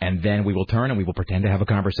 And then we will turn and we will pretend to have a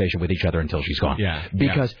conversation with each other until she's gone. Yeah.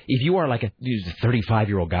 Because if you are like a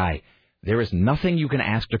 35-year-old guy, there is nothing you can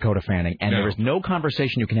ask Dakota Fanning, and there is no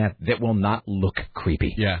conversation you can have that will not look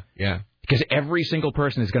creepy. Yeah. Because every single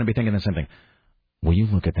person is going to be thinking the same thing. Will you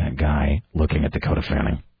look at that guy looking at Dakota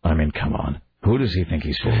Fanning? I mean, come on. Who does he think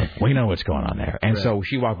he's fooling? We know what's going on there. And so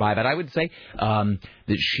she walked by. But I would say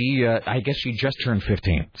that she, I guess she just turned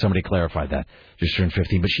 15. Somebody clarified that. Just turned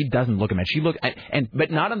 15. But she doesn't look a man.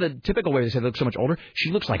 But not in the typical way they say they look so much older.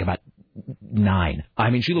 She looks like about 9. I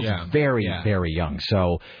mean, she looks very, very young.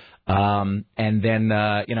 So, and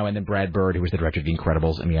then Brad Bird, who was the director of The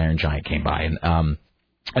Incredibles and The Iron Giant, came by.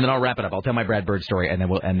 And then I'll wrap it up. I'll tell my Brad Bird story, and then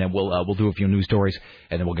we'll do a few news stories,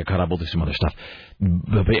 and then we'll get caught up. We'll do some other stuff.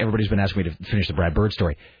 But everybody's been asking me to finish the Brad Bird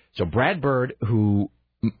story. So Brad Bird, who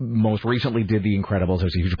most recently did The Incredibles, it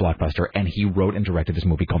was a huge blockbuster, and he wrote and directed this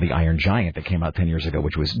movie called The Iron Giant that came out 10 years ago,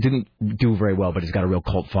 which didn't do very well, but it's got a real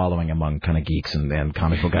cult following among kind of geeks and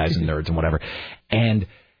comic book guys and nerds and whatever. And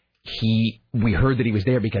we heard that he was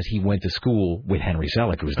there because he went to school with Henry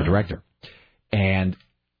Selick, who was the director, and.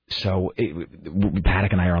 So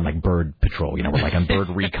Paddock and I are on like bird patrol, we're like on bird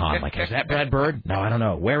recon. Like, is that Brad Bird? No, I don't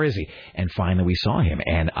know. Where is he? And finally we saw him,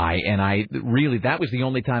 and I really, that was the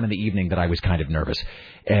only time in the evening that I was kind of nervous,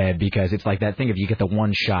 because it's like that thing if you get the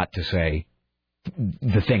one shot to say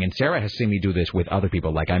the thing. And Sarah has seen me do this with other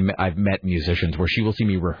people. Like I've met musicians where she will see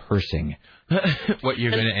me rehearsing what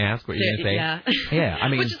you're going to ask, what you're going to say. Yeah. I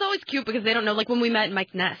mean, which is always cute because they don't know. Like when we met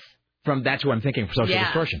Mike Ness. That's who I'm thinking for Social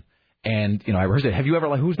Distortion. And, I rehearsed it. Have you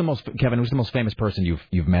ever, who's the most famous person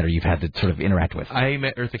you've met or you've had to sort of interact with? I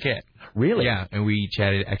met Eartha Kitt. Really? Yeah, and we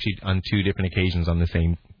chatted actually on 2 different occasions on her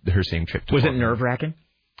same trip to Was Portland. it nerve-wracking?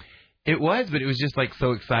 It was, but it was just like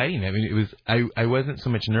so exciting. I mean, it was, I wasn't so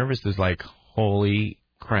much nervous as like, holy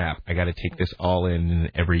crap, I got to take this all in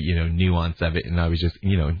and every, nuance of it. And I was just,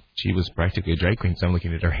 she was practically a drag queen. So I'm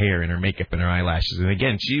looking at her hair and her makeup and her eyelashes. And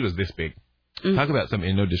again, she was this big. Talk about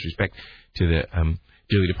something, no disrespect to the,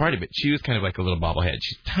 dearly departed, but she was kind of like a little bobblehead.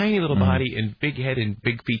 She's a tiny little body and big head and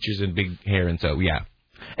big features and big hair, and so yeah.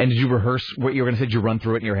 And did you rehearse what you were going to say? Did you run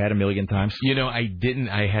through it in your head a million times? I didn't.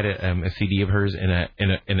 I had a CD of hers and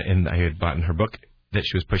I had bought her book, that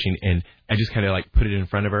she was pushing, and I just kind of like put it in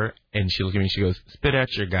front of her, and she looked at me and she goes, "Spit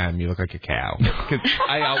out your gum, you look like a cow." Because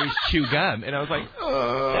I always chew gum, and I was like,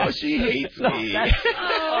 "Oh, she hates me."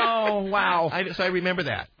 Oh, wow. So I remember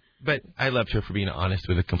that. But I loved her for being honest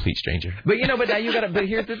with a complete stranger. But but now you got to. But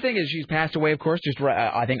here's the thing: is she's passed away, of course. Just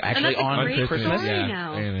I think actually on Christmas.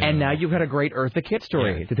 Now. And now you've had a great Eartha Kitt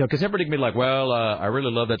story to tell. Because everybody can be like, "Well, I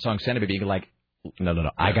really love that song, Santa Baby." You can like, no.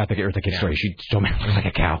 I got the Eartha Kitt story. She told me I look like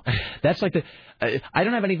a cow. That's like the. I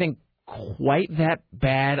don't have anything quite that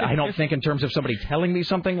bad. I don't think in terms of somebody telling me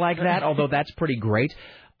something like that. Although that's pretty great.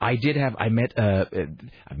 I ran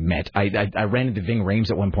into Ving Rhames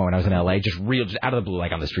at one point when I was in L.A., just out of the blue,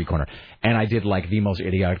 like on the street corner. And I did like the most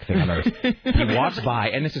idiotic thing on earth. He walks by,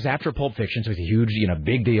 and this is after Pulp Fiction, so it's a huge,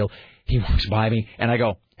 big deal. He walks by me, and I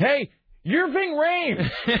go, "Hey, you're Ving Rhames."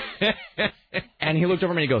 And he looked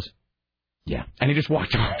over me and he goes, "Yeah." And he just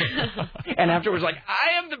walked away. And afterwards, like,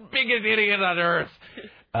 I am the biggest idiot on earth.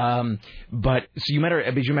 But so you met her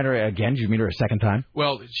again? Did you meet her a second time?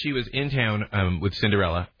 Well, she was in town with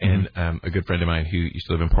Cinderella, and a good friend of mine who used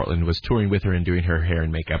to live in Portland was touring with her and doing her hair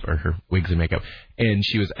and makeup, or her wigs and makeup. And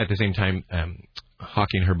she was at the same time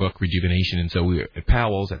hawking her book Rejuvenation, and so we were at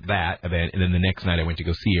Powell's at that event, and then the next night I went to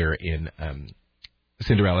go see her in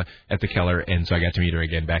Cinderella at the Keller, and so I got to meet her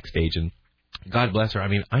again backstage, and God bless her. I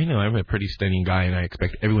mean, I know I'm a pretty stunning guy, and I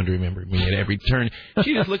expect everyone to remember me at every turn.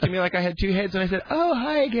 She just looked at me like I had two heads, and I said, "Oh,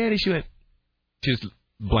 hi again." And she went, just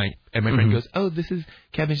blank. And my friend goes, "Oh, this is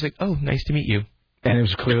Kevin." She's like, "Oh, nice to meet you." And it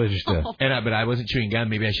was clearly just but I wasn't chewing gum.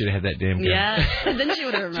 Maybe I should have had that damn gun. Yeah, and then she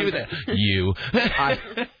would have remembered. You.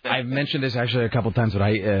 I've mentioned this actually a couple of times, but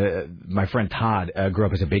my friend Todd grew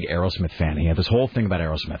up as a big Aerosmith fan. He had this whole thing about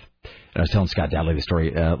Aerosmith. And I was telling Scott Dadley the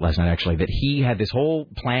story last night, actually, that he had this whole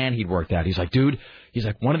plan he'd worked out. He's like, dude,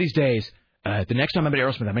 one of these days, the next time I'm at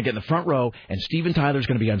Aerosmith, I'm going to get in the front row, and Steven Tyler's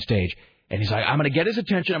going to be on stage. And he's like, I'm going to get his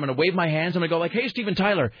attention. I'm going to wave my hands. I'm going to go like, "Hey, Steven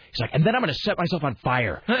Tyler." He's like, and then I'm going to set myself on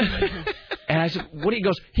fire. And I said, "What?" He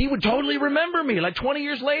goes, "He would totally remember me. Like 20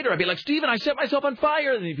 years later, I'd be like, Steven, I set myself on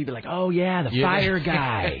fire." And he'd be like, "Oh, yeah, the fire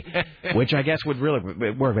guy," which I guess would really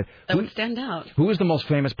work. But that would stand out. Who is the most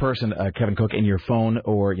famous person, Kevin Cook, in your phone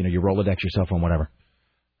or, your Rolodex, your cell phone, whatever?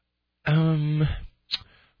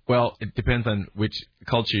 Well, it depends on which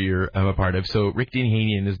culture you're a part of. So Rick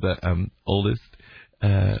Dean-Hanian is the oldest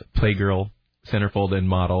Playgirl centerfold and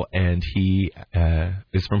model, and he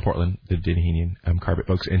is from Portland, the Dean-Hanian carpet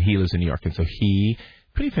folks, and he lives in New York, and so he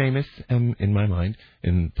pretty famous in my mind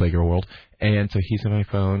in Playgirl world, and so he's on my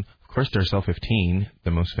phone. Of course, Darcel 15, the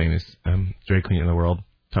most famous drag queen in the world,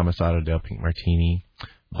 Tomasato Del Pink Martini,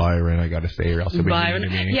 Byron, I gotta say, or else Byron.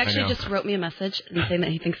 He actually just wrote me a message saying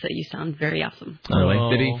that he thinks that you sound very awesome. Really? Oh.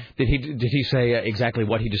 Did he say exactly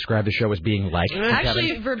what he described the show as being like?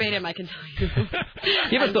 Actually, verbatim, I can tell you.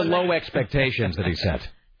 Give us the low expectations that he set.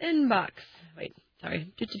 Inbox. Wait,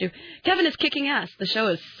 sorry. Kevin is kicking ass. The show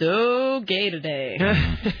is so gay today.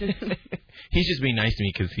 He's just being nice to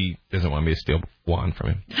me because he doesn't want me to steal Juan from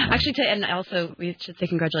him. Actually, and also, we should say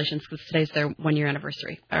congratulations because today's their 1 year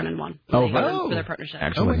anniversary, Iron and Juan. For their partnership.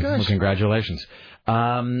 Excellent. Oh, my gosh. Well, congratulations.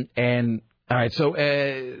 And all right, so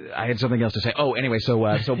I had something else to say. Oh, anyway, so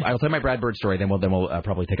I'll tell my Brad Bird story. Then we'll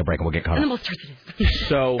probably take a break and we'll get caught up. And then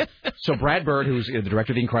we'll start So Brad Bird, who's the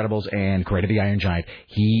director of The Incredibles and creator of The Iron Giant,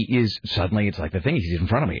 he is suddenly, it's like the thing, he's in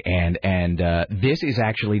front of me, and this is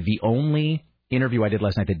actually the only interview I did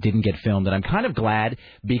last night that didn't get filmed, and I'm kind of glad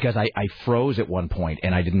because I froze at one point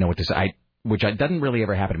and I didn't know what to say. Which doesn't really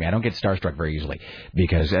ever happen to me. I don't get starstruck very easily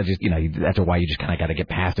because I just, after a while you just kind of got to get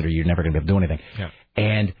past it or you're never going to be able to do anything. Yeah.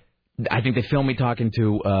 And I think they filmed me talking to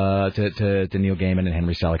Neil Gaiman and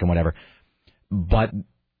Henry Selick and whatever. But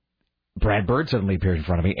Brad Bird suddenly appeared in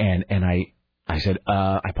front of me and I said,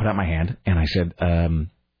 I put out my hand and I said,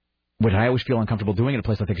 which I always feel uncomfortable doing at a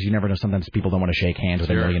place like that because you never know. Sometimes people don't want to shake hands with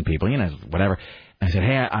a million people, whatever. And I said,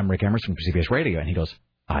 "Hey, I'm Rick Emerson from CBS Radio." And he goes,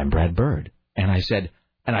 "I'm Brad Bird." And I said,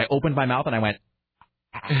 and I opened my mouth and I went,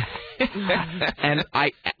 and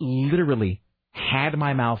I literally had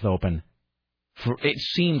my mouth open for, it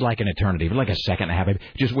seemed like an eternity, like a second and a half,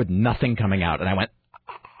 just with nothing coming out. And I went,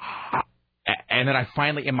 and then I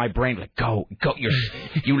finally, in my brain, like, go,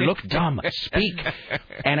 you look dumb, speak.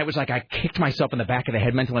 And it was like I kicked myself in the back of the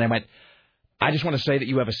head mentally, and I went, I just want to say that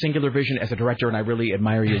you have a singular vision as a director, and I really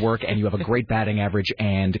admire your work, and you have a great batting average,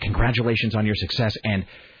 and congratulations on your success. And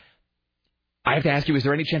I have to ask you, is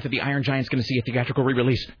there any chance that the Iron Giant's going to see a theatrical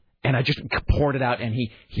re-release? And I just poured it out, and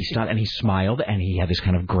he stopped, and he smiled, and he had this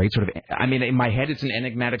kind of great sort of, I mean, in my head, it's an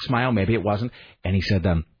enigmatic smile, maybe it wasn't, and he said,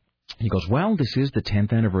 he goes, "Well, this is the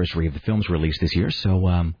 10th anniversary of the film's release this year, so,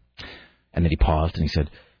 and then he paused and he said,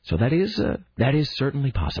 "So that is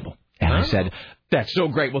certainly possible." And And I said, "That's so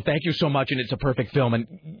great. Well, thank you so much, and it's a perfect film. And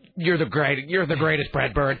you're the greatest,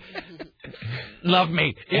 Brad Bird. Love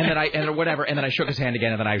me." And then I shook his hand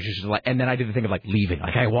again, and then I was just like, and then I did the thing of like leaving.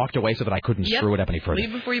 Like I walked away so that I couldn't screw it up any further.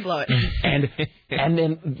 Leave before you blow it. And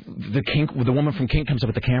then the woman from Kink comes up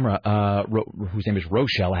with the camera, whose name is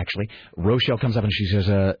Rochelle, actually. Rochelle comes up and she says,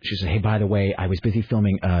 "Hey, by the way, I was busy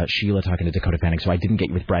filming Sheila talking to Dakota Fanning, so I didn't get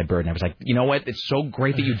you with Brad Bird." And I was like, you know what? It's so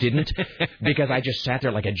great that you didn't, because I just sat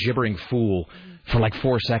there like a gibbering fool for like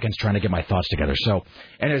 4 seconds trying to get my thoughts together. So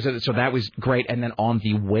that was great. And then on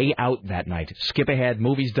the way out that night, skip ahead,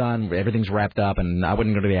 movie's done, everything's wrapped up, and I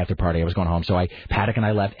wouldn't go to the after party. I was going home. So Paddock and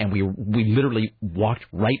I left, and we literally walked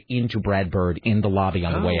right into Brad Bird in the lobby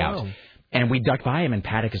on the way out. And we ducked by him, and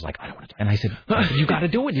Paddock is like, "I don't want to." And I said, "You got to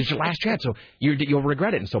do it. It's your last chance, so you'll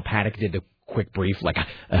regret it." And so Paddock did the quick brief, like,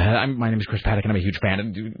 "My name is Chris Paddock, and I'm a huge fan.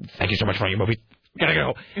 And thank you so much for your movie. Gotta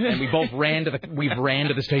go." And we both ran to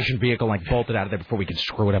the station vehicle, like bolted out of there before we could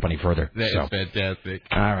screw it up any further. That is fantastic.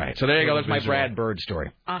 All right, so there you go. That's my Brad Bird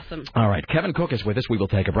story. Awesome. All right, Kevin Cook is with us. We will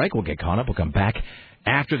take a break. We'll get caught up. We'll come back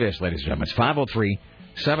after this, ladies and gentlemen. It's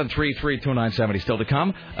 503-733-2970 still to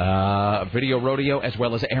come. Video rodeo, as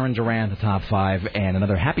well as Aaron Duran, the top 5, and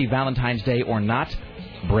another Happy Valentine's Day or not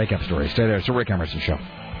breakup story. Stay there. It's the Rick Emerson Show.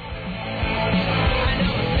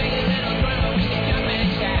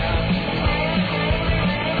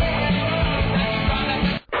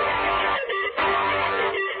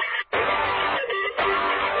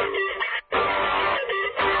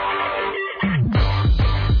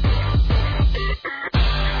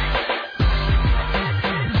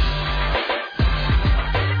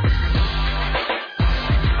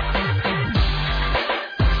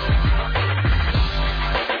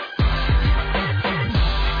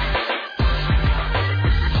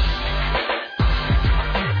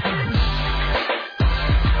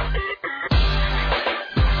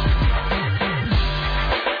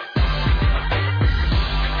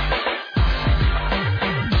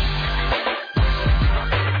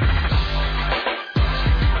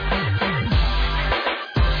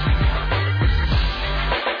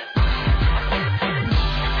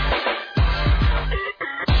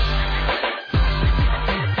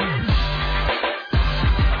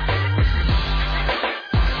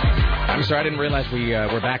 I didn't realize we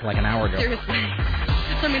were back like an hour ago. Seriously.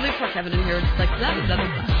 Let me leave poor Kevin in here. Just like, that was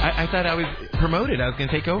I thought I was promoted. I was going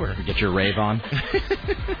to take over. Get your rave on.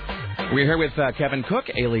 We're here with Kevin Cook,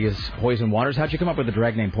 alias Poison Waters. How'd you come up with the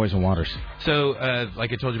drag name Poison Waters? So,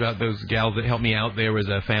 like I told you about those gals that helped me out, there was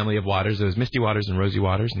a family of Waters. There was Misty Waters and Rosie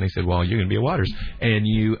Waters, and they said, well, you're going to be a Waters. And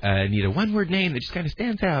you need a one-word name that just kind of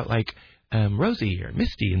stands out, like Rosie or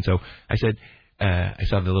Misty. And so I said, I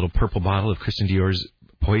saw the little purple bottle of Christian Dior's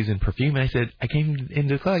Poison perfume, and I said, I came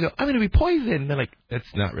into the club, I go, I'm going to be Poison. And they're like, that's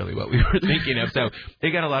not really what we were thinking of. So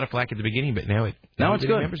they got a lot of flack at the beginning, but now it's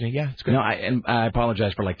good. Remembers me. Yeah, it's good. No, I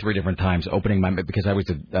apologize for like 3 different times opening because I was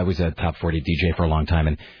a top 40 DJ for a long time,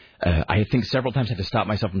 and I think several times I had to stop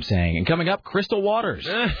myself from saying, and coming up, Crystal Waters.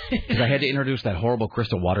 Because I had to introduce that horrible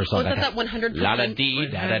Crystal Waters song. Was that 100%? La-da-dee,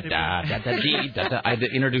 da-da-da, da-da-dee, da-da. I had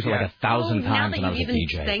to introduce it like 1,000 times when I was a DJ. Now that you've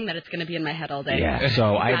even saying that, it's going to be in my head all day. Yeah,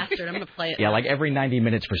 so Bastard, I'm going to play it. Yeah, like every 90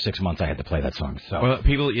 minutes for 6 months I had to play that song. So. Well,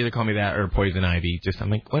 people either call me that or Poison Ivy.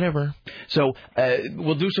 I'm like, whatever. So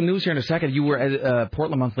we'll do some news here in a second. You were at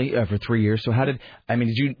Portland Monthly for 3 years. So did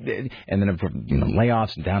you, and then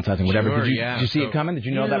layoffs and downsizing, whatever. Sure, did you see it coming? Did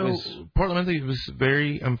you know that was... Portland Monthly was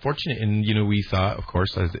very unfortunate, and we saw, of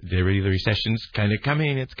course, as the recession's kind of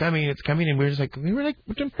coming, it's coming, and we were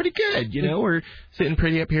doing pretty good, we're sitting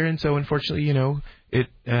pretty up here, and so unfortunately, it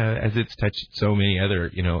as it's touched so many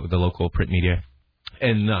other, the local print media,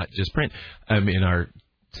 and not just print, in our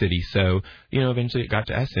city, so eventually it got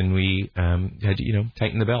to us, and we had to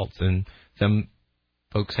tighten the belts, and some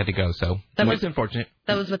folks had to go, so that was unfortunate.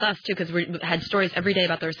 That was with us, too, because we had stories every day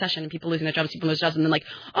about the recession and people losing their jobs, and then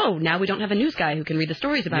oh, now we don't have a news guy who can read the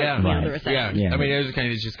stories about the recession. Yeah. I mean,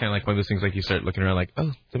 it's just kind of like one of those things, like you start looking around like,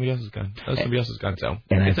 oh, somebody else is gone. Oh, somebody else is gone, so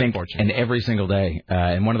and it's I think, unfortunate. and every single day,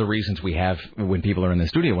 and one of the reasons we have, when people are in the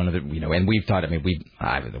studio, and we've taught,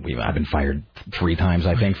 I've been fired 3 times,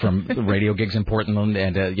 I think, from radio gigs in Portland,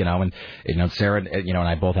 and Sarah, and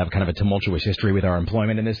I both have kind of a tumultuous history with our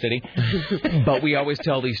employment in this city, but we always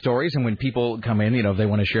tell these stories, and when people come in, if they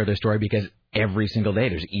want to share their story, because every single day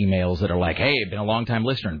there's emails that are like, hey, I've been a long-time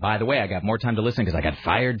listener, and by the way, I got more time to listen because I got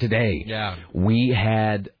fired today. Yeah. We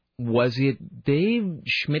had, was it Dave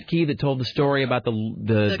Schmidtke that told the story about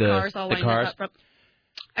the cars all the cars? Up.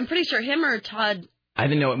 I'm pretty sure him or Todd. I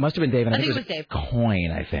didn't know. It must have been Dave, and I think it was Dave.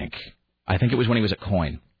 Coin, I think. I think it was when he was at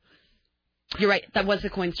Coin. You're right. That was the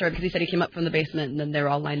coin story because he said he came up from the basement and then they were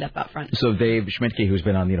all lined up out front. So Dave Schmidtke, who's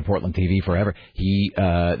been on Portland TV forever,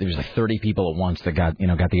 there was like 30 people at once that got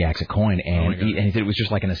the axe of coin, and he said it was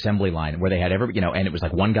just like an assembly line where they had and it was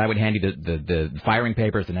like one guy would hand you the firing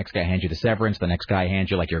papers, the next guy hands you the severance, the next guy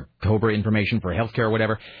hands you like your COBRA information for healthcare or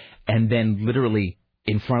whatever, and then literally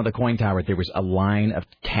in front of the coin tower there was a line of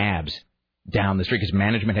cabs down the street because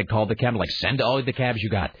management had called the cab like send all the cabs you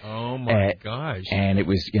got. Oh my gosh! And it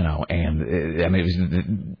was it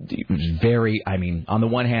was very. I mean, on the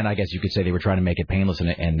one hand, I guess you could say they were trying to make it painless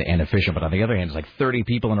and efficient, but on the other hand, it's like 30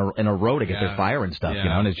 people in a row to get their fire and stuff,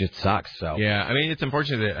 and it just sucks. So yeah, I mean, it's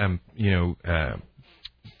unfortunate that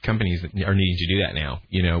companies are needing to do that now,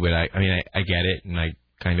 But I get it, and I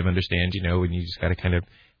kind of understand, and you just got to kind of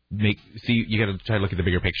you got to try to look at the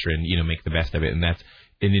bigger picture and make the best of it, and that's.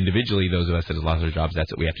 And individually, those of us that have lost our jobs,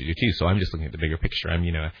 that's what we have to do, too. So I'm just looking at the bigger picture. I'm,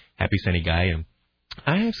 a happy, sunny guy, and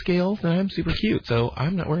I have skills, and I'm super cute, so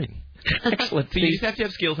I'm not worried. Excellent. So you just have to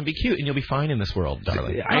have skills and be cute, and you'll be fine in this world,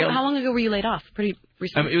 darling. How long ago were you laid off? Pretty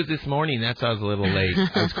recently. It was this morning. That's why I was a little late.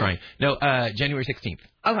 I was crying. No, January 16th.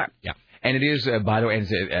 Okay. Yeah. And it is, by the way,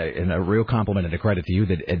 and a real compliment and a credit to you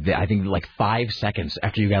that I think like 5 seconds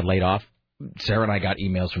after you got laid off, Sarah and I got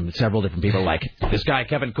emails from several different people like, this guy,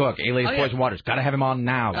 Kevin Cook, Alias Poison Waters, got to have him on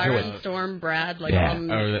now. Byron, Storm, Brad,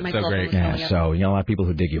 that's so great. Yeah, so, a lot of people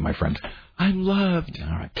who dig you, my friend. I'm loved. All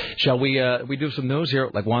right. Shall we do some news here,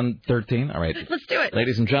 like 1:13? All right. Let's do it.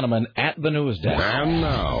 Ladies and gentlemen, at the news desk. And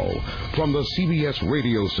now, from the CBS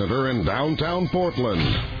Radio Center in downtown Portland,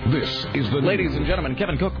 this is the Ladies and gentlemen,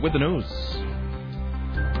 Kevin Cook with the news.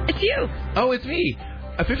 It's you. Oh, it's me.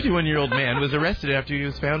 A 51-year-old man was arrested after he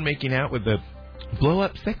was found making out with a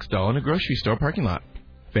blow-up sex doll in a grocery store parking lot.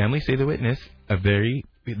 Families say they witnessed a very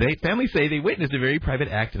private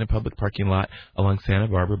act in a public parking lot along Santa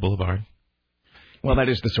Barbara Boulevard. Well, that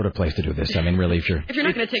is the sort of place to do this. I mean, really, if you're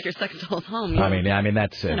not going to take your sex dolls home. I mean,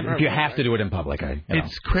 that's if you have to do it in public.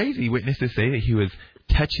 It's crazy. Witnesses say that he was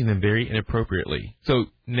touching them very inappropriately. So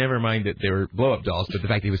never mind that they were blow-up dolls, but the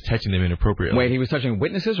fact that he was touching them inappropriately. Wait, he was touching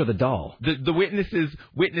witnesses or the doll? The witnesses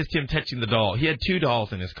witnessed him touching the doll. He had 2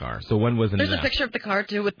 dolls in his car, so one wasn't There's enough. a picture of the car,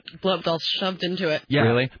 too, with blow-up dolls shoved into it. Yeah.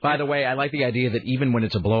 Really? By the way, I like the idea that even when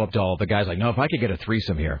it's a blow-up doll, the guy's like, no, if I could get a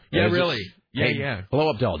threesome here. Yeah, really. Yeah.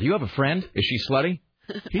 Blow-up doll, do you have a friend? Is she slutty?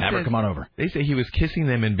 Have her come on over. They say he was kissing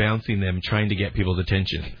them and bouncing them, trying to get people's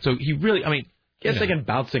attention. So he really, Kissing and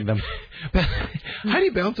bouncing them. How do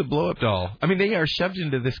you bounce a blow-up doll? I mean, they are shoved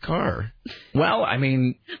into this car. Well, I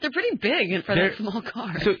mean... They're pretty big for that small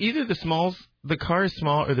car. So either the car is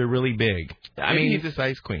small or they're really big. Maybe he's a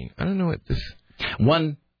size queen. I don't know what this...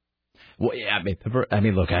 Well, yeah, I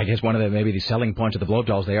mean, look, I guess one of the selling points of the blow-up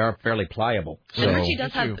dolls, they are fairly pliable. So.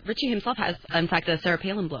 And Richie himself has, in fact, a Sarah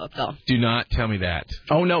Palin blow-up doll. Do not tell me that.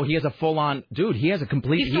 Oh, no, he has a full-on, dude, he has a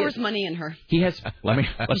complete... He stores money in her. He has,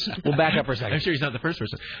 we'll back up for a second. I'm sure he's not the first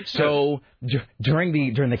person. So, during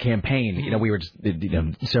the campaign, we were just,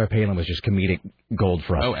 Sarah Palin was just comedic gold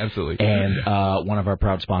for us. Oh, absolutely. And one of our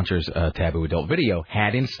proud sponsors, Taboo Adult Video,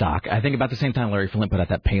 had in stock, I think about the same time Larry Flint put out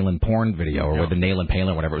that Palin porn video, or with the Nail and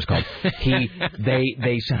Palin, whatever it was called.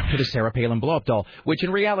 They sent her the Sarah Palin blow-up doll, which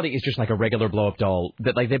in reality is just like a regular blow-up doll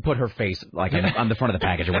that they put her face like on the front of the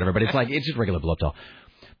package or whatever, but it's just a regular blow-up doll.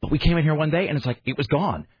 But we came in here one day and it's like it was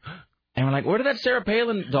gone. And we're like, where did that Sarah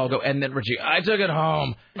Palin doll go? And then Richie, I took it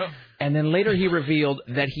home. And then later he revealed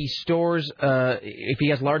that he stores, if he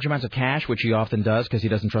has large amounts of cash, which he often does because he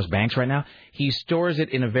doesn't trust banks right now, he stores it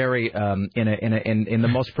in a very, in the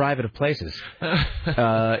most private of places,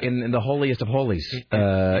 in the holiest of holies,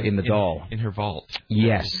 in the doll. In her vault.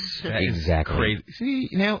 Yes, exactly. Crazy. See,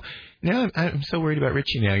 now I'm so worried about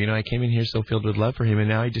Richie now. I came in here so filled with love for him, and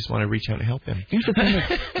now I just want to reach out and help him. Here's the thing.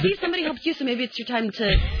 See, somebody helped you, so maybe it's your time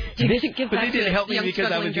to give but back they didn't to help me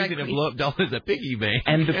because I was using a blow-up doll as a piggy bank.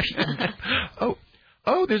 And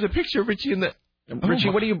there's a picture of Richie in the... Richie,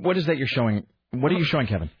 what is that you're showing? What are you showing,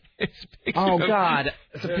 Kevin? It's a picture of... God.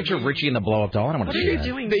 It's a picture of Richie in the blow-up doll. I don't want to see that. What are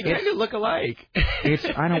you doing? They kind of look alike.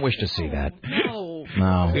 I don't wish to see that.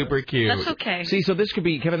 No. Super cute. That's okay. See, so this could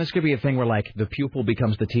be, Kevin, this could be a thing where, like, the pupil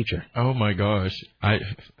becomes the teacher. Oh, my gosh.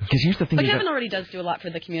 Because here's the thing. But Kevin already does do a lot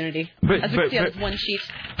for the community. As we can see on this one sheet.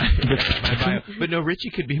 But no,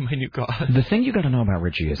 Richie could be my new god. The thing you got to know about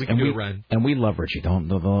Richie is... We can do a run. And we love Richie. Don't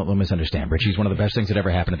misunderstand. Richie's one of the best things that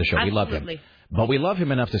ever happened to the show. Absolutely. We love him. But we love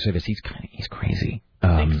him enough to say this. He's crazy.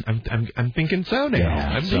 I'm thinking so now. Yeah,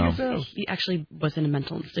 I'm thinking so. He actually was in a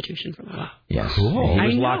mental institution for a while. Yes. Cool. He was I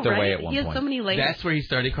know, locked right? away at one He has point. so many layers. That's where he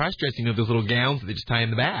started cross-dressing with those little gowns that they just tie in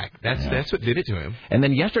the back. That's what did it to him. And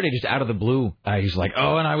then yesterday, just out of the blue, he's like,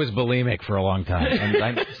 "Oh, and I was bulimic for a long time." And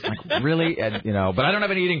I'm just like, really, but I don't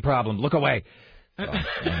have an eating problem. Look away. So,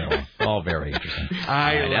 anyway, all very interesting. All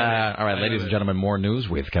right, ladies and gentlemen, more news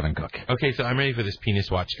with Kevin Cook. Okay, so I'm ready for this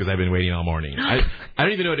penis watch because I've been waiting all morning. I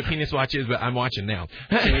don't even know what a penis watch is, but I'm watching now.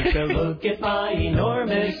 Take a look at my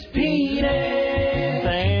enormous penis,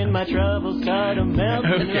 and my troubles start to melt.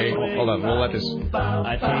 Okay, hold on. We'll let this.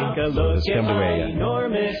 I take a look at my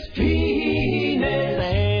enormous penis,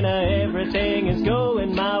 and everything is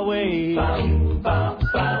going my way.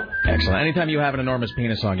 Excellent. Anytime you have an enormous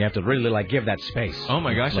penis song, you have to really give that space. Oh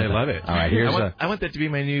my gosh, I love it. All right, I want that to be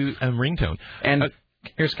my new ringtone. And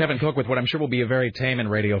here's Kevin Cook with what I'm sure will be a very tame and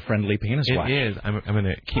radio-friendly penis watch. It is. I'm going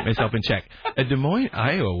to keep myself in check. A Des Moines,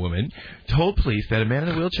 Iowa woman told police that a man in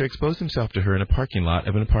a wheelchair exposed himself to her in a parking lot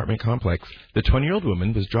of an apartment complex. The 20-year-old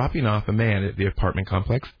woman was dropping off a man at the apartment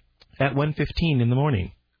complex at 1:15 in the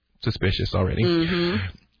morning. Suspicious already. Mm-hmm.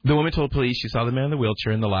 The woman told police she saw the man in the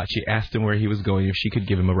wheelchair in the lot. She asked him where he was going if she could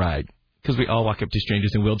give him a ride. Because we all walk up to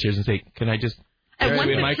strangers in wheelchairs and say, "Can I just At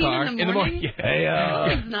in my car in the morning? Yeah. Hey,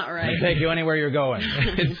 That's not right. take you anywhere you're going."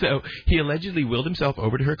 And so he allegedly wheeled himself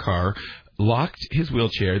over to her car, locked his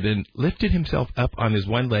wheelchair, then lifted himself up on his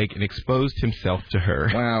one leg and exposed himself to her.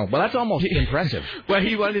 Wow. Well, that's almost impressive. Well,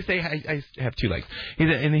 he wanted to say, I have two legs.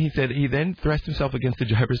 He said he then thrust himself against the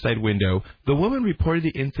driver's side window. The woman reported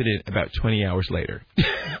the incident about 20 hours later.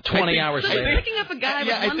 20 hours So later. picking up a guy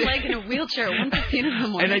with one leg in a wheelchair at 1:15 in the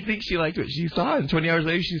morning. And I think she liked what she saw. And 20 hours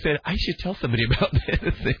later, she said, "I should tell somebody about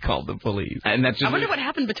this." They called the police. And that's just, I wonder what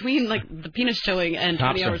happened between the penis showing and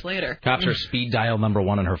 20 hours later. Cops are speed dial number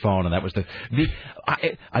one on her phone, and that was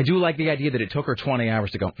I do like the idea that it took her 20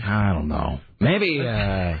 hours to go, I don't know. Maybe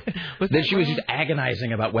that she was just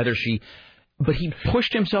agonizing about whether she... But he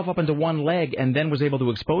pushed himself up into one leg and then was able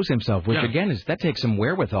to expose himself, which, again, that takes some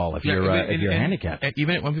wherewithal if you're handicapped.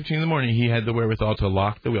 Even at 1:15 in the morning, he had the wherewithal to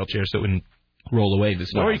lock the wheelchair so it wouldn't roll away. The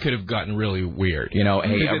story could have gotten really weird.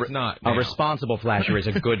 A responsible flasher is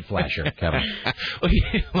a good flasher, Kevin.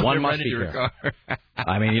 One must be careful.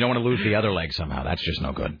 I mean, you don't want to lose the other leg somehow. That's just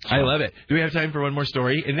no good. So. I love it. Do we have time for one more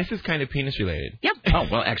story? And this is kind of penis related. Yep. Oh,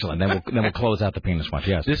 well, excellent. Then we'll close out the penis one.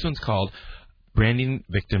 Yes. This one's called Branding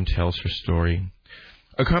Victim Tells Her Story.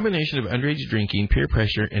 A combination of underage drinking, peer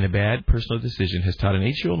pressure, and a bad personal decision has taught an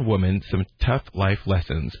 8-year-old woman some tough life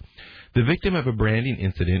lessons. The victim of a branding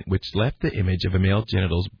incident which left the image of a male's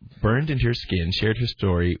genitals burned into her skin shared her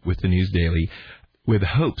story with the News Daily with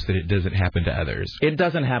hopes that it doesn't happen to others. It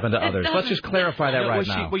doesn't happen to others. Let's just clarify that right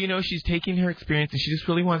now. She's taking her experience and she just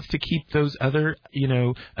really wants to keep those other,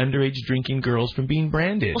 underage drinking girls from being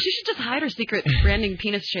branded. Well, she should just hide her secret branding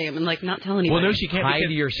penis shame and, not tell anybody. Well, no, she can't.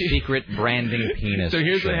 Hide your secret branding penis. So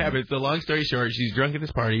here's shame. what happens. The long story short, she's drunk at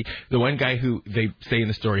this party. The one guy who they say in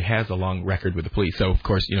the story has a long record with the police. So, of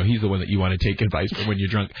course, he's the one that you want to take advice from when you're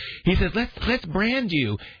drunk. He says, let's brand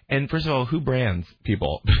you. And first of all, who brands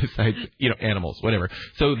people besides, animals, whatever.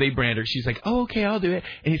 So they brand her. She's like, "Oh, okay, I'll do it."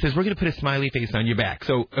 And he says, "We're going to put a smiley face on your back."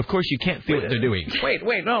 So, of course, you can't see what they're doing.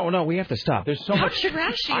 Wait, no, we have to stop. There's so much. How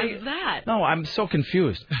trashy is that? No, I'm so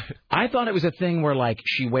confused. I thought it was a thing where,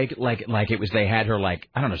 she it was they had her, I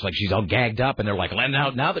don't know, it's like she's all gagged up, and they're like,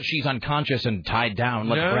 now that she's unconscious and tied down,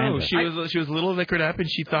 let's brand her. She was a little liquored up, and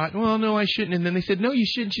she thought, well, no, I shouldn't. And then they said, no, you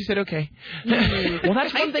shouldn't. She said, okay. Well,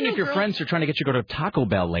 that's one thing if your friends are trying to get you to go to Taco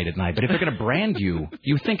Bell late at night, but if they're going to brand you,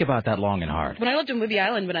 you think about that long and hard. When I lived in Whidbey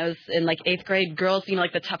Island when I was in 8th grade, girls,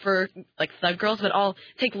 the tougher thug girls would all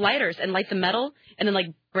take lighters and light the metal and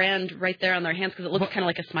then brand right there on their hands because it looks kind of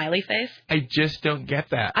like a smiley face. I just don't get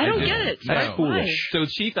that. I don't get it. That's foolish. So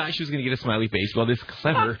she thought she was going to get a smiley face. Well, this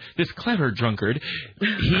clever drunkard,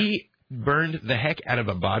 he burned the heck out of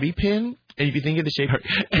a bobby pin. And if you think of the shape,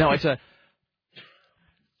 no, it's a.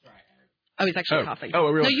 Oh, he's actually coughing. Oh,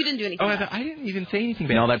 really? No, you didn't do anything. I didn't even say anything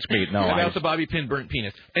bad. No, that's great. No, about the bobby pin burnt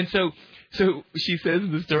penis. And so she says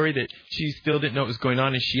in the story that she still didn't know what was going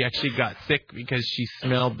on, and she actually got sick because she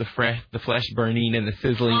smelled the flesh burning and the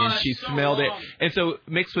sizzling, and she smelled it. And so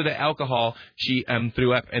mixed with the alcohol, she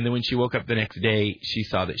threw up. And then when she woke up the next day, she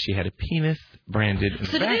saw that she had a penis branded in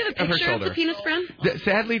the back of her shoulder. So do they have a picture of the penis brand?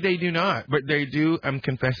 Sadly, they do not, but they do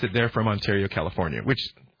confess that they're from Ontario, California, which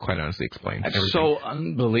quite honestly explains everything. So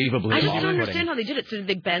unbelievably. I just don't understand how they did it. So did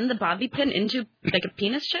they bend the bobby pin into a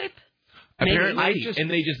penis shape? Apparently, and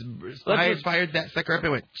they just fired that sucker up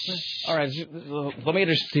and went. All right, let me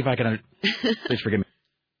just see if I can. Please forgive me.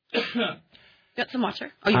 Got some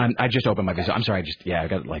water? I just opened my visa. I'm sorry. I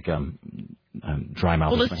got like dry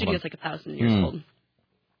mouth. Well, this studio's like 1,000 years old.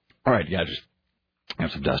 All right, yeah, just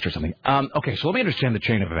have some dust or something. Okay, so let me understand the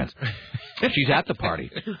chain of events. She's at the party.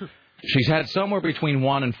 She's had somewhere between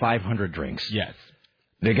 1 and 500 drinks. Yes.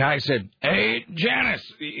 The guy said, "Hey, Janice,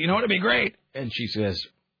 you know what would be great?" And she says,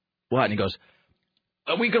 "What?" And he goes,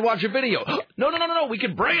 "We could watch a video." No, we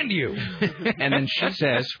could brand you. And then she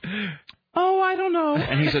says, "Oh, I don't know."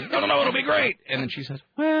 And he said, No, it'll be great. And then she says,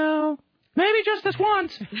 "Well, maybe just this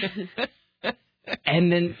once."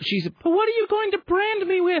 And then she said, "But what are you going to brand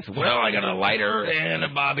me with?" "Well, I got a lighter and a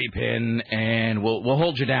bobby pin, and we'll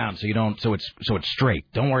hold you down so you don't so it's straight.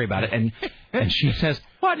 Don't worry about it." And she says,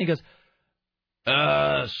 "What?" And he goes,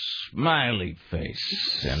 "Smiley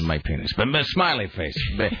face and my penis, but smiley face."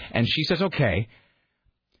 And she says, "Okay."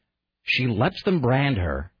 She lets them brand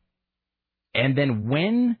her, and then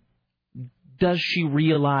when does she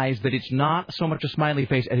realize that it's not so much a smiley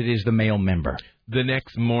face as it is the male member? The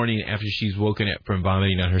next morning after she's woken up from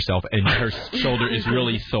vomiting on herself and her shoulder is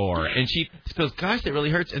really sore. And she feels, "Gosh, that really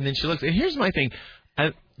hurts." And then she looks, and here's my thing.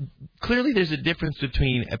 Clearly there's a difference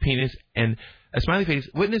between a penis and a smiley face.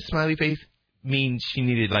 Wouldn't a smiley face mean she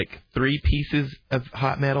needed like 3 pieces of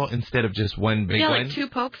hot metal instead of just one big one? Yeah, like 2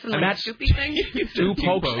 pokes and like a scoopy thing. 2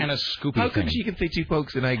 pokes and a scoopy thing. How come she can say 2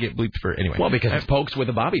 pokes and I get bleeped for anyway? Well, because it's pokes with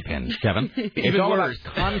a bobby pin, Kevin. It's all about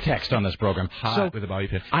context on this program. Hot with a bobby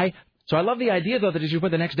pin. So I love the idea, though, that as you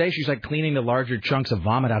put the next day, she's like cleaning the larger chunks of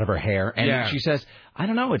vomit out of her hair. And she says, "I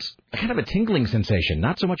don't know, it's kind of a tingling sensation.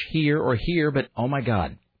 Not so much here or here, but oh, my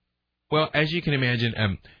God." Well, as you can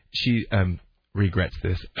imagine, she regrets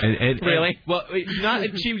this. And really?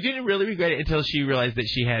 She didn't really regret it until she realized that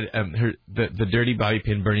she had the dirty bobby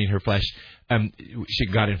pin burning her flesh. She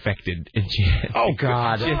got infected, and she had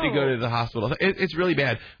to go to the hospital. It's really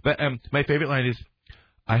bad. But my favorite line is,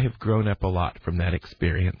 "I have grown up a lot from that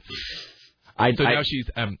experience." Now she's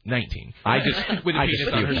 19. With a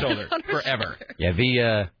penis on her shoulder forever.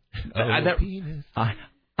 Yeah,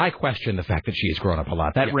 I question the fact that she has grown up a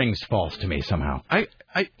lot. That rings false to me somehow.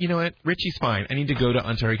 You know what? Richie's fine. I need to go to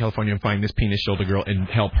Ontario, California, and find this penis shoulder girl and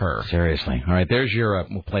help her. Seriously. All right, there's your.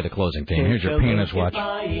 We'll play the closing theme. Here's your penis watch.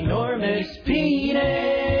 Enormous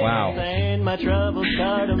penis. Wow. And my troubles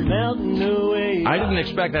start melting away. I didn't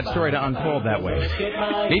expect that story to unfold that way.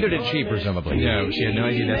 Neither did she, presumably. No, she had no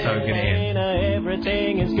idea that's how it was going to end.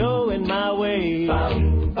 Everything is going my way.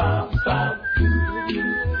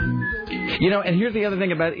 You know, and here's the other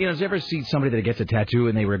thing about it. You know, have you ever seen somebody that gets a tattoo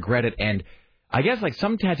and they regret it? And I guess, like,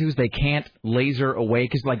 some tattoos they can't laser away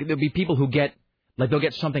because, like, there'll be people who get, like, they'll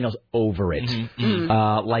get something else over it.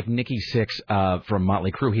 Like Nikki Sixx from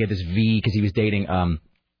Motley Crue. He had this V because he was dating,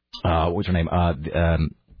 what's her name?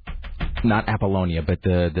 Not Apollonia, but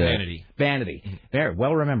the Vanity. Vanity. Very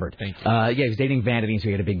well remembered. Thank you. Yeah, he was dating Vanity, so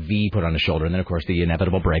he had a big V put on his shoulder, and then of course the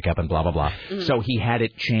inevitable breakup and blah blah blah. So he had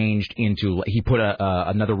it changed into. He put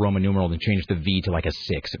another Roman numeral and changed the V to like a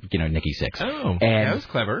 6. You know, Nikki Sixx. Oh, and that was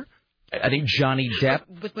clever. I think Johnny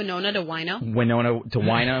Depp. With Winona to Wino. Winona to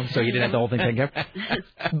Wino, so you didn't have the whole thing taken care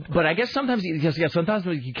of. But I guess sometimes you can't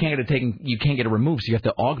get it taken, you can't get it removed, so you have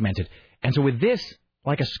to augment it. And so with this,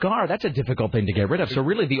 like a scar, that's a difficult thing to get rid of. So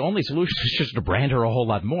really, the only solution is just to brand her a whole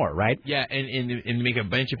lot more, right? Yeah, and make a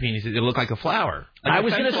bunch of penises. It'll look like a flower. Like I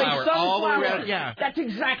was going to say sunflower. All the way around. Yeah, that's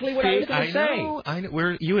exactly what I was going to say. I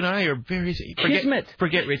know. You and I are very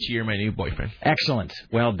forget Richie. You're my new boyfriend. Excellent.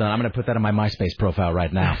 Well done. I'm going to put that on my MySpace profile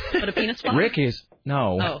right now. What a penis flower? Rick is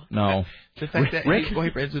no. The fact that Rick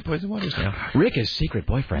boyfriends with Poison Waters now. Rick is secret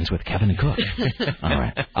boyfriends with Kevin and Cook. All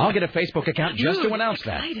right. I'll get a Facebook account just to announce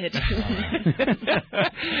that.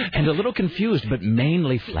 And a little confused, but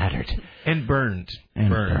mainly flattered. And burned.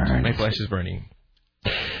 My flesh is burning.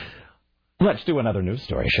 Let's do another news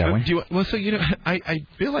story, shall we? I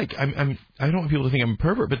feel like I don't want people to think I'm a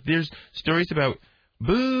pervert, but there's stories about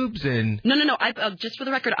boobs and no. I just for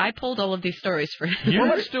the record, I pulled all of these stories for you.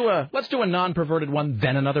 Well, let's do a non-perverted one,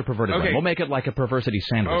 then another perverted one. We'll make it like a perversity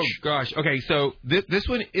sandwich. Oh gosh. Okay, so this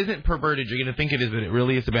one isn't perverted. You're going to think it is, but it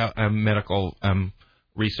really is about medical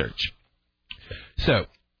research. So,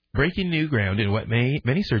 breaking new ground in what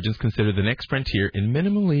many surgeons consider the next frontier in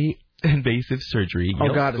minimally invasive surgery.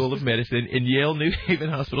 Yale School of Medicine and Yale New Haven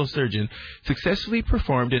Hospital surgeon successfully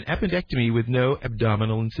performed an appendectomy with no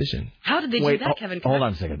abdominal incision. How did they do that, Kevin? Hold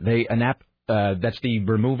on a second. That's the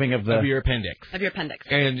removing of your appendix. Of your appendix.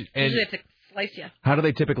 And usually it's slice you. How do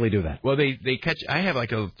they typically do that? Well, they cut. I have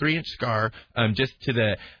like a 3-inch scar just to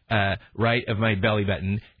the right of my belly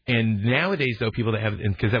button. And nowadays, though, people that have it,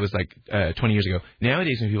 because that was like 20 years ago.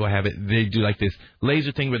 Nowadays, when people have it, they do like this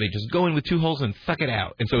laser thing where they just go in with 2 holes and suck it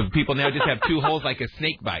out. And so people now just have 2 holes like a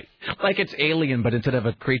snake bite. Like it's Alien, but instead of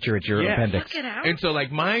a creature, it's your appendix. Suck it out? And so,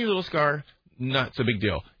 like, my little scar, not so big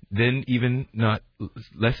deal. Then even not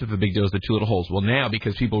less of a big deal is the 2 little holes. Well, now,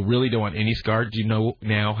 because people really don't want any scar, do you know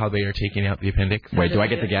now how they are taking out the appendix? Wait, do I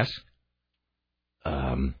get to guess?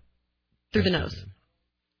 Through the nose.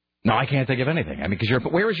 No, I can't think of anything. I mean, because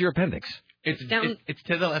where is your appendix? It's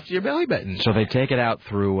to the left of your belly button. So they take it out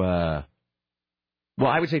through. Well,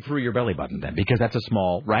 I would say through your belly button then, because that's a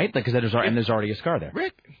small, right? Because there's already a scar there.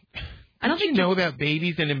 Rick, I don't think you know about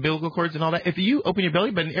babies and umbilical cords and all that. If you open your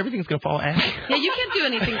belly button, everything's going to fall out. Yeah, you can't do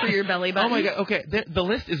anything for your belly button. Oh, my God. Okay, the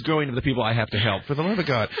list is growing of the people I have to help, for the love of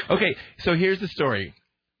God. Okay, so here's the story,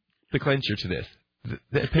 the clincher to this.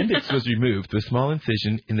 The appendix was removed with a small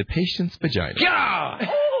incision in the patient's vagina. Yeah!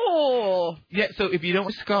 Oh! Yeah, so if you don't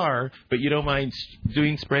want a scar, but you don't mind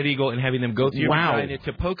doing spread eagle and having them go through your vagina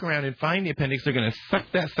to poke around and find the appendix, they're going to suck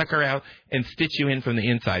that sucker out and stitch you in from the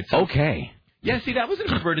inside. So, okay. Yeah, see, that was a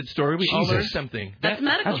perverted story. We all learned something. That's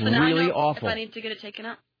medical. That's so now really I know awful. if I need to get it taken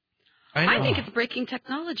out. I think it's breaking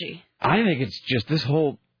technology. I think it's just this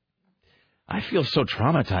whole... I feel so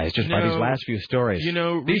traumatized just by these last few stories. You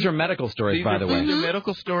know, these are medical stories, by the way. These are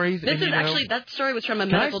medical stories. This is actually, that story was from a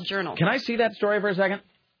medical journal. Can I see that story for a second?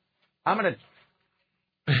 I'm going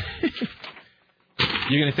to...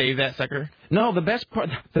 You're going to save that sucker? No, the best part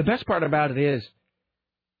about it is...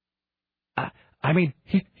 I mean,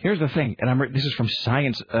 here's the thing, and this is from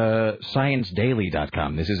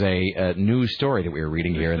ScienceDaily.com. This is a news story that we were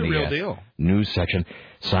reading here in the real deal. News section.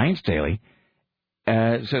 Science Daily.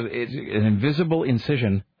 So it's an invisible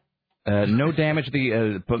incision, no damage to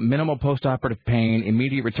the minimal post-operative pain,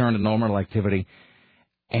 immediate return to normal activity,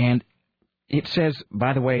 and it says,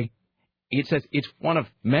 by the way, it's one of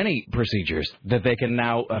many procedures that they can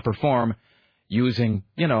now perform using,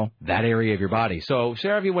 that area of your body. So,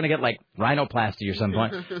 Sarah, if you want to get, like, rhinoplasty or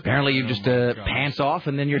something, apparently you just pants off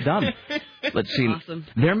and then you're done. Let's see. Awesome.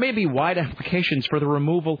 There may be wide applications for the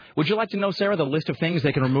removal. Would you like to know, Sarah, the list of things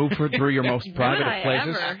they can remove through your most private of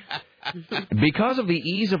places? Because of the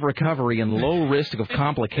ease of recovery and low risk of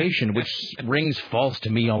complication, which rings false to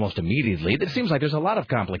me almost immediately, it seems like there's a lot of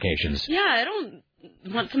complications. Yeah, I don't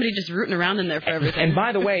want somebody just rooting around in there for everything. And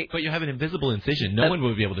by the way... But you have an invisible incision. No one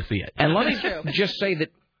will be able to see it. And let me just say that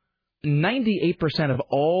 98% of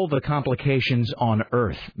all the complications on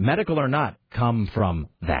Earth, medical or not, come from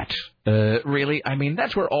that. Really? I mean,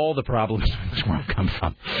 that's where all the problems in this world come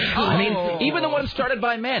from. Oh. I mean, even the ones started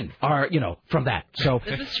by men are, from that. So,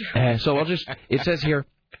 so it says here,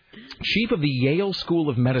 Chief of the Yale School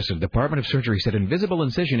of Medicine, Department of Surgery, said invisible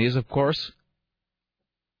incision is, of course,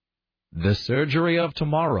 the surgery of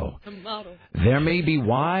tomorrow. There may be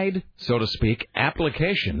wide, so to speak,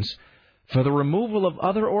 applications for the removal of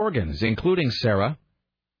other organs, including, Sarah,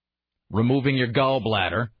 removing your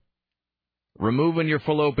gallbladder, removing your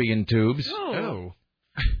fallopian tubes. Oh.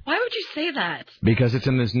 Why would you say that? Because it's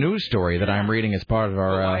in this news story that I'm reading as part of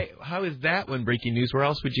our... How is that one breaking news? Where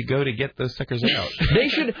else would you go to get those suckers out? They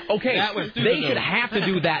should... Okay, they should have to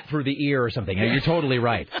do that through the ear or something. You're totally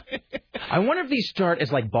right. I wonder if these start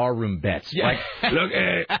as, like, barroom bets. Yeah. Like, look,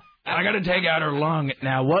 I got to take out her lung.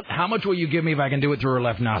 Now, how much will you give me if I can do it through her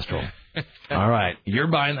left nostril? All right, you're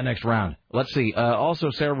buying the next round. Let's see.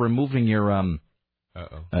 Also, Sarah, removing your,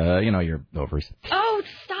 your ovaries. Oh,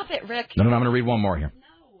 stop it, Rick. No, I'm going to read one more here.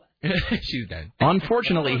 No. She's done.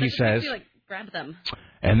 Unfortunately, he says... grab them.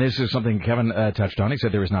 And this is something Kevin touched on. He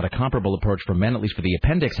said there is not a comparable approach for men, at least for the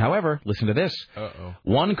appendix. However, listen to this.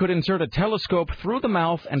 One could insert a telescope through the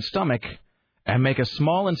mouth and stomach and make a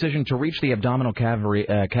small incision to reach the abdominal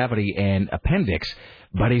cavity and appendix.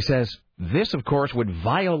 But he says this, of course, would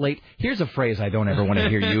violate... Here's a phrase I don't ever want to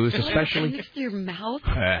hear used, especially... Appendix through your mouth?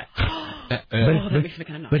 That makes me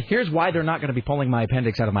kind of nuts. But here's why they're not going to be pulling my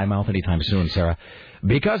appendix out of my mouth anytime soon, Sarah.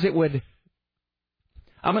 Because it would...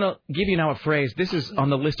 I'm going to give you now a phrase. This is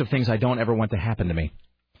on the list of things I don't ever want to happen to me.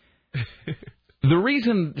 The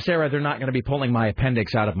reason, Sarah, they're not going to be pulling my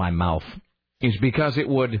appendix out of my mouth is because it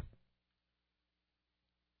would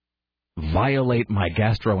violate my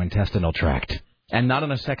gastrointestinal tract. And not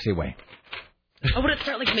in a sexy way. Oh, would it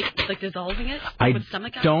start dissolving it? I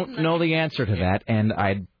don't know the answer to that, and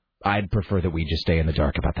I'd prefer that we just stay in the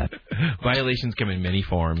dark about that. Violations come in many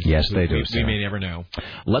forms. Yes, they do. We may never know.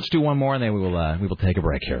 Let's do one more, and then we will take a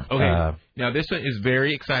break here. Okay. Now this one is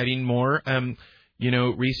very exciting. More,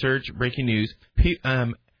 research, breaking news.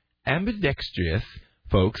 Ambidextrous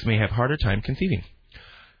folks may have harder time conceiving.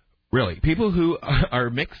 Really, people who are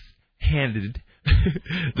mixed-handed,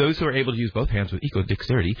 those who are able to use both hands with equal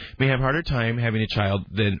dexterity, may have harder time having a child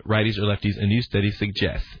than righties or lefties, a new study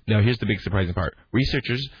suggests. Now, here's the big surprising part.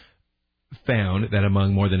 Researchers found that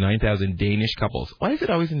among more than 9,000 Danish couples. Why is it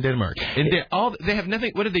always in Denmark? And they have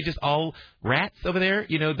nothing. What are they? Just all rats over there?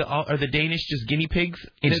 You know, are the Danish just guinea pigs?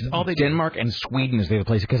 It's all they Denmark and Sweden is the other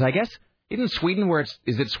place. Because I guess isn't Sweden where it's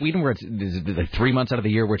is it like 3 months out of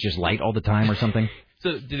the year where it's just light all the time or something?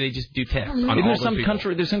 So do they just do tests? There's some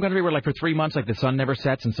country where like for 3 months like the sun never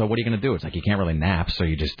sets, and so what are you going to do? It's like you can't really nap, so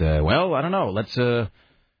you just I don't know. Let's.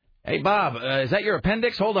 Hey, Bob, is that your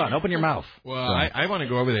appendix? Hold on. Open your mouth. Well, I want to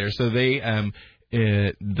go over there. So they,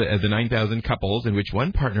 the 9,000 couples in which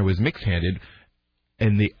one partner was mixed-handed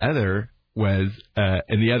and the other was,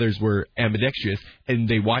 and the others were ambidextrous, and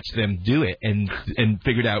they watched them do it and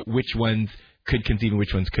figured out which ones could conceive and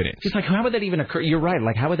which ones couldn't. It's like, how would that even occur? You're right.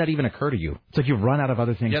 Like, how would that even occur to you? It's like you run out of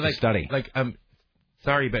other things to study.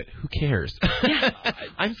 Sorry, but who cares? Yeah.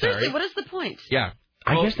 I'm sorry. Seriously, what is the point? Yeah.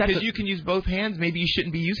 I guess that's because you can use both hands. Maybe you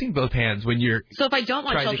shouldn't be using both hands when you're. So if I don't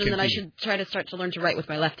want children, then I should try to start to learn to write with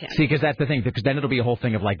my left hand. See, because that's the thing. Because then it'll be a whole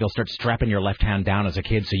thing of like they'll start strapping your left hand down as a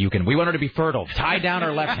kid, so you can. We want her to be fertile. Tie down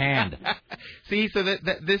her left hand. See, so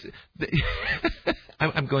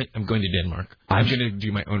I'm going to Denmark. I'm going to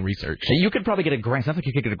do my own research. So you could probably get a grant. Sounds like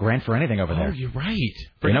you could get a grant for anything over there. Oh, you're right.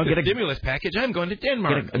 For get a stimulus package. I'm going to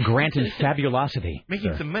Denmark. Get a grant in fabulosity.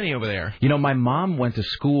 Making some money over there. You know, my mom went to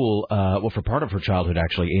school. For part of her childhood,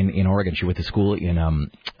 actually, in Oregon. She went to school in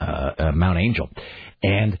Mount Angel,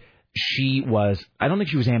 and she was. I don't think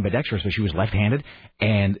she was ambidextrous, but she was left-handed.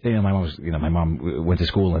 And my mom went to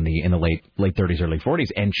school in the late 30s, early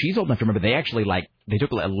 40s, and she's old enough to remember. They actually they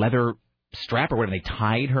took a leather strap or whatever, and they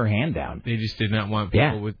tied her hand down. They just did not want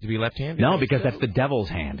people to be left-handed? No, because that's the devil's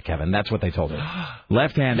hand, Kevin. That's what they told her.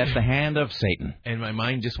 Left hand, that's the hand of Satan. And my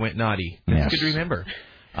mind just went naughty. That's good to remember.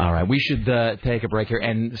 All right, we should take a break here.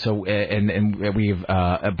 And so, and we have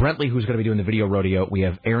Brentley, who's going to be doing the video rodeo. We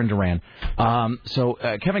have Aaron Duran.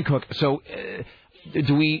 Kevin Cook. So,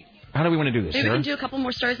 how do we want to do this? Maybe we can do a couple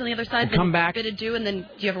more stories on the other side. We'll come back. Do, and then do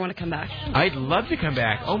you ever want to come back? I'd love to come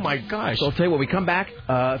back. Oh, my gosh. So I'll tell you what, we come back,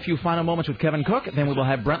 a few final moments with Kevin Cook, then we will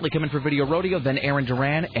have Brentley come in for Video Rodeo, then Aaron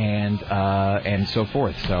Duran, and so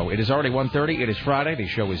forth. So it is already 1:30. It is Friday. The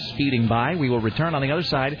show is speeding by. We will return on the other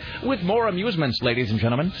side with more amusements, ladies and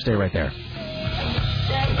gentlemen. Stay right there.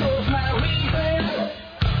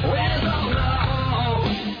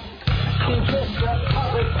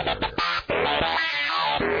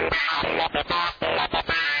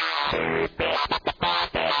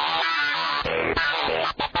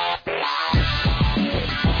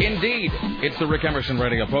 Indeed. It's the Rick Emerson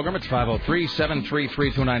radio program. It's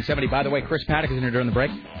 503-733-2970. By the way, Chris Paddock is in here during the break.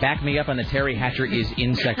 Back me up on the Terry Hatcher is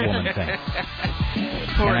insect woman thing.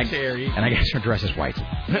 Poor Terry. And I guess her dress is white.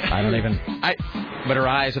 But her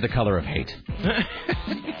eyes are the color of hate.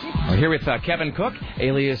 We're here with Kevin Cook,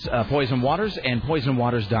 alias Poison Waters, and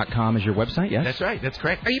poisonwaters.com is your website, yes? That's right. That's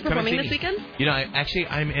correct. Are you performing this weekend? You know,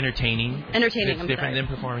 I'm entertaining. Entertaining, It's different than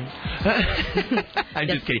performing. I'm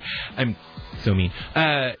just kidding. I'm so mean.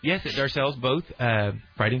 Yes, it's ourselves both,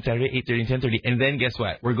 Friday and Saturday, 8:30 and 10:30. And then guess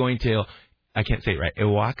what? We're going to, I can't say it right,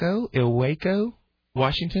 Ilwaco,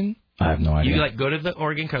 Washington. I have no idea. You go to the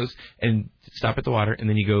Oregon coast and stop at the water, and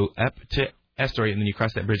then you go up to Astoria, and then you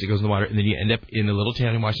cross that bridge that goes in the water, and then you end up in a little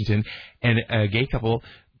town in Washington. And a gay couple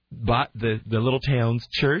bought the little town's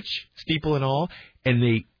church, steeple and all, and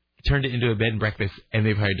they turned it into a bed and breakfast, and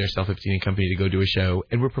they've hired their self-esteeming company to go do a show,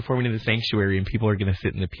 and we're performing in the sanctuary, and people are going to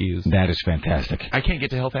sit in the pews. That is fantastic. I can't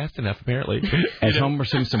get to hell fast enough, apparently. As Homer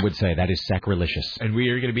Simpson would say, that is sacrilegious. And we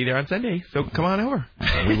are going to be there on Sunday, so come on over.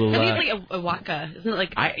 We will. I think it's like a waka, isn't it?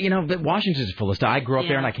 Like Washington is full of stuff. I grew up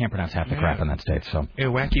there, and I can't pronounce half the crap in that state. So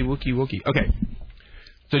wacky wookie wookie. Okay.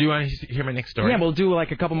 So do you want to hear my next story? Yeah, we'll do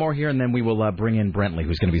like a couple more here, and then we will bring in Brentley,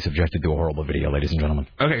 who's going to be subjected to a horrible video, ladies and gentlemen.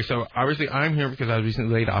 Okay, so obviously I'm here because I was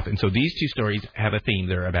recently laid off, and so these two stories have a theme.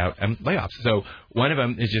 They're about layoffs. So one of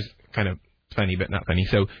them is just kind of funny, but not funny.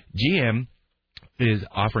 So GM is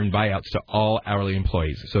offering buyouts to all hourly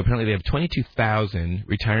employees. So apparently they have 22,000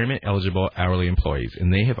 retirement-eligible hourly employees,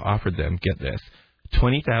 and they have offered them, get this,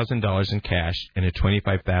 $20,000 in cash and a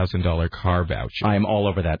 $25,000 car voucher. I am all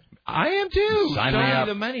over that. I am too. Sign me up.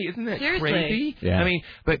 The money, isn't that Seriously? crazy? Yeah. I mean,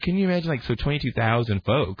 but can you imagine 22,000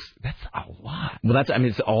 folks? That's a lot. Well,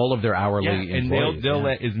 it's all of their hourly employees. And they'll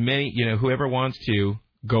let as many, whoever wants to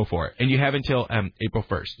go for it. And you have until April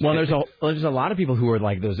 1st. Well, there's a lot of people who are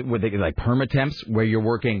like those, like perma-temps, where you're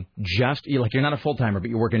working you're not a full-timer, but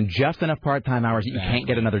you're working just enough part-time hours that you can't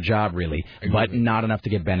get another job, really, but not enough to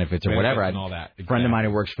get benefits or whatever. And all that. A friend of mine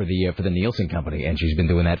who works for the Nielsen Company, and she's been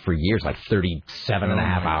doing that for years, like 37 and a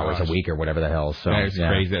half hours a week or whatever the hell. So That's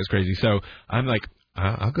crazy. That's crazy. So I'm like,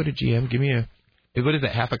 I'll go to GM. Give me what is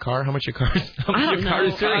it, half a car? How much your car is?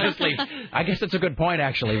 Seriously. I guess that's a good point,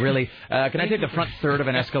 actually, really. Can I take the front third of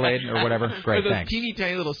an Escalade or whatever? Great, those thanks. teeny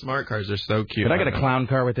tiny little smart cars are so cute. Could I get a clown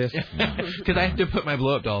car with this? Because I have to put my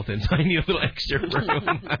blow-up dolls in, so I need a little extra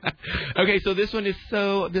room. Okay, so this one is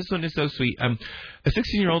so sweet. A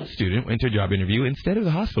 16-year-old student went to a job interview instead of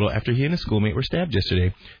the hospital after he and a schoolmate were stabbed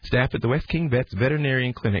yesterday. Staff at the West King Vets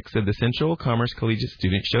Veterinarian Clinic said the Central Commerce Collegiate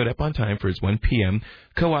student showed up on time for his 1 p.m.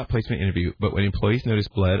 co-op placement interview, but when employees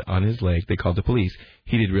noticed blood on his leg, they called the police.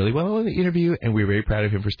 He did really well in the interview, and we were very proud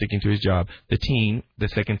of him for sticking to his job. The teen, the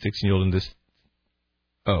second 16-year-old in this...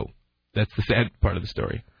 Oh, that's the sad part of the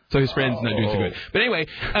story. So his friend's not doing so good. But anyway...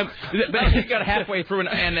 but he got halfway through,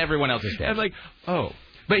 and everyone else is dead. I'm like,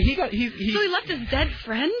 But he So he left his dead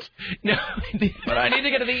friend? No. But I need to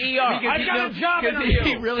get to the ER. I've got a job interview.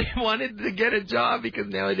 He really wanted to get a job because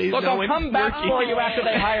nowadays Look, I'll come back for you after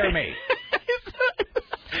they hire me.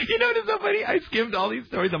 You know, it's so funny. I skimmed all these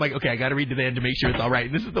stories. I'm like, okay, I got to read to the end to make sure it's all right.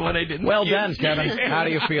 And this is the one I didn't. Well done, Kevin. How do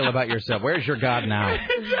you feel about yourself? Where's your God now?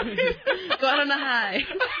 Go out on the high.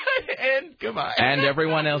 And goodbye. And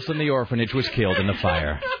everyone else in the orphanage was killed in the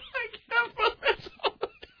fire.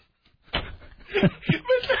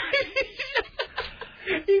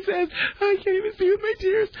 He says, I can't even see with my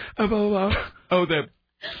tears.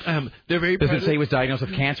 They're very. Does it say he was diagnosed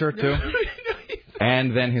with cancer too?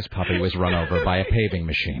 And then his puppy was run over by a paving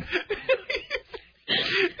machine.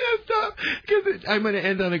 Stop, because I'm going to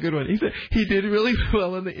end on a good one. He said he did really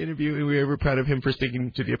well in the interview, and we were proud of him for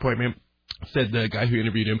sticking to the appointment. Said the guy who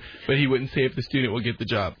interviewed him, but he wouldn't say if the student will get the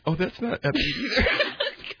job. Oh, that's not epic either.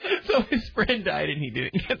 So his friend died, and he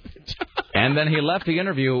didn't get the job. And then he left the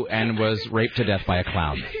interview and was raped to death by a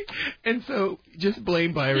clown. And so just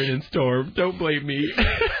blame Byron and Storm. Don't blame me. I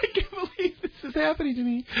can't believe this is happening to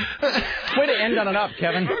me. Way to end on an up,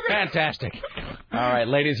 Kevin. Fantastic. All right,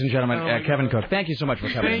 ladies and gentlemen, Kevin Cook, thank you so much for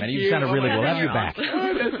coming in, man. You sounded really well. We'll have you back.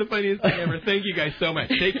 Oh, that's the funniest thing ever. Thank you guys so much.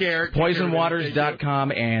 Take care.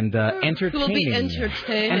 PoisonWaters.com and entertaining.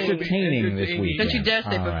 Entertaining this week. Don't you dare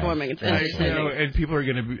say performing. It's entertaining. I know, and people are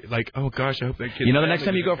going to be like, oh, gosh, I hope that kid... You know, the next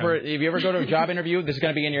time if you ever go to a job interview, this is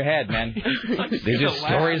going to be in your head, man. This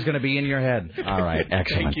story is going to be in your head. All right,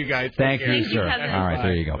 excellent. Thank you, guys. Thank you, sir. All right,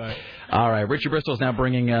 there you go. Bye. All right, Richie Bristol is now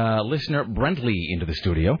bringing listener Brentley into the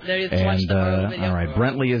studio. There he is to watch the video. All right,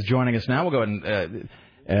 Brentley is joining us now. We'll go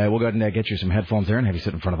ahead and get you some headphones there and have you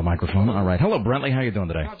sit in front of the microphone. All right. Hello, Brentley. How are you doing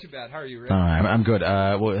today? Not too bad. How are you, Rick? All right, I'm good.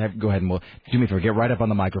 Go ahead and do me a favor. Get right up on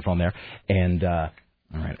the microphone there. And all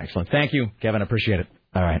right, excellent. Thank you, Kevin. I appreciate it.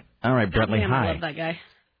 All right, Brentley. Hi. I love that guy.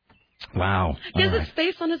 Wow. He has his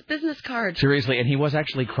face on his business card. Seriously, and he was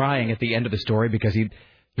actually crying at the end of the story because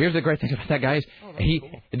here's the great thing about that guy is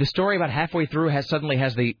the story about halfway through suddenly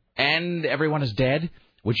has the and everyone is dead,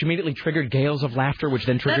 which immediately triggered gales of laughter, which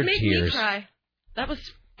then triggered tears. That made me cry. That was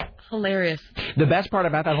hilarious. The best part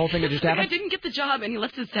about that whole thing that just happened... I didn't get the job and he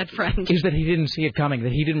left his dead friend. ...is that he didn't see it coming,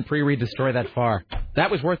 that he didn't pre-read the story that far. That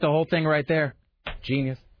was worth the whole thing right there.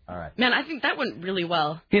 Genius. All right. Man, I think that went really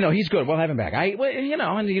well. He's good. We'll have him back.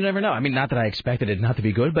 And you never know. I mean, not that I expected it not to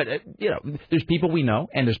be good, but, there's people we know,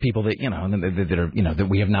 and there's people that, that are, that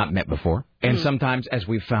we have not met before. And sometimes, as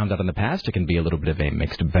we've found out in the past, it can be a little bit of a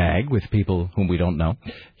mixed bag with people whom we don't know.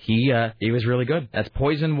 He was really good. That's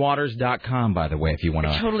PoisonWaters.com, by the way, if you want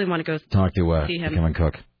to... I totally want to go talk to see him. Kevin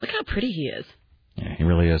Cook. Look how pretty he is. Yeah, he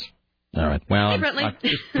really is. All right. Well, hey, Brentley.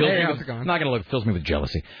 I'm not going to fills me with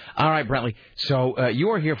jealousy. All right, Brentley. So you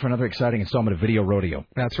are here for another exciting installment of Video Rodeo.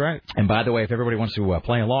 That's right. And by the way, if everybody wants to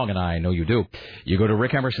play along, and I know you do, you go to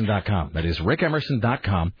rickemerson.com. That is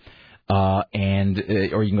rickemerson.com. Or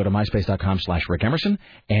you can go to myspace.com/Rick Emerson.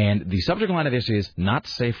 And the subject line of this is not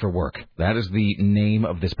safe for work. That is the name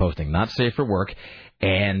of this posting, not safe for work.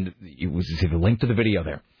 And you see the link to the video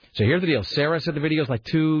there. So here's the deal. Sarah said the video is like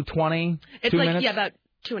 2:20. It's 2 like, minutes? yeah, about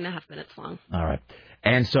 2.5 minutes long. All right.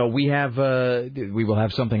 And so we will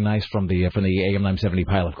have something nice from the AM 970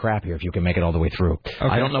 pile of crap here if you can make it all the way through. Okay.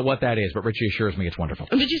 I don't know what that is, but Richie assures me it's wonderful.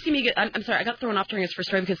 Did you see me I'm sorry, I got thrown off during his first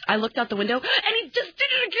story because I looked out the window and he just did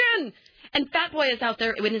it again. And Fat Boy is out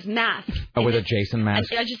there with his mask. Oh, with a Jason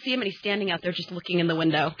mask? I just see him and he's standing out there just looking in the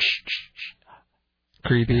window.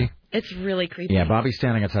 Creepy. It's really creepy. Yeah, Bobby's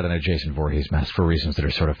standing outside in a Jason Voorhees mask for reasons that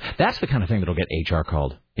are sort of... That's the kind of thing that'll get HR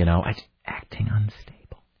called. Acting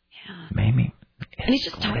unstable. Yeah. Maybe. And he's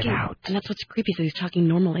just talking, and that's what's creepy. So he's talking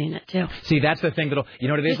normally in it too. See, that's the thing that'll, you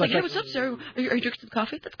know what it is? He's like, hey, what's up, sir? Are you drinking some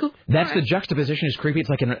coffee? That's cool. That's the juxtaposition is creepy. It's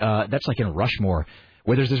like that's like in Rushmore,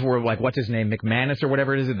 where there's this word like, what's his name, McManus or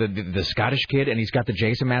whatever it is, the Scottish kid, and he's got the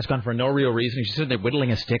Jason mask on for no real reason. He's just sitting there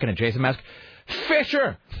whittling a stick in a Jason mask.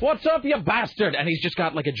 Fisher, what's up, you bastard? And he's just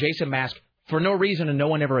got like a Jason mask for no reason, and no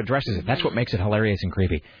one ever addresses it. That's what makes it hilarious and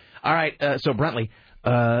creepy. All right, so Brentley,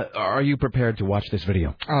 are you prepared to watch this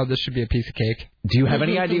video? Oh, this should be a piece of cake. Do you have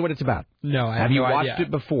any idea what it's about? No, I have Have you no watched idea.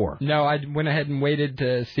 it before? No, I went ahead and waited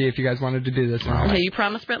to see if you guys wanted to do this. Or not. Okay, you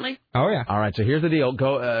promise, Brentley? Oh yeah. All right, so here's the deal.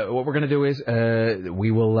 Go. What we're going to do is we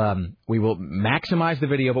will maximize the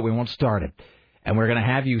video, but we won't start it, and we're going to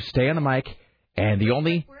have you stay on the mic. And the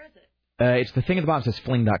only where is it? It's the thing at the bottom that says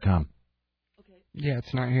fling.com. Okay. Yeah,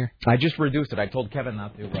 it's not here. I just reduced it. I told Kevin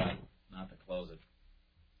not to close it.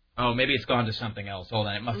 Oh, maybe it's gone to something else. Hold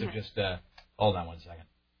on, it must have just. Hold on 1 second.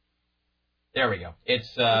 There we go.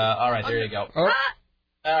 It's all right. There you go. Oh.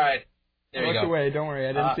 All right. There you go. Look away. Don't worry.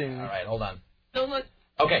 I didn't see anything. All right. Hold on. Don't look.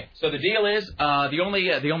 Okay. So the deal is the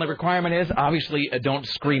only requirement is obviously don't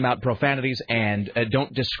scream out profanities and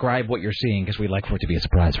don't describe what you're seeing because we'd like for it to be a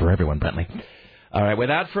surprise for everyone, Brentley. All right.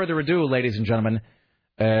 Without further ado, ladies and gentlemen,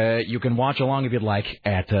 you can watch along if you'd like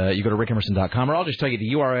at you go to rickemerson.com, or I'll just tell you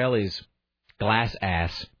the URL is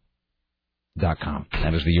glassass.com.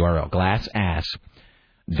 That is the URL,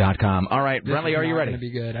 glassass.com. All right, Brentley, are you ready? It's going to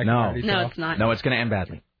be good. No, it's not. No, it's going to end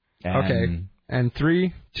badly. Okay. And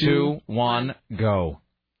 3, 2, 1, go.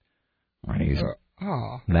 All right, easy.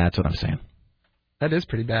 That's what I'm saying. That is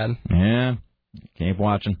pretty bad. Yeah. Keep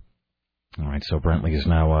watching. All right, so Brentley is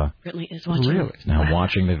now Brentley is watching. Really? now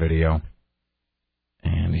watching the video,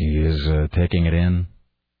 and he is taking it in,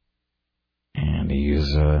 and he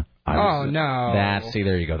is. Oh no! See,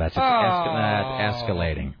 there you go. That's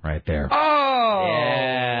escalating right there. Oh!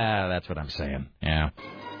 Yeah, that's what I'm saying. Yeah.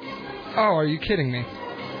 Oh, are you kidding me?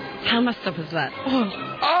 How messed up is that? Oh.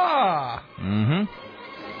 Ah! Mm-hmm.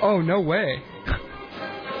 Oh, no way.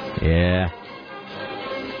 Yeah.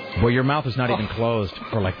 Well, your mouth is not even closed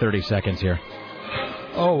for like 30 seconds here.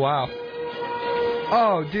 Oh, wow.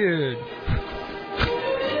 Oh, dude.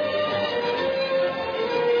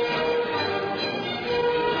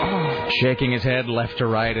 Shaking his head left to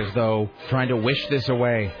right as though trying to wish this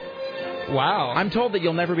away. Wow. I'm told that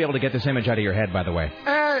you'll never be able to get this image out of your head, by the way.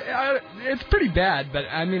 It's pretty bad, but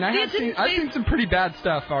I mean, I've seen some pretty bad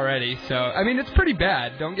stuff already. So I mean, it's pretty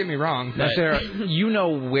bad. Don't get me wrong. Now, Sarah, you know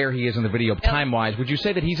where he is in the video time-wise. Would you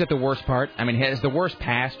say that he's at the worst part? I mean, has the worst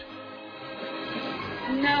passed?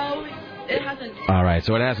 No, it hasn't. All right,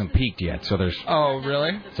 so it hasn't peaked yet. So there's. Oh,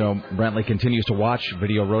 really? So Brentley continues to watch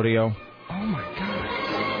Video Rodeo. Oh my God.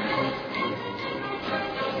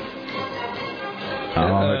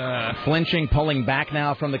 Flinching, pulling back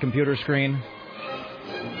now from the computer screen.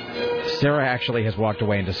 Sarah actually has walked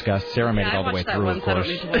away in disgust. Sarah made it all the way through, of course.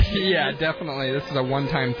 Yeah, definitely. This is a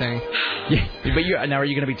one-time thing. Yeah, but now are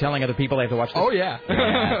you going to be telling other people they have to watch this? Oh, yeah.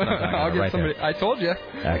 I'll get somebody. I told you.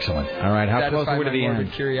 Excellent. All right, how close are we to the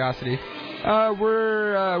end? Curiosity.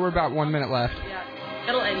 We're about 1 minute left. Yeah,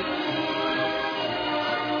 it'll end.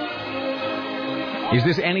 Is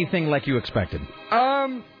this anything like you expected?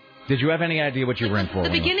 Did you have any idea what you were in for?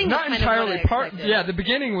 The beginning was not kind entirely of what I expected. Yeah, the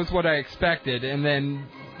beginning was what I expected, and then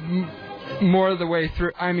more of the way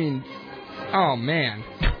through. I mean, oh man.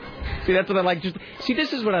 See, that's what I like.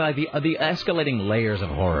 This is what I like. The escalating layers of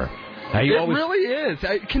horror. Really is.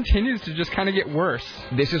 It continues to just kind of get worse.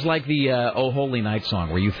 This is like the Oh Holy Night song,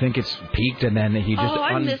 where you think it's peaked and then he just. Oh,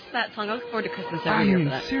 I missed that song. I look forward to Christmas every year for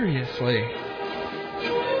that. Seriously.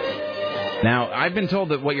 Now, I've been told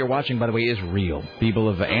that what you're watching, by the way, is real.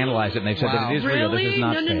 People have analyzed it, and they've said that it is real. This is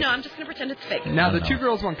not fake. No, I'm just going to pretend it's fake. Now, the 2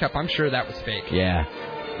 Girls, 1 Cup, I'm sure that was fake. Yeah.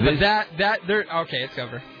 But okay, it's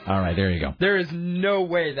over. All right, there you go. There is no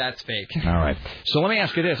way that's fake. All right. So let me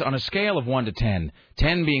ask you this. On a scale of 1 to 10,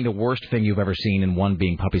 10 being the worst thing you've ever seen and 1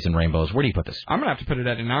 being Puppies and Rainbows, where do you put this? I'm going to have to put it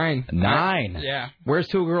at a 9. 9? Yeah. Where's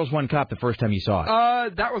 2 Girls, 1 Cup the first time you saw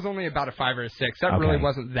it? That was only about a 5 or a 6. That really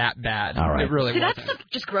wasn't that bad. All right. It really wasn't. That stuff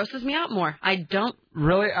just grosses me out more. I don't...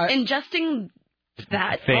 Really? Ingesting...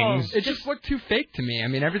 that things. It just looked too fake to me. I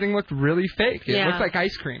mean, everything looked really fake. It looked like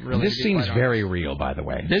ice cream. Really, this seems very real, by the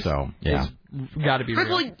way. This so yeah, got to be real.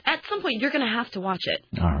 Well, at some point, you're going to have to watch it.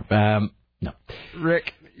 All right. No,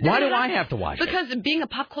 Rick. Why do I have to watch it? Because being a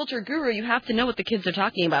pop culture guru, you have to know what the kids are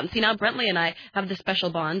talking about. And see, now Brentley and I have this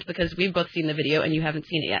special bond because we've both seen the video and you haven't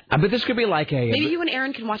seen it yet. But this could be like a... Maybe you and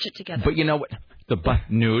Aaron can watch it together. But you know what? The butt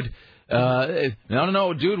nude.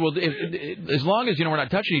 No, dude. Well, as long as we're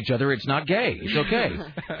not touching each other, it's not gay. It's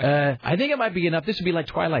okay. I think it might be enough. This would be like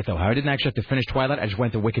Twilight, though. How I didn't actually have to finish Twilight. I just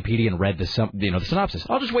went to Wikipedia and read the synopsis.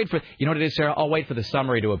 I'll just wait for what it is, Sarah. I'll wait for the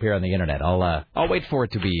summary to appear on the internet. I'll wait for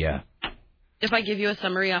it to be. If I give you a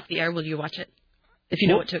summary off the air, will you watch it? If you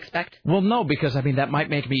know what to expect? Well, no, because, that might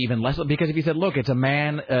make me even less... Because if you said, look, it's a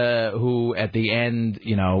man who, at the end,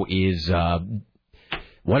 is...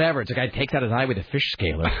 whatever. It's a guy who takes out his eye with a fish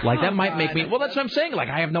scaler. Like, that might make me... Well, that's what I'm saying. Like,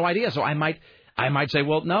 I have no idea. So I might say,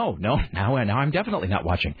 well, no. Now I'm definitely not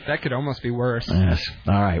watching. That could almost be worse. Yes.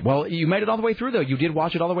 All right. Well, you made it all the way through, though. You did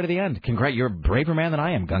watch it all the way to the end. Congrats. You're a braver man than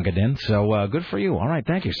I am, Gunga Din. So good for you. All right.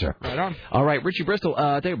 Thank you, sir. Right on. All right. Richie Bristol.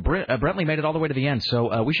 Brentley made it all the way to the end.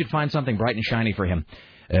 So we should find something bright and shiny for him.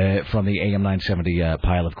 From the AM 970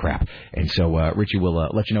 pile of crap. And so Richie will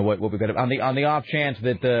let you know what we've got on the off chance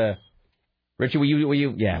that Richie, will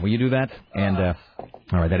you do that? And all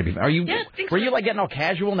right, that'd be. Were you like getting all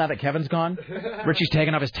casual now that Kevin's gone? Richie's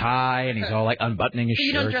taking off his tie and he's all like unbuttoning his shirt.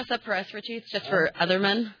 You don't dress up for us, Richie. It's just for other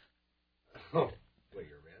men. Oh, wait,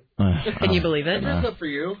 you're a man. Can you believe it? I dressed up for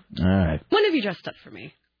you. All right. When have you dressed up for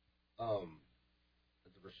me?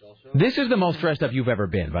 This is the most dressed up you've ever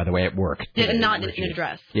been, by the way, at work. Not in a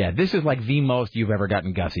dress. Yeah, this is like the most you've ever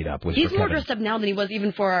gotten gussied up. He's more dressed up now than he was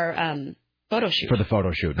even for our photo shoot. For the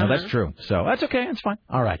photo shoot. No, that's true. So that's okay. That's fine.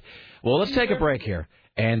 All right. Well, let's take a break here.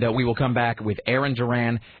 And we will come back with Aaron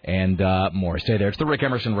Duran and more. Stay there. It's the Rick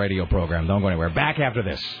Emerson radio program. Don't go anywhere. Back after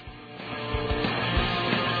this.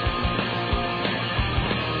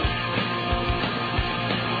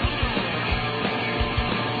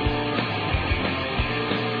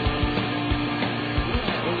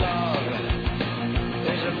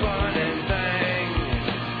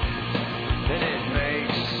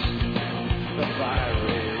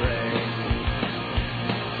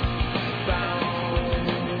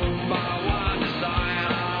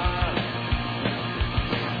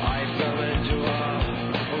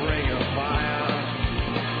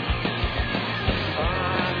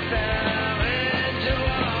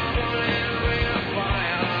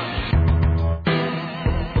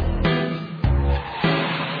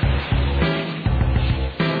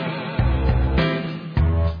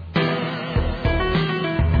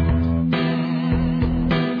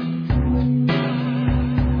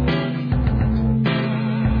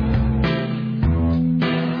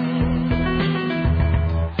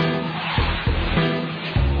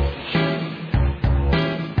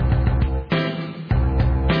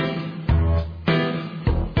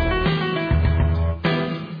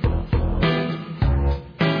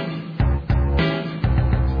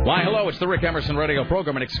 It's the Rick Emerson radio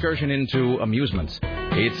program, an excursion into amusements.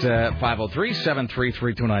 It's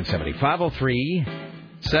 503-733-2970.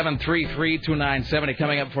 503-733-2970.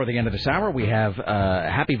 Coming up before the end of this hour, we have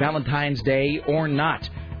Happy Valentine's Day or Not.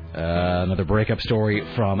 Another breakup story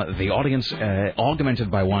from the audience,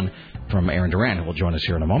 augmented by one from Aaron Duran, who will join us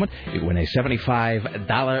here in a moment. You win a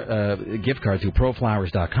 $75 gift card through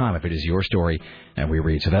proflowers.com if it is your story and we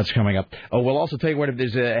read. So that's coming up. Oh, we'll also tell you where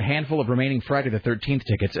there's a handful of remaining Friday the 13th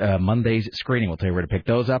tickets, Monday's screening. We'll tell you where to pick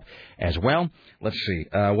those up as well. Let's see.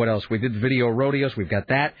 What else? We did video rodeos. We've got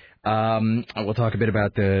that. We'll talk a bit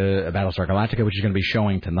about the Battlestar Galactica, which is going to be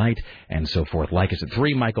showing tonight, and so forth. Like us at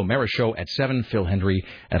 3, Michael Mara Show at 7, Phil Hendry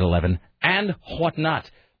at 11, and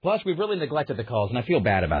whatnot. Plus, we've really neglected the calls, and I feel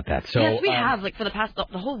bad about that. So, yes, we have, for the past, the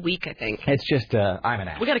whole week, I think. It's just, I'm an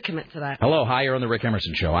ass. We got to commit to that. Hello, hi, you're on the Rick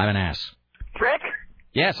Emerson Show. I'm an ass. Rick?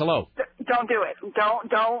 Yes, hello. Don't do it. Don't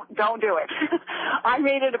do it. I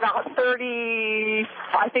made it about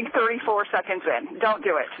 34 seconds in. Don't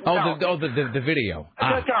do it. The video.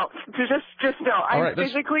 Don't. Just don't. I'm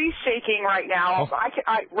physically shaking right now. Oh.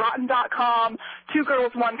 Rotten.com, 2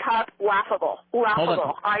 girls, 1 cup, laughable.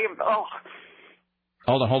 I am,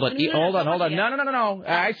 Hold on. Hold on. No.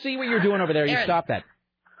 I see what you're doing over there. You stop that.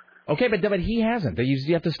 Okay, but he hasn't.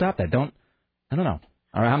 You have to stop that. I don't know.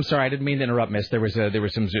 All right, I'm sorry. I didn't mean to interrupt, miss. There was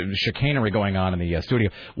some chicanery going on in the studio.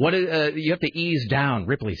 What you have to ease down,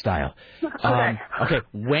 Ripley style. Okay. Okay.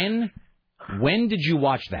 When did you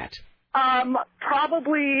watch that? I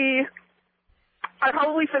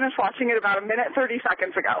probably finished watching it about 1:30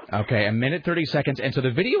 seconds ago. Okay, 1:30 seconds. And so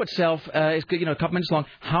the video itself is a couple minutes long.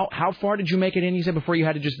 How far did you make it in, you said, before you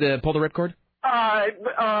had to just pull the ripcord?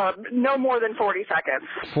 No more than 40 seconds.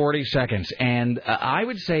 40 seconds. And I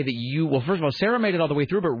would say that first of all, Sarah made it all the way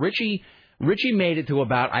through, but Richie made it to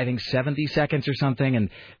about, I think, 70 seconds or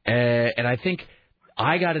something. And I think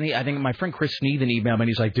I think my friend Chris Sneed emailed me, and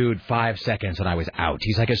he's like, dude, 5 seconds, and I was out.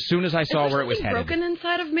 He's like, as soon as I saw where it was headed. Broken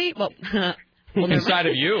inside of me? Well, inside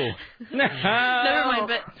of you. Never mind,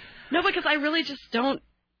 but no, because I really just don't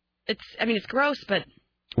it's gross, but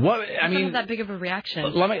what it's not that big of a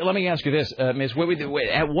reaction. Let me ask you this, Miss.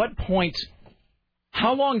 At what point?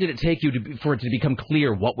 How long did it take you for it to become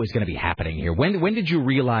clear what was going to be happening here? When did you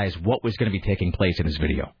realize what was going to be taking place in this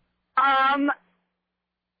video? I'm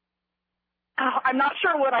not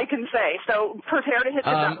sure what I can say, so prepare to hit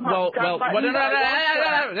the dump button.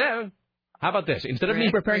 No. How about this? Instead of me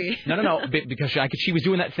preparing... No, because she was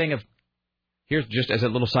doing that thing of... Here's just as a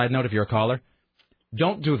little side note, if you're a caller.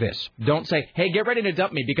 Don't do this. Don't say, hey, get ready to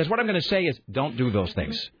dump me, because what I'm going to say is don't do those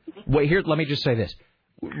things. Wait, here, let me just say this.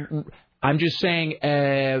 I'm just saying,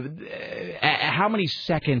 how many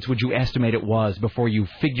seconds would you estimate it was before you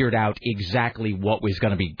figured out exactly what was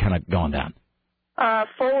going to be kind of going down?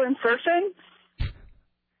 Full insertion.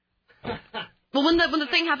 Well, when the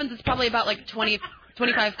thing happens, it's probably about like 25,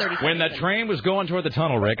 30 seconds. When the train was going toward the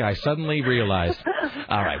tunnel, Rick, I suddenly realized.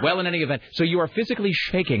 All right. Well, in any event, so you are physically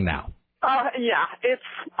shaking now. Yeah. It's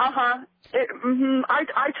I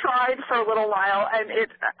tried for a little while, and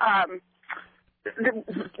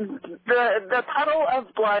the puddle of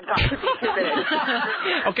blood got to be too big.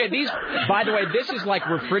 Okay, by the way, this is like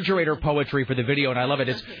refrigerator poetry for the video, and I love it.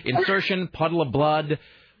 It's insertion, puddle of blood.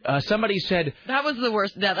 Somebody said... That was the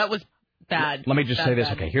worst. That was bad. Let me just say this.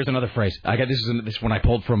 Okay, here's another phrase. This one I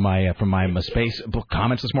pulled from my Space book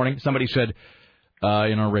comments this morning. Somebody said,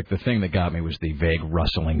 Rick, the thing that got me was the vague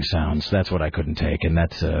rustling sounds. That's what I couldn't take, and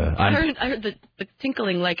that's... I heard the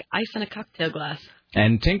tinkling like ice in a cocktail glass.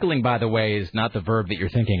 And tinkling, by the way, is not the verb that you're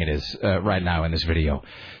thinking it is right now in this video.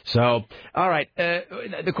 So, all right.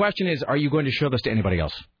 The question is, are you going to show this to anybody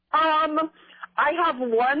else? I have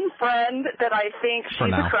one friend that I think she's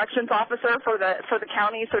a corrections officer for the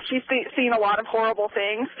county, so she's seen a lot of horrible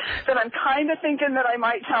things that I'm kind of thinking that I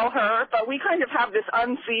might tell her, but we kind of have this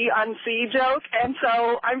unsee joke, and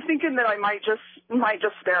so I'm thinking that I might just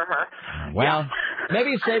spare her. Well,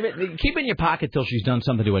 maybe save it. Keep it in your pocket till she's done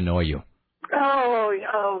something to annoy you. Oh,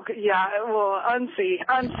 yeah. Well, unsee.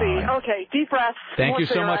 Right. Okay, deep breaths. Thank you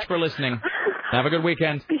so much for listening. Have a good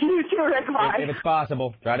weekend. You too, Rick. Bye. If it's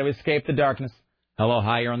possible, try to escape the darkness. Hello,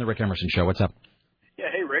 hi, you're on the Rick Emerson Show. What's up?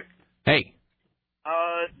 Yeah, hey, Rick. Hey.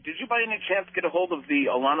 Did you by any chance get a hold of the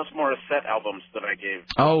Alanis Morissette albums that I gave?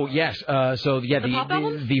 Oh, yes.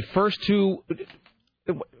 The first two...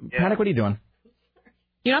 Panic, what are you doing?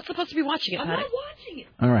 You're not supposed to be watching it, I'm Paddock. not watching it.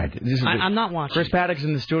 All right. I'm not watching. Chris Paddock's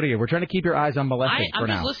in the studio. We're trying to keep your eyes unmolested for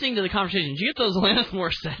now. I'm just listening to the conversation. Did you get those Alanis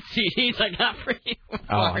Morissette CDs I got for you?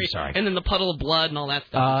 Oh, I'm sorry. And then the puddle of blood and all that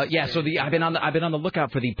stuff. Yeah. So I've been on the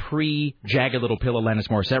lookout for the pre-Jagged Little Pill Alanis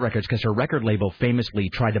Morissette records because her record label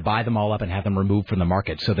famously tried to buy them all up and have them removed from the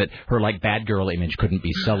market so that her bad girl image couldn't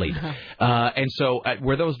be sullied. And so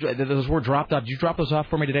were those were dropped off? Did you drop those off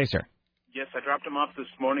for me today, sir? Yes, I dropped them off this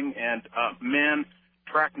morning, and man.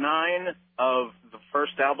 Track 9 of the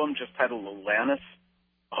first album, just titled Alanis.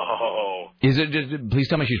 Oh. Is it? Please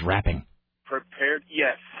tell me she's rapping. Prepared?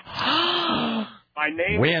 Yes. My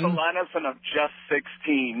name is Alanis, and I'm just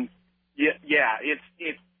 16. Yeah.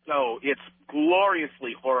 It's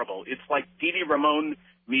gloriously horrible. It's like Dee Dee Ramone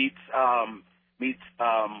meets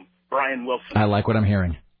Brian Wilson. I like what I'm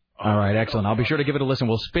hearing. All right, excellent. I'll be sure to give it a listen.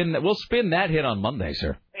 We'll spin that hit on Monday,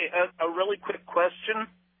 sir. Hey, a really quick question.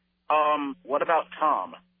 What about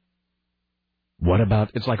Tom?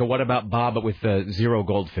 It's like a what about Bob, but with zero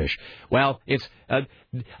goldfish. Well,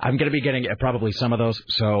 I'm going to be getting probably some of those.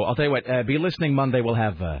 So I'll tell you what, be listening Monday. We'll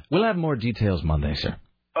have more details Monday, sir.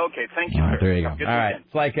 Okay, thank you. All right, there you go. All right.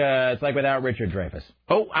 It's like without Richard Dreyfuss.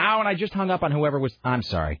 Oh, and I just hung up on whoever was, I'm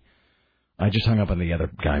sorry. I just hung up on the other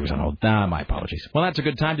guy who was on hold. My apologies. Well, that's a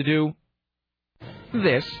good time to do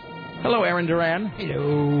this. Hello, Aaron Duran.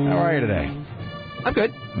 Hello. How are you today? I'm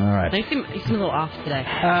good. All right. You seem a little off today.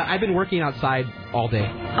 I've been working outside all day.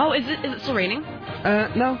 Oh, is it still raining?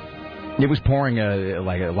 No. It was pouring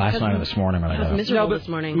last night and this morning. It was miserable this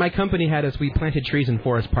morning. My company had us. We planted trees in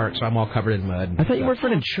Forest Park, so I'm all covered in mud. I thought you worked for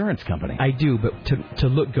an insurance company. I do, but to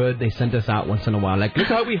look good, they send us out once in a while. Like, look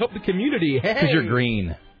how we help the community. Because you're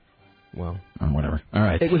green. Well, whatever. All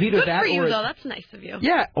right. It was either good that for you, or though. That's nice of you.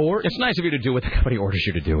 Yeah, or it's nice of you to do what the company orders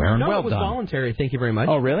you to do, Aaron. No, well it was done. voluntary. Thank you very much.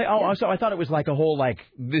 Oh, really? Oh, so I thought it was like a whole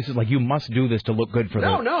this is like you must do this to look good for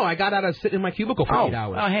them. No, I got out of sitting in my cubicle for 8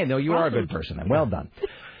 hours. Oh, hey, no, you are a good person then. Well done.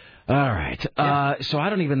 All right. So I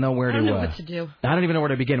don't even know where I don't know what to do. I don't even know where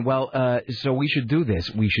to begin. Well, so we should do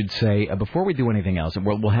this. We should say before we do anything else,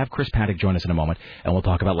 we'll have Chris Paddock join us in a moment, and we'll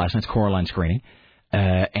talk about last night's Coraline screening.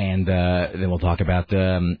 And then we'll talk about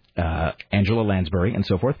Angela Lansbury and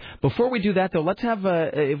so forth. Before we do that, though, let's have,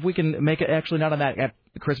 if we can make it, actually not on that,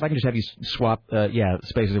 Chris, if I can just have you swap,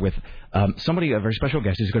 spaces with somebody, a very special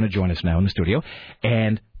guest who's going to join us now in the studio.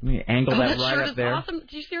 And let me angle that right shirt up is there. Awesome.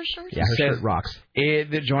 Did you see her shirt? Yeah, her shirt rocks.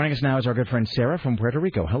 Joining us now is our good friend Sarah from Puerto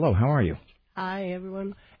Rico. Hello, how are you? Hi,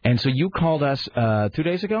 everyone. And so you called us 2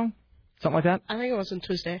 days ago? Something like that? I think it was on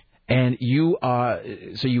Tuesday. And you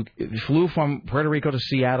flew from Puerto Rico to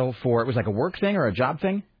Seattle it was like a work thing or a job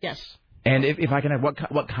thing? Yes. And if I can have,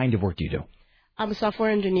 what kind of work do you do? I'm a software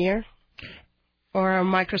engineer for a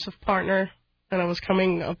Microsoft partner, and I was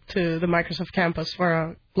coming up to the Microsoft campus for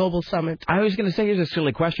a global summit. I was going to say, here's a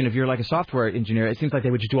silly question. If you're like a software engineer, it seems like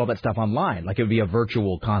they would just do all that stuff online, like it would be a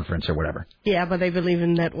virtual conference or whatever. Yeah, but they believe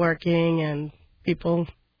in networking and people,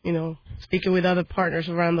 speaking with other partners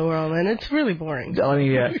around the world, and it's really boring. I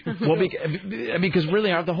mean, because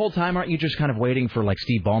really, the whole time, aren't you just kind of waiting for like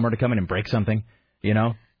Steve Ballmer to come in and break something,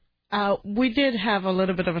 We did have a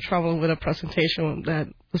little bit of a trouble with a presentation that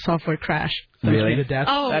the software crashed. Really?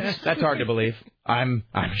 Oh, that's hard to believe. I'm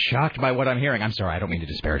shocked by what I'm hearing. I'm sorry, I don't mean to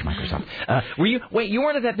disparage Microsoft. You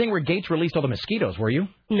weren't at that thing where Gates released all the mosquitoes, were you?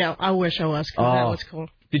 No, I wish I was, because that was cool.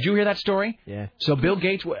 Did you hear that story? Yeah. So Bill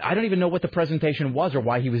Gates, I don't even know what the presentation was or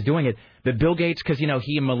why he was doing it, but Bill Gates, because, he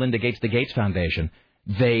and Melinda Gates, the Gates Foundation,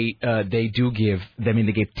 they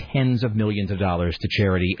gave tens of millions of dollars to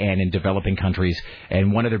charity and in developing countries,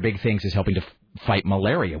 and one of their big things is helping to fight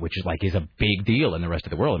malaria, which is a big deal in the rest of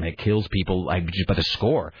the world. I mean, it kills people just by the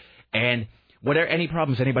score. And whatever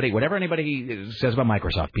anybody says about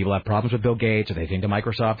Microsoft, people have problems with Bill Gates, or they think that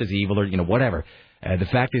Microsoft is evil, or whatever. The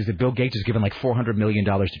fact is that Bill Gates has given like $400 million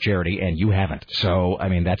to charity, and you haven't. So I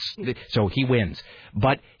mean, so he wins.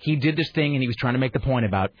 But he did this thing, and he was trying to make the point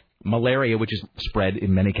about malaria, which is spread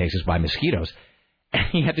in many cases by mosquitoes.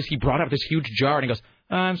 And he brought up this huge jar, and he goes,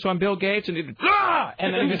 so I'm Bill Gates, and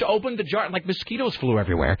and then he just opened the jar, and like mosquitoes flew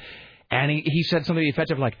everywhere. And he said something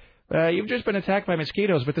effective like, you've just been attacked by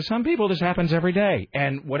mosquitoes, but to some people this happens every day,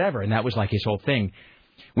 and whatever. And that was like his whole thing,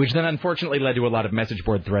 which then unfortunately led to a lot of message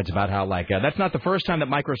board threads about how, that's not the first time that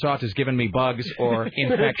Microsoft has given me bugs or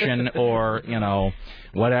infection or,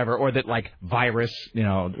 whatever, or that, virus,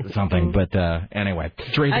 something. But anyway.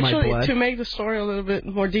 Actually, to make the story a little bit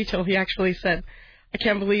more detailed, he actually said, I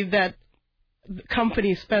can't believe that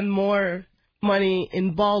companies spend more money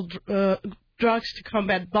in drugs to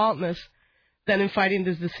combat baldness than in fighting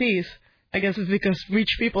this disease. I guess it's because rich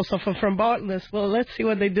people suffer from baldness. Well, let's see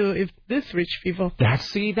what they do if this rich people. That's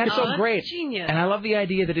so great. Genius. And I love the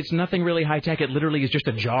idea that it's nothing really high tech. It literally is just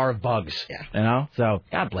a jar of bugs. Yeah. So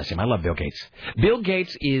God bless him. I love Bill Gates. Bill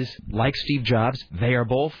Gates is like Steve Jobs. They are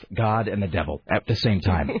both God and the devil at the same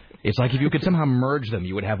time. It's like if you could somehow merge them,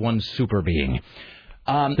 you would have one super being.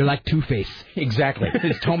 They're like Two-Face. Exactly.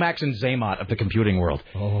 It's Tomax and Zaymot of the computing world.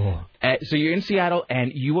 Oh. So you're in Seattle,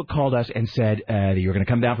 and you called us and said that you were going to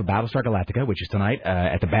come down for Battlestar Galactica, which is tonight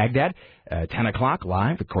at the Baghdad, 10 o'clock,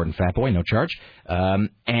 live with Cord and Fatboy, no charge.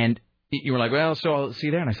 And you were like, well, so I'll see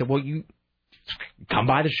you there. And I said, well, you come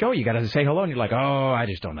by the show. You got to say hello. And you're like, oh, I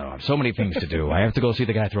just don't know. I have so many things to do. I have to go see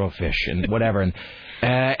the guy throw a fish and whatever.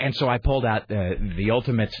 And so I pulled out the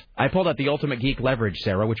ultimate geek leverage,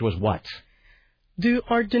 Sarah, which was what? Do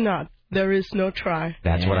or do not. There is no try.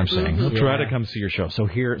 That's what I'm saying. We'll try to come see your show. So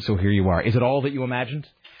here you are. Is it all that you imagined?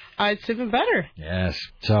 It's even better. Yes.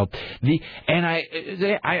 So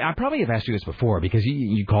I probably have asked you this before because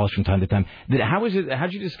you call us from time to time. How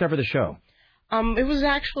did you discover the show? It was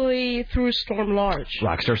actually through Storm Large.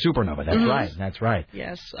 Rockstar Supernova. That's right. That's right.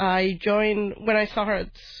 Yes, I joined when I saw her at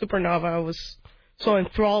Supernova. I was so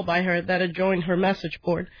enthralled by her that I joined her message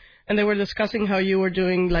board. And they were discussing how you were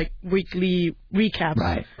doing, weekly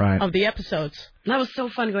recaps of the episodes. That was so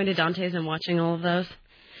fun going to Dante's and watching all of those.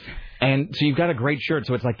 And so you've got a great shirt.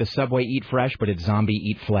 So it's like the Subway Eat Fresh, but it's Zombie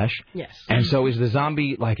Eat Flesh. Yes. And so is the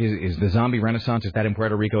zombie, is the zombie renaissance, is that in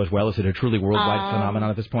Puerto Rico as well? Is it a truly worldwide phenomenon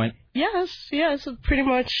at this point? Yes. Pretty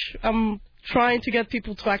much trying to get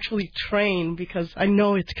people to actually train because I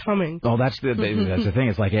know it's coming. Oh, that's the thing.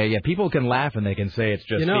 It's like, people can laugh and they can say it's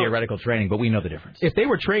just theoretical training, but we know the difference. If they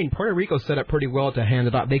were trained, Puerto Rico set up pretty well to hand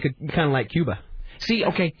it off. They could kind of like Cuba. See,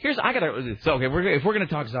 okay, if we're gonna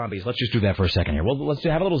talk zombies, let's just do that for a second here. Well, let's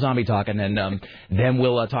have a little zombie talk, and then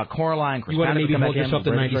we'll talk Coraline. You want to maybe hold yourself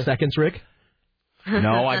to 90 seconds, Rick?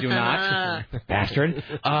 No, I do not. Bastard.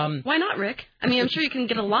 Why not, Rick? I mean, I'm sure you can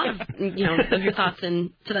get a lot of of your thoughts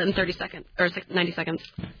in 30 seconds or 90 seconds.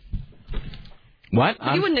 What?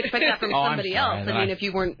 You wouldn't expect that from somebody else. I mean, if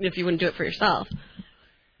you wouldn't do it for yourself.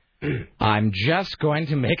 I'm just going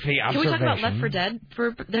to make the observation. Can we talk about Left 4 Dead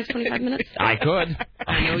for the next 25 minutes? I could.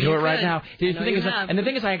 I know do you it right could. now. The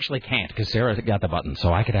thing is, I actually can't because Sarah got the button,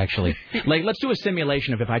 so I could actually let's do a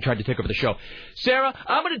simulation of if I tried to take over the show. Sarah,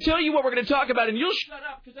 I'm going to tell you what we're going to talk about, and you'll shut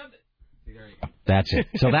up because I'm. There you go. That's it.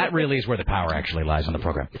 So that really is where the power actually lies on the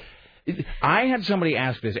program. I had somebody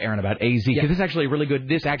ask this, Aaron, about AZ, because this actually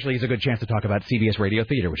is a good chance to talk about CBS Radio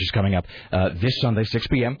Theater, which is coming up this Sunday, 6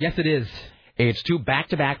 p.m. Yes, it is. It's 2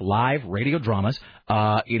 back-to-back live radio dramas.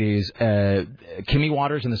 It is Kimmy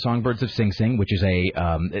Waters and the Songbirds of Sing Sing, which is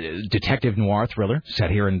a detective noir thriller set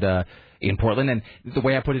here in Portland. And the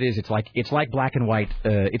way I put it is, it's like black and white.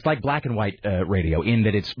 It's like black and white radio in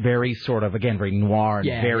that it's very sort of very noir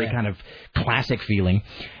and very kind of classic feeling.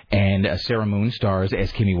 And Sarah Moon stars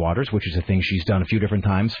as Kimmy Waters, which is a thing she's done a few different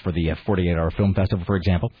times for the 48-Hour Film Festival, for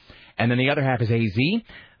example. And then the other half is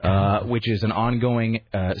AZ, which is an ongoing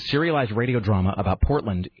serialized radio drama about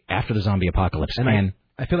Portland after the zombie apocalypse. And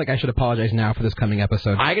I feel like I should apologize now for this coming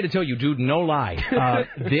episode. I got to tell you, dude, no lie.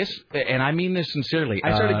 This, and I mean this sincerely.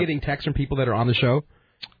 I started getting texts from people that are on the show.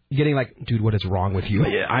 Getting like, dude, what is wrong with you?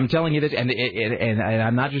 I'm telling you this, and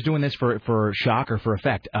I'm not just doing this for shock or for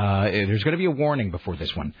effect. There's going to be a warning before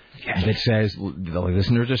this one that says the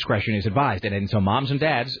listener's discretion is advised. And so moms and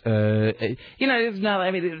dads, it's not.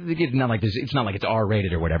 I mean, it's not like this. It's not like it's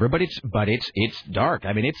R-rated or whatever. But it's dark.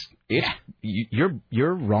 I mean,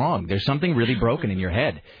 you're wrong. There's something really broken in your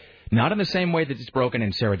head. Not in the same way that it's broken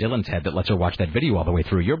in Sarah Dillon's head that lets her watch that video all the way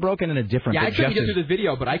through. You're broken in a different. Yeah, I couldn't get through the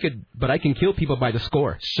video, but I can kill people by the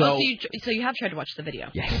score. So you have tried to watch the video.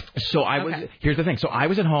 Yes. So here's the thing. So I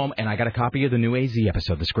was at home and I got a copy of the new AZ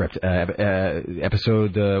episode, the script,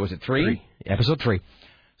 episode was it 3? Episode 3.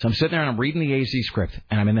 So I'm sitting there and I'm reading the AZ script,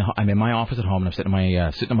 and I'm in my office at home, and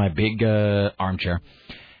I'm sitting in my big armchair,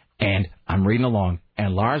 and I'm reading along,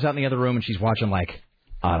 and Laura's out in the other room and she's watching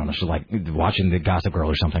I don't know, she's like watching the Gossip Girl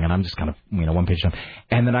or something, and I'm just kind of, one page down.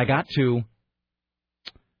 And then I got to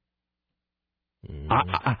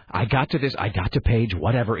page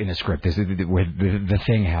whatever in the script, where the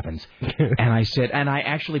thing happens. And I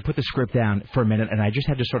actually put the script down for a minute, and I just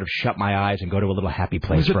had to sort of shut my eyes and go to a little happy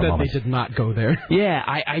place for a moment. They did not go there? Yeah,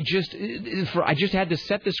 I just had to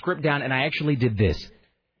set the script down, and I actually did this.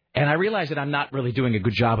 And I realize that I'm not really doing a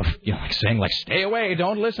good job of, saying stay away,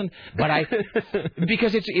 don't listen. But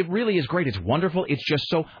because it really is great. It's wonderful. It's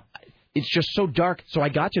just so dark. So I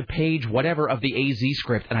got to page whatever of the AZ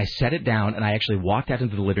script, and I set it down, and I actually walked out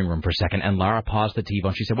into the living room for a second, and Laura paused the TiVo,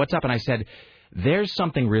 and she said, "What's up?" And I said, "There's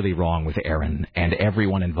something really wrong with Aaron and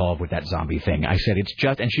everyone involved with that zombie thing." I said, "It's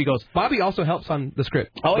just," and she goes, "Bobby also helps on the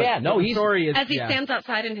script." Oh yeah, no, he's as he stands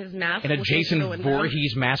outside in his mask, in a Jason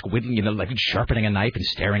Voorhees mask, with sharpening a knife and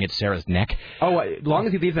staring at Sarah's neck. Oh, as long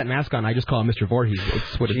as he leaves that mask on, I just call him Mr. Voorhees.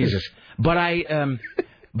 It's what it is. But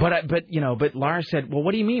Laura said, "Well,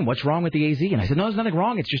 what do you mean? What's wrong with the AZ?" And I said, "No, there's nothing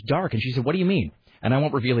wrong. It's just dark." And she said, "What do you mean?" And I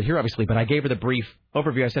won't reveal it here, obviously, but I gave her the brief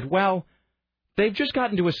overview. I said, "Well, they've just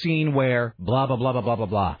gotten to a scene where blah, blah, blah, blah, blah, blah,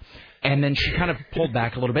 blah." And then she kind of pulled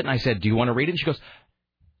back a little bit, and I said, "Do you want to read it?" And she goes,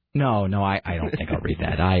 No, I don't think I'll read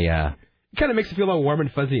that. It kind of makes you feel all warm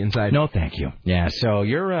and fuzzy inside. No, thank you. Yeah, so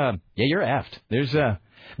you're effed. There's so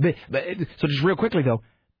just real quickly, though,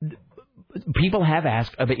 people have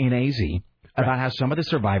asked in AZ about how some of the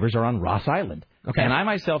survivors are on Ross Island. Okay. And I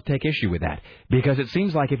myself take issue with that, because it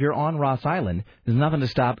seems like if you're on Ross Island, there's nothing to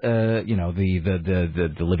stop the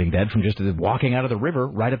living dead from just walking out of the river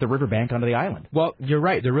right at the riverbank onto the island. Well, you're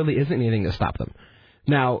right. There really isn't anything to stop them.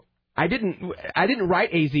 Now, I didn't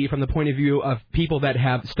write AZ from the point of view of people that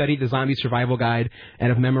have studied the Zombie Survival Guide and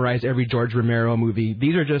have memorized every George Romero movie.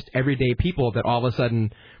 These are just everyday people that all of a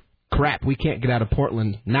sudden, crap, we can't get out of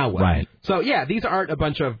Portland, now what? Right. So, yeah, these aren't a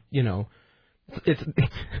bunch of,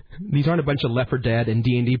 these aren't a bunch of Left 4 Dead and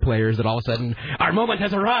D&D players that all of a sudden, our moment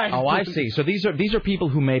has arrived. Oh, I see. So these are people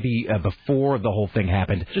who maybe before the whole thing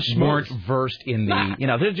happened just weren't versed in the,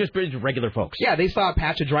 they're just regular folks. Yeah, they saw a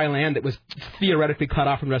patch of dry land that was theoretically cut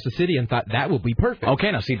off from the rest of the city and thought that would be perfect.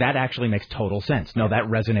 Okay, now see, that actually makes total sense. No, that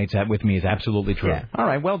resonates with me, is absolutely true. Yeah. All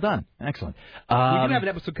right, well done. Excellent. We do have an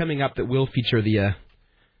episode coming up that will feature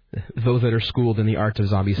those that are schooled in the art of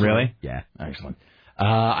zombie survival. Really? Yeah. Excellent.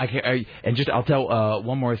 I'll tell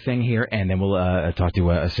one more thing here, and then we'll talk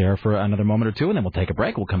to Sarah for another moment or two, and then we'll take a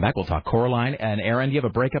break. We'll come back. We'll talk Coraline. And Aaron, do you have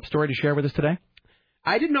a breakup story to share with us today?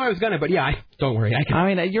 I didn't know I was going to, but don't worry.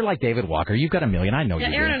 You're like David Walker. You've got a million. I know you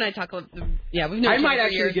do. Aaron and I talk about we've known I might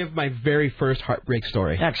actually give my very first heartbreak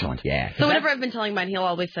story. Excellent. Yeah. So whenever I've been telling mine, he'll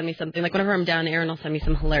always send me something. Like whenever I'm down, Aaron will send me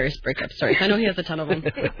some hilarious breakup stories. I know he has a ton of them.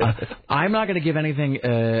 I'm not going to give anything.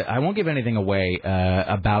 I won't give anything away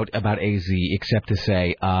about AZ, except to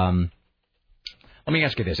say let me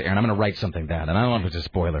ask you this, Aaron. I'm going to write something down, and I don't know if it's a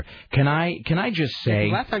spoiler. Can I just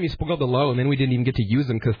say... last time you spoiled the low, and then we didn't even get to use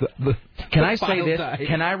them because the Can I say this? Died.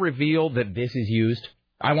 Can I reveal that this is used?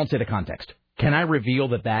 I won't say the context. Can I reveal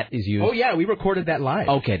that is used? Oh, yeah, we recorded that live.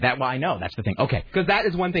 Okay, well, I know. That's the thing. Okay. Because that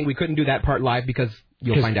is one thing. We couldn't do that part live because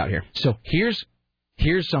you'll find out here. So here's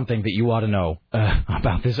something that you ought to know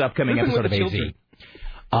about this upcoming episode of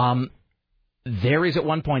AZ. There is at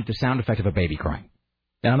one point the sound effect of a baby crying.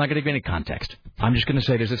 And I'm not going to give any context. I'm just going to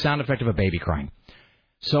say there's a sound effect of a baby crying.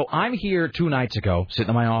 So I'm here 2 nights ago, sitting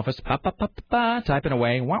in my office, typing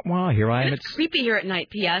away. Wah, wah, here I am. It's creepy here at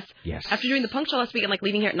night, P.S. Yes. After doing the punk show last week and,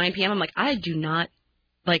 leaving here at 9 p.m., I'm like, I do not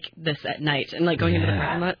like this at night. And, going into the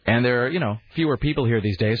parking lot. And there are, fewer people here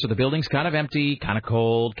these days, so the building's kind of empty, kind of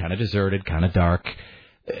cold, kind of deserted, kind of dark.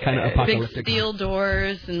 Kind of apocalyptic. Big steel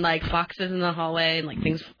doors and, boxes in the hallway and,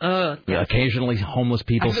 things. Occasionally homeless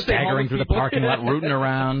people staggering through the parking lot, rooting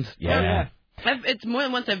around. Yeah. It's more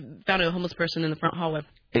than once I've found a homeless person in the front hallway.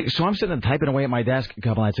 So I'm sitting and typing away at my desk a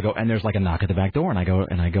couple nights ago, and there's a knock at the back door, and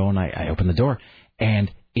I open the door,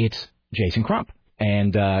 and it's Jason Crump,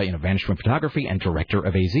 and Vanished from Photography and director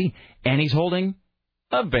of AZ, and he's holding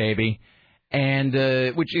a baby. And,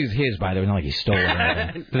 which is his, by the way, not like he stole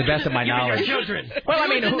it. To the best of my knowledge. Children. Well,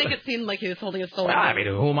 didn't make it seem like he was holding a stolen. I mean,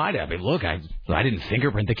 who am I to? Look, I didn't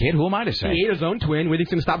fingerprint the kid. Who am I to say? He ate his own twin. We think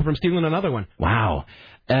he's going to stop him from stealing another one. Wow.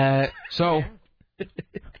 The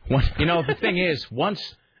thing is,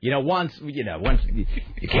 once you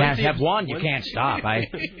can't have one, you can't stop.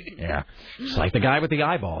 It's like the guy with the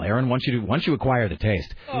eyeball, Aaron. Once you acquire the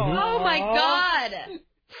taste. Oh my God.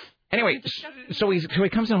 Anyway, so he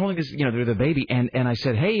comes in holding this, the baby, and I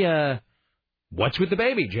said, hey, what's with the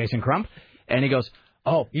baby, Jason Crump? And he goes,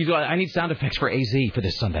 I need sound effects for AZ for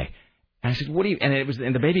this Sunday. And I said, what do you? And it was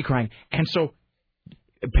the baby crying, and so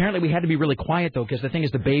apparently we had to be really quiet though, because the thing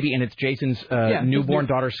is the baby, and it's Jason's newborn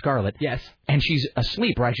daughter Scarlett. Yes. And she's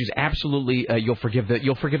asleep, right? She's absolutely you'll forgive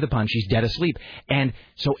the pun. She's dead asleep, and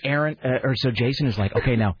so Jason is like,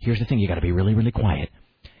 okay, now here's the thing, you got to be really, really quiet,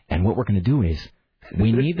 and what we're going to do is.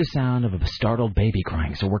 We need the sound of a startled baby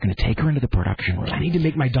crying, so we're going to take her into the production room. I need to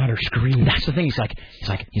make my daughter scream. That's the thing. He's like,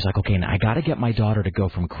 okay, now I got to get my daughter to go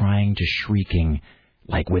from crying to shrieking,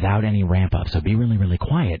 without any ramp up. So be really, really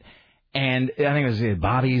quiet. And I think it was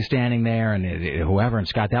Bobby standing there and whoever and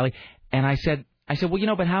Scott Daly. And I said,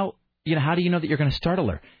 well, but how do you know that you're going to startle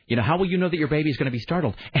her? How will you know that your baby is going to be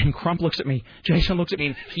startled? And Crump looks at me. Jason looks at me.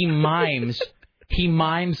 And he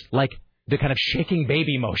mimes like the kind of shaking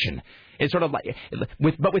baby motion. It's sort of like,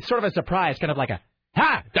 with sort of a surprise, kind of like a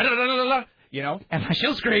ha, da da da da da, and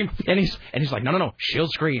she'll scream, and he's like, no, she'll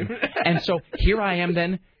scream, and so here I am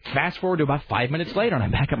then, fast forward to about 5 minutes later, and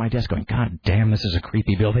I'm back at my desk going, God damn, this is a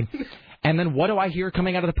creepy building, and then what do I hear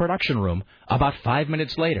coming out of the production room about 5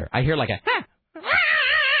 minutes later? I hear like a ha.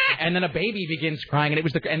 And then a baby begins crying,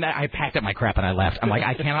 and I packed up my crap and I left. I'm like,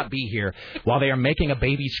 I cannot be here while they are making a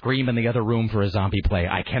baby scream in the other room for a zombie play.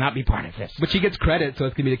 I cannot be part of this. But she gets credit, so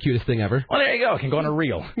it's going to be the cutest thing ever. Well, there you go. It can go on a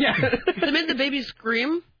reel. Yeah. They made the baby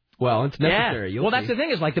scream? Well, it's necessary. Yeah. Well, that's the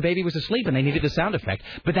thing is, the baby was asleep and they needed the sound effect.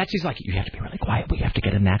 But he's like, you have to be really quiet. We have to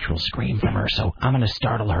get a natural scream from her. So I'm going to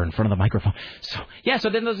startle her in front of the microphone. So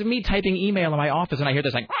then there's me typing email in my office and I hear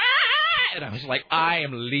this and I was like, I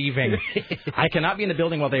am leaving. I cannot be in the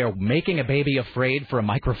building while they are making a baby afraid for a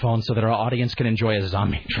microphone so that our audience can enjoy a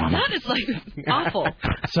zombie drama. That is awful.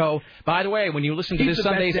 So, by the way, when you listen to this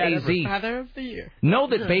Sunday's AZ, Father of the Year. Know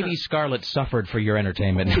that baby Scarlett suffered for your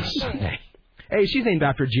entertainment this Sunday. Hey, she's named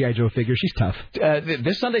after a G.I. Joe figure. She's tough.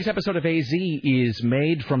 This Sunday's episode of AZ is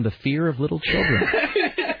made from the fear of little children.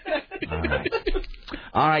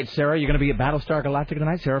 All right, Sarah, you're going to be at Battlestar Galactica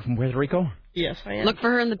tonight. Sarah from Puerto Rico? Yes, I am. Look for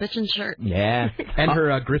her in the bitchin' shirt. Yeah. And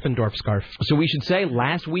her Gryffindor scarf. So we should say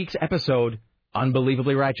last week's episode,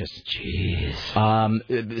 unbelievably righteous.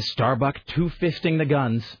 Jeez. Starbuck two-fisting the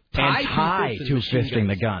guns. And Ty two-fisting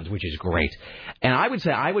the guns, which is great. And I would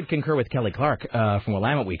say, I would concur with Kelly Clark from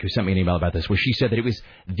Willamette Week, who sent me an email about this, where she said that it was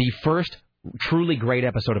the first truly great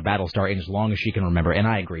episode of Battlestar in as long as she can remember, and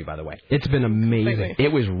I agree, by the way. It's been amazing.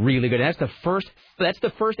 It was really good. That's the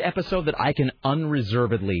first episode that I can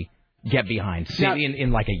unreservedly get behind.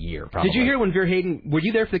 In like a year, probably. Did you hear when Verhaden, were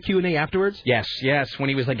you there for the Q&A afterwards? Yes, when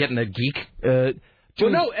he was getting the geek... well,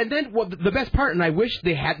 no, and then the best part, and I wish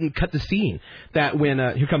they hadn't cut the scene, that when,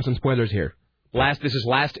 here comes some spoilers here. This is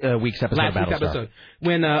last week's episode of Battlestar.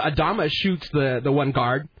 When Adama shoots the one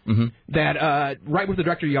guard, that right with the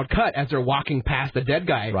director yelled cut as they're walking past the dead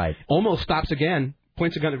guy, right, almost stops again,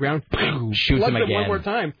 points the gun to the ground, shoots him again one more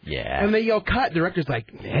time. Yeah. And they yell cut. Director's like,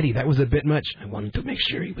 Eddie, that was a bit much. I wanted to make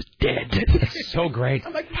sure he was dead. It's so great.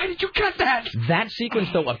 I'm like, why did you cut that? That sequence,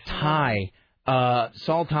 though, of Ty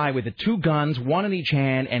Saltai with the two guns, one in each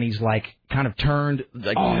hand, and he's like kind of turned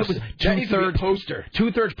like it was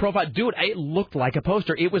two-thirds profile. Dude, it looked like a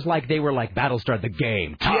poster. It was like they were like Battlestar the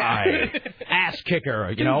game, tie, ass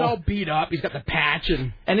kicker, you know. He's all beat up. He's got the patch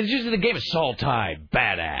and it's just the game of Saltai,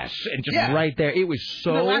 badass, and just right there. It was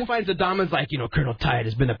so. The last line, Adama's like, Colonel Tide,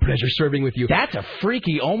 has been a pleasure serving with you. That's a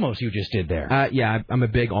freaky almost you just did there. Yeah, I'm a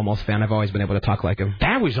big almost fan. I've always been able to talk like him.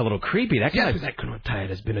 That was a little creepy. That guy was like, Colonel Tide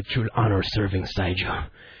has been a true honor serving beside you.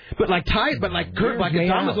 But like Ty,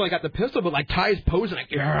 Adama's only got the pistol, but like Ty's posing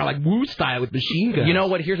like Woo style with machine guns. You know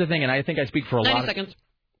what? Here's the thing, and I think I speak for a 90 lot. seconds.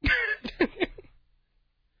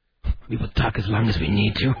 We will talk as long as we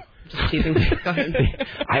need to. Just teasing. Go ahead.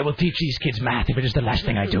 I will teach these kids math if it is the last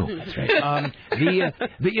thing I do. That's right.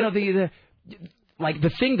 Like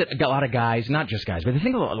the thing that a lot of guys, not just guys, but the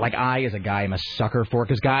thing like I as a guy am a sucker for,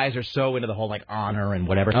 because guys are so into the whole like honor and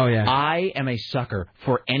whatever. Oh yeah. I am a sucker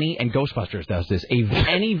for and Ghostbusters does this,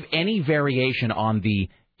 any variation on the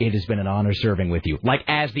it has been an honor serving with you, like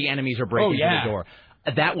as the enemies are breaking through the door.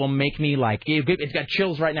 That will make me like it's got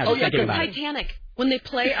chills right now. Just thinking about Titanic. When they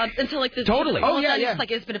play until like this. Totally. It's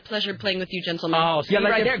like it's been a pleasure playing with you, gentlemen. Oh, see,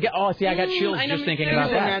 right there. I got chills just thinking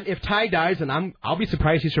about that. Man, if Ty dies, and I'll be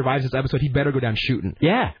surprised he survives this episode. He better go down shooting.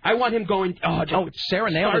 Yeah. I want him going.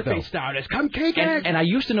 Sarah nailed it though. Starters, come kick it. And I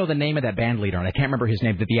used to know the name of that band leader, and I can't remember his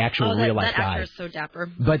name. But the actual real life guy. That actor is so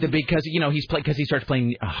dapper. But because he starts playing.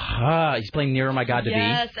 He's playing Nearer My God to Thee.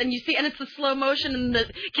 Yes, and you see, and it's the slow motion, and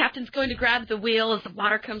the captain's going to grab the wheel as the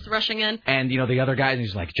water comes rushing in. And the other guys, and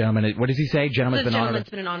he's like, "Gentlemen, what does he say? Gentlemen's been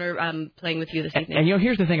an honor." Playing with you this evening. And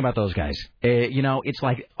here's the thing about those guys. It's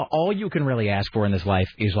like all you can really ask for in this life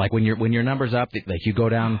is like when your number's up, like you go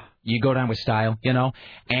down with style,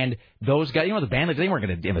 And those guys, the band leaders, they weren't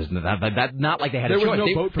going to. It was not like they had a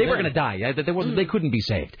choice. They were going to die. They couldn't be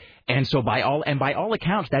saved. And so by all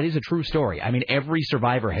accounts, that is a true story. I mean, every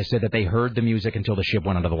survivor has said that they heard the music until the ship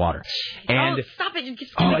went under the water. And stop it!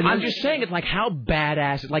 I'm just saying, it's like how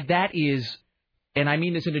badass. Like that is. And I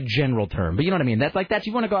mean this in a general term, but you know what I mean? That's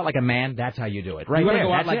you want to go out like a man, that's how you do it. Right you want to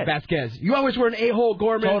go out like Vasquez. You always were an a-hole,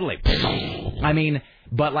 Gorman. Totally. I mean,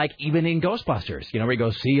 but like even in Ghostbusters, where he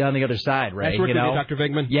goes, see you on the other side, right? That's working with Dr.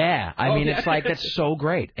 Venkman. Yeah. I mean, it's like, that's so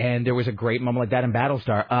great. And there was a great moment like that in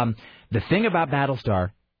Battlestar. The thing about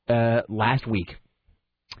Battlestar last week,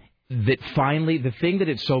 that finally, the thing that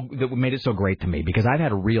made it so great to me, because I've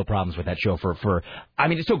had real problems with that show I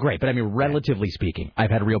mean, it's so great, but I mean, relatively speaking, I've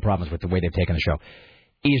had real problems with the way they've taken the show,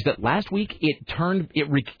 is that last week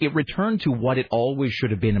it returned to what it always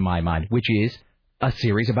should have been in my mind, which is a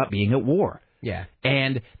series about being at war. Yeah.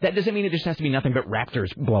 And that doesn't mean it just has to be nothing but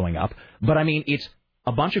raptors blowing up, but I mean, it's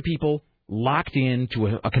a bunch of people locked into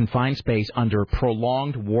a confined space under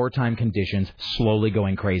prolonged wartime conditions, slowly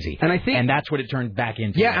going crazy. And that's what it turned back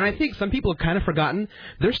into. Yeah, and I think some people have kind of forgotten,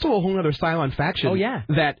 there's still a whole other Cylon faction. Oh, yeah.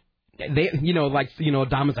 That they,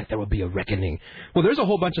 Dama's like, there will be a reckoning. Well, there's a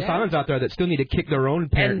whole bunch of Cylons out there that still need to kick their own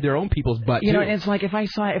people's butt, too. It's like if I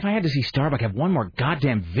had to see Starbuck have one more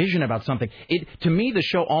goddamn vision about something, to me, the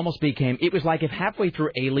show almost became, it was like if halfway through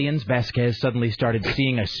Aliens, Vasquez suddenly started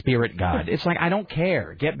seeing a spirit god. It's like, I don't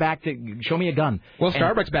care. Get back to, show me a gun. Well,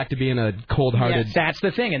 Starbuck's back to being a cold-hearted. Yes, that's the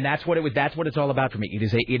thing, and that's what it's all about for me. It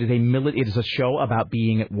is a show about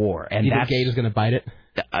being at war. And you think Gage is going to bite it?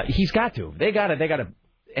 He's got to. They got to.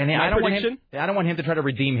 And I don't want him to try to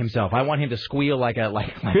redeem himself. I want him to squeal like a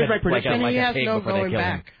Here's my prediction. like he a has pig no before they going kill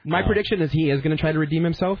back. him. My prediction is he is going to try to redeem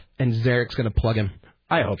himself, and Zarek's going to plug him.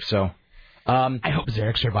 I hope so. I hope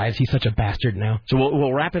Zarek survives. He's such a bastard now. So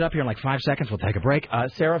we'll wrap it up here in like 5 seconds. We'll take a break.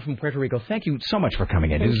 Sarah from Puerto Rico, thank you so much for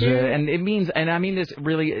coming in. And it means, and I mean this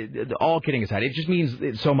really, all kidding aside, it just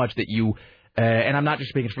means so much that you. And I'm not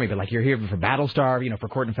just speaking for me, but like you're here for Battlestar, for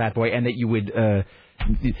Court and Fat Boy, and that you would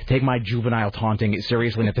take my juvenile taunting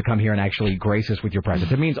seriously enough to come here and actually grace us with your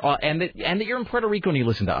presence. It means, and that you're in Puerto Rico and you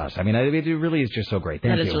listen to us. I mean, it really is just so great.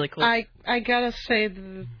 Thank you. That is really cool. I gotta say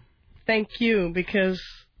thank you, because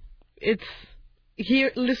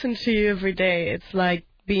listen to you every day. It's like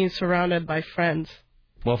being surrounded by friends.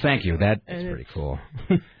 Well, thank you. That's pretty cool.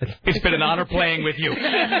 It's been an honor playing with you.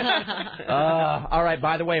 All right,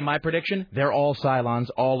 by the way, my prediction, they're all Cylons,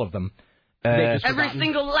 all of them. Every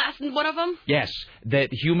single last one of them? Yes. That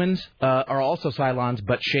humans are also Cylons,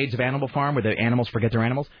 but shades of Animal Farm, where the animals forget their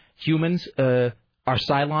animals. Humans are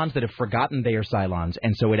Cylons that have forgotten they are Cylons.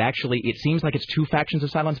 And so it seems like it's 2 factions of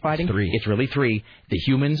Cylons fighting. 3. It's really 3. The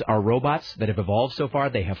humans are robots that have evolved so far.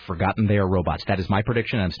 They have forgotten they are robots. That is my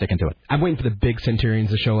prediction, and I'm sticking to it. I'm waiting for the big Centurions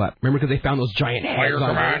to show up. Remember, because they found those giant heads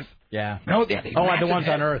on Earth? Yeah. No, the ones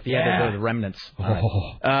on Earth. Yeah, the remnants.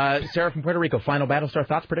 Right. Sarah from Puerto Rico, final Battlestar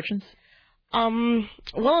thoughts, predictions?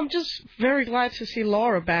 Well, I'm just very glad to see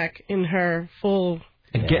Laura back in her full...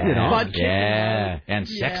 And getting it on. Yeah, and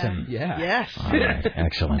sexing. Yeah. Yes. All right,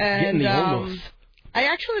 excellent. And getting the almost. I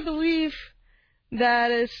actually believe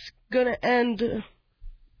that it's going to end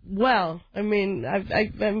well. I mean,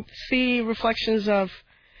 I see reflections of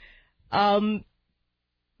the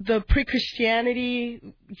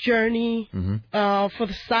pre-Christianity journey for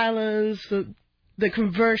the silence, the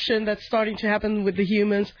conversion that's starting to happen with the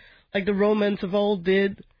humans, like the Romans of old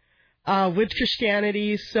did with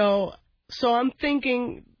Christianity. So I'm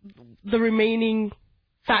thinking the remaining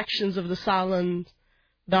factions of the Cylons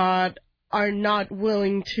that are not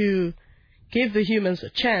willing to give the humans a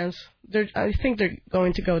chance, I think they're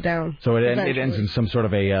going to go down. So it ends in some sort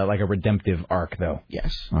of a like a redemptive arc, though.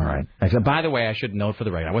 Yes. All right. By the way, I should note for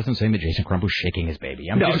the record, I wasn't saying that Jason Crump was shaking his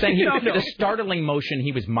baby. I'm just saying the startling motion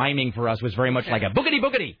he was miming for us was very much like a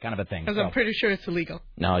boogity kind of a thing. Because I'm pretty sure it's illegal.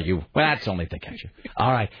 No, well, that's only if they catch you.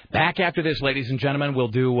 All right. Back after this, ladies and gentlemen, we'll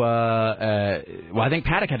do. Well, I think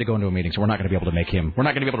Paddock had to go into a meeting, so we're not going to be able to make him. We're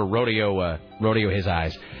not going to be able to rodeo his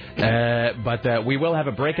eyes. But we will have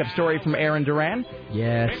a breakup story from Aaron Duran.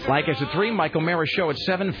 Yes. Like us at 3, Michael Mara Show at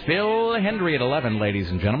 7, Phil Hendry at 11, ladies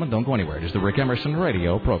and gentlemen. Don't go anywhere. It is the Rick Emerson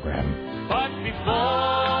Radio program. But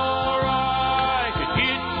before I could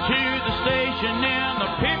get to the station in the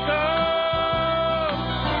pickup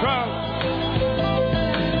truck,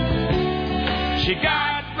 she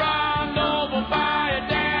got run over by a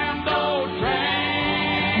damn old train.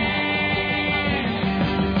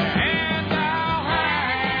 And I'll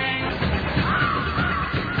hang.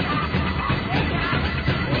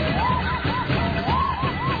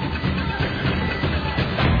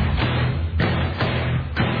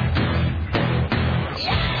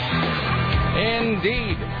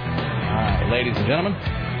 Indeed. All right, ladies and gentlemen.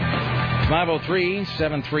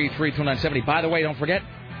 503-733-2970. By the way, don't forget,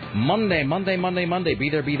 Monday. Be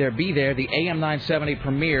there. The AM 970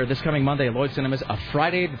 premiere this coming Monday at Lloyd Cinemas, a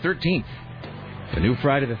Friday the 13th. The new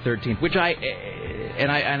Friday the 13th, which I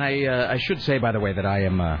should say, by the way, that I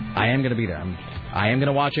am going to be there. I am going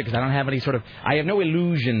to watch it because I don't have any I have no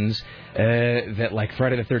illusions that like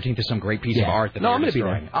Friday the 13th is some great piece of art that I'm going to be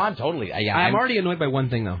there. I'm totally. I'm already annoyed by one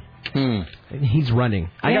thing though. He's running.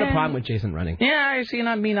 I got a problem with Jason running. Yeah, I see.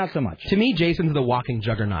 Me, not so much. To me, Jason's the walking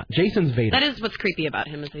juggernaut. Jason's Vader. That is what's creepy about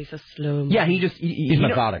him, is that he's so slow. Yeah, he's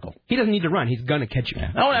methodical. He doesn't need to run. He's gonna catch you.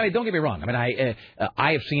 Oh, I mean, don't get me wrong. I mean,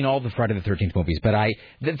 I have seen all the Friday the 13th movies, but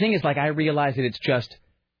the thing is, like, I realize that it's just.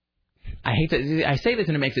 I say this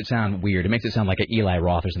and it makes it sound weird. It makes it sound like an Eli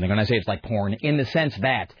Roth or something. When I say it's like porn, in the sense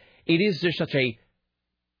that it is just such a.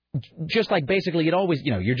 Just like basically it always,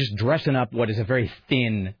 you're just dressing up what is a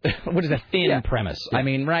thin premise. I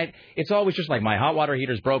mean, right? It's always just like my hot water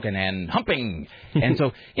heater's broken and humping. And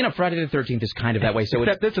so, Friday the 13th is kind of that way. So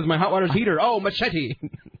except this is my hot water heater. Oh, machete.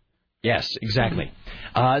 Yes, exactly.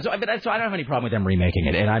 So I don't have any problem with them remaking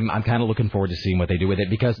it. And I'm kind of looking forward to seeing what they do with it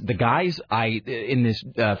because the guys in this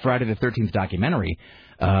Friday the 13th documentary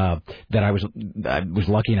that I was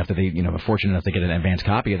lucky enough that they, fortunate enough to get an advance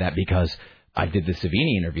copy of that because I did the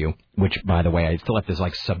Savini interview, which, by the way, I still have this,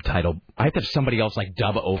 subtitle. I have to have somebody else,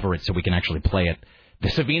 dub over it so we can actually play it. The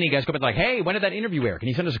Savini guys come in hey, when did that interview air? Can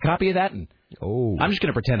you send us a copy of that? And I'm just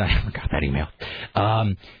going to pretend I haven't got that email.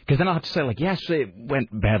 Because then I'll have to say, yes, it went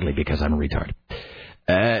badly because I'm a retard.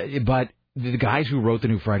 But the guys who wrote the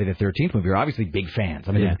new Friday the 13th movie are obviously big fans.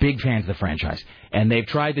 I mean, they're big fans of the franchise. And they've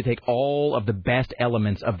tried to take all of the best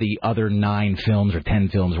elements of the other 9 films or 10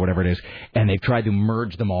 films or whatever it is, and they've tried to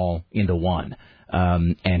merge them all into one.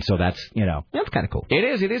 And so that's, That's kind of cool.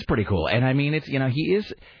 It is pretty cool. And I mean,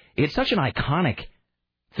 it's such an iconic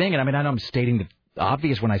thing. And I mean, I know I'm stating the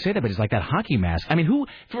obvious when I say that, but it's like that hockey mask. I mean,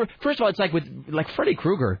 first of all, it's like with Freddy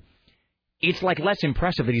Krueger. It's less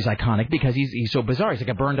impressive that he's iconic because he's so bizarre. He's like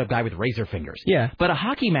a burned up guy with razor fingers. Yeah. But a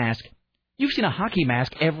hockey mask, you've seen a hockey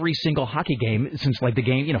mask every single hockey game since the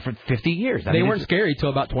game, for 50 years. They weren't scary till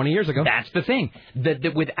about 20 years ago. That's the thing.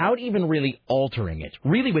 That without even really altering it,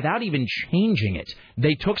 really without even changing it,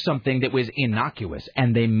 they took something that was innocuous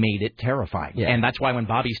and they made it terrifying. Yeah. And that's why when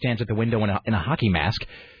Bobby stands at the window in a hockey mask,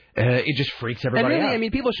 it just freaks everybody out. I mean,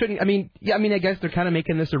 people shouldn't. I mean, I guess they're kind of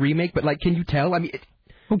making this a remake, but can you tell? I mean.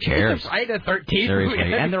 Who cares? It's a Friday the 13th.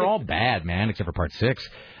 Seriously. And they're all bad, man, except for part 6.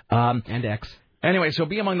 And X. Anyway, so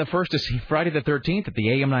be among the first to see Friday the 13th at the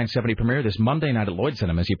AM 970 premiere this Monday night at Lloyd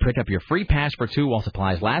Cinemas. You pick up your free pass for 2 while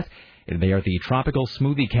supplies last. They are at the Tropical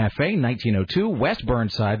Smoothie Cafe, 1902 West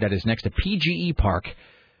Burnside. That is next to PGE Park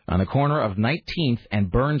on the corner of 19th and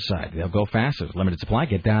Burnside. They'll go fast. There's limited supply.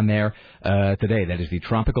 Get down there today. That is the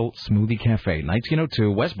Tropical Smoothie Cafe, 1902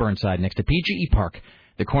 West Burnside, next to PGE Park.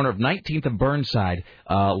 the corner of 19th and Burnside.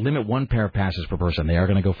 Limit 1 pair of passes per person. They are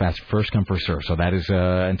going to go fast, first come, first serve. So that is,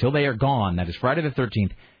 until they are gone, that is Friday the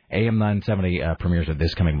 13th, AM 970 premieres of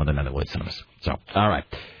this coming Monday night at Lloyd Cinemas. So, all right.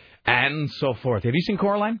 And so forth. Have you seen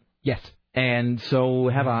Coraline? Yes. And so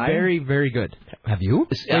have I. Very, very good. Have you?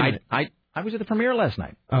 I was at the premiere last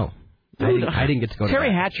night. Oh. I didn't get to go to Terry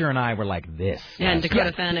that. Hatcher and I were like this. Yeah, and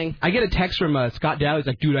Dakota Fanning. I get a text from Scott Dow. He's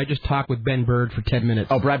like, dude, I just talked with Ben Bird for 10 minutes.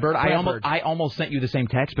 Oh, Brad Bird? I almost sent you the same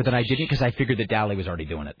text, but then I didn't because I figured that Dowley was already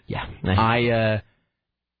doing it. Yeah.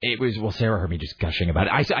 It was, well, Sarah heard me just gushing about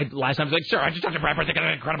it. Last time I was like, sir, I just talked to Brad Bird,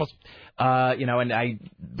 they're Incredibles. And I,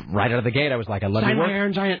 right out of the gate, I was like, I love your work.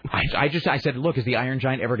 Iron Giant. I said, look, is the Iron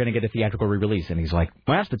Giant ever going to get a theatrical re-release? And he's like,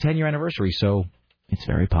 well, it's the 10-year anniversary, so it's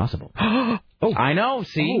very possible. Oh. I know,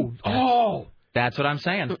 see? Oh. That's what I'm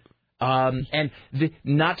saying. And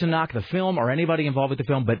not to knock the film or anybody involved with the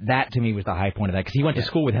film, but that to me was the high point of that, because he went to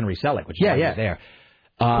school with Henry Selick, which is why he was there.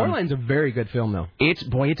 Coraline's a very good film, though. It's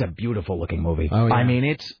a beautiful looking movie. Oh, yeah. I mean,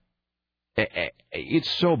 it's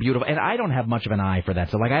so beautiful, and I don't have much of an eye for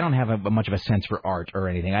that. So, like, I don't have much of a sense for art or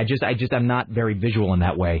anything. I'm not very visual in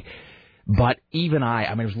that way. But even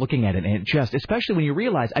I was looking at it, and it just, especially when you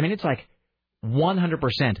realize, I mean, it's like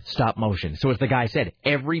 100% stop motion. So as the guy said,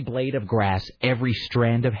 every blade of grass, every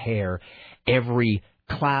strand of hair, every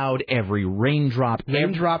cloud, every raindrop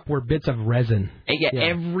were bits of resin. Yeah,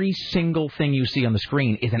 every single thing you see on the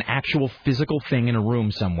screen is an actual physical thing in a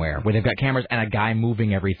room somewhere where they've got cameras and a guy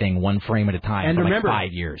moving everything one frame at a time and for remember, like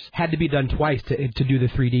 5 years. Had to be done twice to do the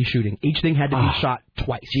 3D shooting. Each thing had to be shot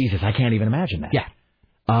twice. Jesus, I can't even imagine that. Yeah.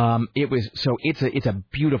 It's a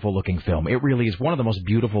beautiful looking film. It really is one of the most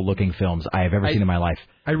beautiful looking films I have ever seen in my life.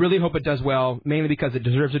 I really hope it does well, mainly because it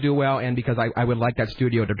deserves to do well, and because I would like that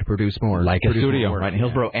studio to produce more. Like a studio, right in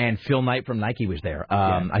Hillsborough. And Phil Knight from Nike was there.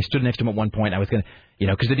 I stood next to him at one point. I was going to,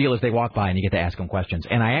 because the deal is they walk by and you get to ask them questions.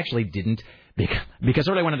 And I actually didn't, because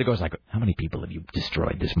what I wanted to go is like, how many people have you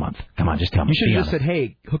destroyed this month? Come on, just tell me. You should have just said,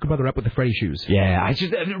 hey, hook a brother up with the Freddy shoes. Yeah, I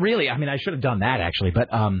should have done that, actually. But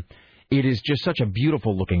it is just such a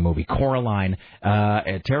beautiful looking movie. Coraline,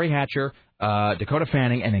 Terry Hatcher, Dakota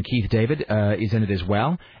Fanning, and then Keith David is in it as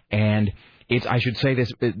well. And I should say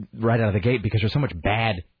this right out of the gate because there's so much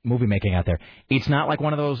bad movie making out there. It's not like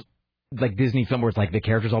one of those like Disney film where it's like the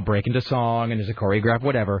characters all break into song and there's a choreograph,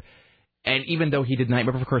 whatever. And even though he did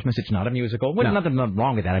Nightmare Before Christmas, it's not a musical. Well, nothing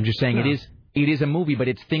wrong with that. I'm just saying it is a movie, but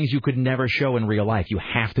it's things you could never show in real life. You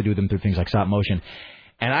have to do them through things like stop motion.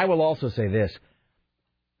 And I will also say this.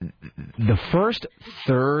 The first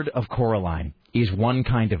third of Coraline is one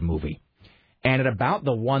kind of movie. And at about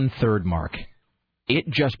the 1/3 mark, it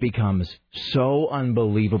just becomes so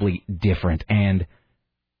unbelievably different. And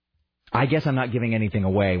I guess I'm not giving anything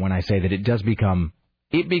away when I say that it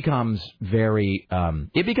becomes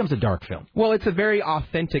a dark film. Well, it's a very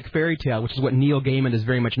authentic fairy tale, which is what Neil Gaiman is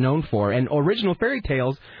very much known for. And original fairy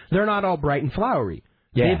tales, they're not all bright and flowery.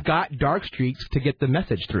 Yeah. They've got dark streaks to get the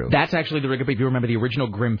message through. That's actually if you remember the original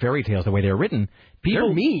Grimm fairy tales, the way they're written,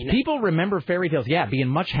 they're mean. People remember fairy tales, being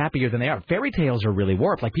much happier than they are. Fairy tales are really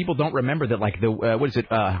warped. Like, people don't remember that, like,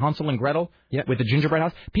 Hansel and Gretel with the gingerbread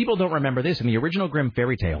house? People don't remember this. In the original Grimm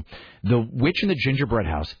fairy tale, the witch in the gingerbread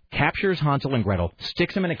house captures Hansel and Gretel,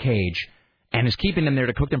 sticks them in a cage, and is keeping them there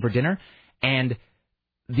to cook them for dinner. And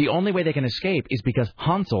the only way they can escape is because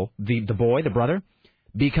Hansel, the boy, the brother,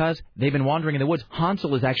 because they've been wandering in the woods.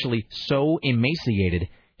 Hansel is actually so emaciated,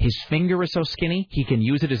 his finger is so skinny, he can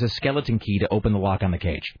use it as a skeleton key to open the lock on the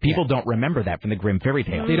cage. People don't remember that from the Grimm fairy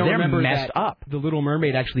tale. They're remember messed that up. The Little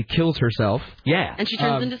Mermaid actually kills herself. Yeah. And she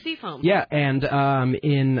turns into sea foam. Yeah, and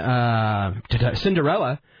in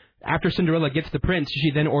Cinderella, after Cinderella gets the prince,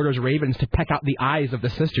 she then orders ravens to peck out the eyes of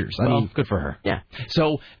the sisters. I mean, good for her. Yeah.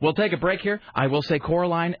 So we'll take a break here. I will say,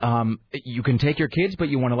 Coraline, you can take your kids, but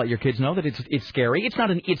you want to let your kids know that it's scary. It's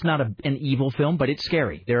not an evil film, but it's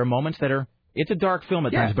scary. There are moments that are. It's a dark film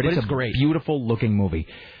at times, but it's a great, beautiful looking movie.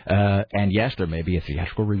 And yes, there may be a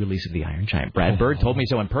theatrical re-release of The Iron Giant. Brad Bird told me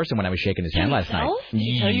so in person when I was shaking his hand last night. Did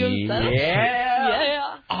he tell you himself?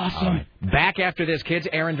 Yeah. Awesome. Right. Back after this, kids.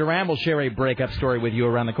 Aaron Duran will share a breakup story with you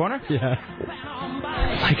around the corner. Yeah.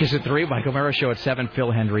 Mike is at 3. Michael Mara Show at 7.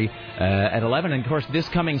 Phil Hendry at 11. And, of course, this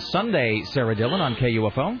coming Sunday, Sarah Dillon on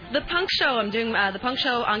KUFO. The Punk Show. I'm doing the Punk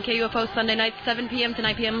Show on KUFO Sunday night, 7 p.m. to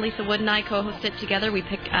 9 p.m. Lisa Wood and I co-host it together. We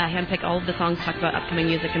handpick all of the songs, talk about upcoming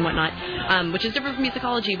music and whatnot, which is different from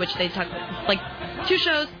musicology, which they talk like 2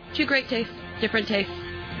 shows, 2 great tastes, different tastes.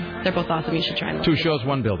 They're both awesome. You should try them. 2 shows,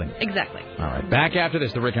 1 building. Exactly. All right. Back after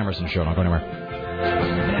this, the Rick Emerson Show. Don't go anywhere.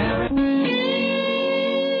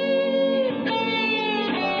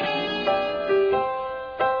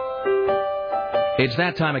 It's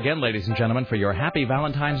that time again, ladies and gentlemen, for your happy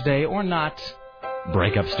Valentine's Day or not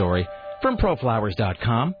breakup story from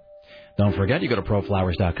ProFlowers.com. Don't forget, you go to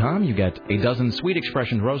ProFlowers.com, you get a dozen Sweet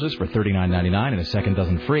Expression roses for $39.99 and a second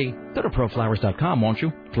dozen free. Go to ProFlowers.com, won't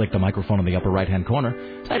you? Click the microphone in the upper right-hand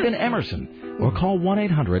corner, type in Emerson, or call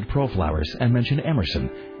 1-800-PRO-FLOWERS and mention Emerson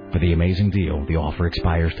for the amazing deal. The offer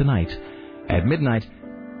expires tonight at midnight.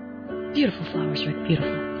 Beautiful flowers, Rick.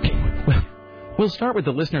 Beautiful. Well, we'll start with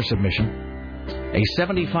the listener submission. A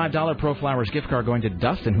 $75 ProFlowers gift card going to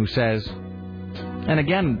Dustin, who says, and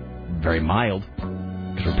again, very mild,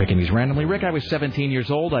 because we're picking these randomly. Rick, I was 17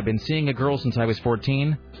 years old. I've been seeing a girl since I was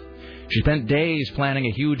 14. She spent days planning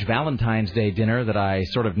a huge Valentine's Day dinner that I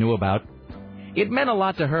sort of knew about. It meant a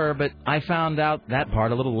lot to her, but I found out that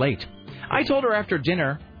part a little late. I told her after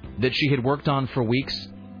dinner that she had worked on for weeks,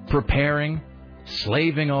 preparing,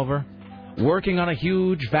 slaving over, working on a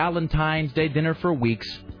huge Valentine's Day dinner for weeks.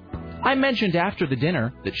 I mentioned after the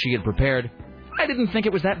dinner that she had prepared. I didn't think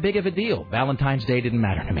it was that big of a deal. Valentine's Day didn't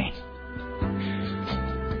matter to me.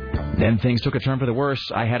 Then things took a turn for the worse.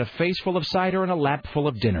 I had a face full of cider and a lap full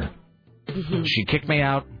of dinner. She kicked me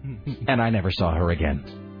out, and I never saw her again.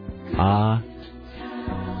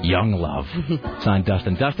 Young love. Signed,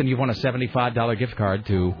 Dustin. Dustin, you've won a $75 gift card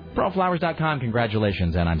to ProFlowers.com.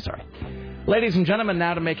 Congratulations, and I'm sorry. Ladies and gentlemen,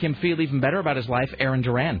 now to make him feel even better about his life, Aaron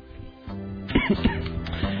Duran.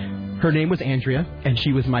 Her name was Andrea, and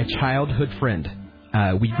she was my childhood friend.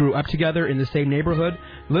 We grew up together in the same neighborhood,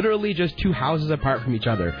 literally just 2 houses apart from each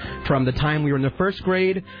other. From the time we were in the 1st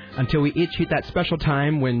grade until we each hit that special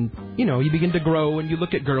time when, you begin to grow and you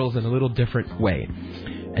look at girls in a little different way.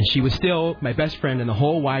 And she was still my best friend in the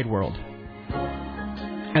whole wide world.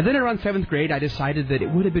 And then around 7th grade, I decided that it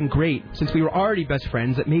would have been great, since we were already best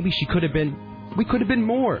friends, that maybe we could have been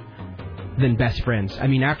more than best friends. I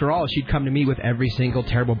mean, after all, she'd come to me with every single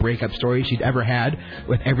terrible breakup story she'd ever had,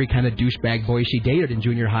 with every kind of douchebag boy she dated in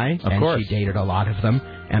junior high. Of course. And she dated a lot of them,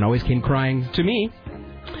 and always came crying to me.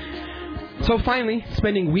 So finally,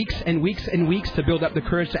 spending weeks and weeks and weeks to build up the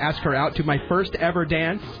courage to ask her out to my first ever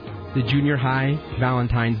dance, the junior high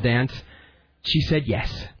Valentine's dance, she said yes.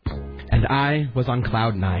 And I was on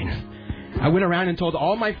cloud 9. I went around and told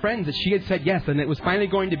all my friends that she had said yes, and it was finally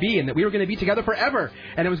going to be, and that we were going to be together forever,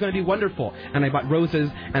 and it was going to be wonderful. And I bought roses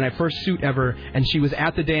and our first suit ever, and she was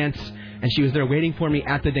at the dance, and she was there waiting for me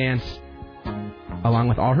at the dance, along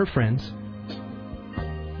with all her friends,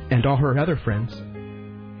 and all her other friends,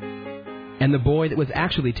 and the boy that was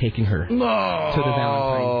actually taking her to the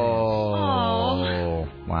Valentine's dance. Oh,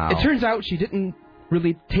 wow. It turns out she didn't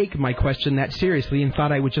really take my question that seriously and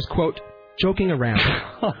thought I would just, quote, joking around.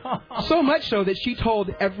 So much so that she told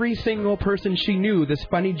every single person she knew this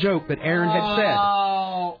funny joke that Aaron had said.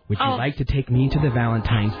 Would you like to take me to the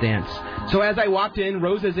Valentine's dance? So as I walked in,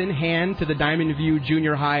 roses in hand, to the Diamond View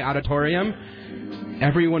Junior High Auditorium,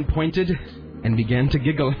 everyone pointed and began to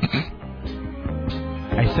giggle.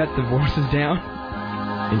 I set the roses down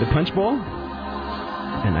in the punch bowl,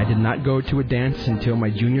 and I did not go to a dance until my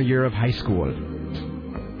junior year of high school.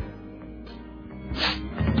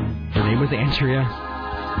 Her name was Andrea,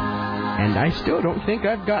 and I still don't think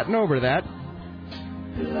I've gotten over that.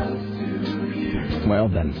 Well,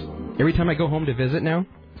 then. Every time I go home to visit now,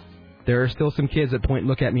 there are still some kids that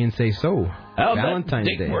look at me and say, so, Valentine's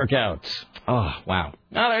Day. Work out. Oh, wow.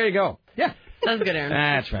 Oh, there you go. Yeah. Sounds good, Aaron.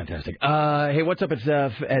 That's fantastic. Hey, what's up at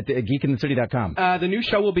geekinthecity.com? The new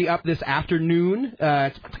show will be up this afternoon.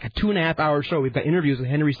 It's like a 2.5-hour show. We've got interviews with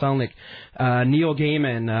Henry Selnick, Neil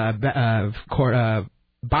Gaiman,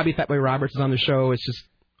 Bobby Fatboy Roberts is on the show. It's just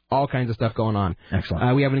all kinds of stuff going on.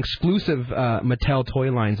 Excellent. We have an exclusive Mattel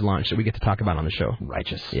toy lines launch that we get to talk about on the show.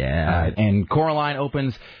 Righteous. Yeah. And Coraline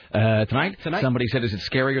opens tonight. Somebody said, is it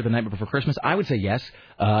scarier than Night Before Christmas? I would say yes.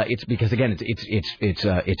 It's because, again, it's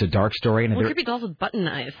a dark story. And creepy dolls with button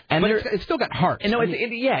knives. But it's still got heart. And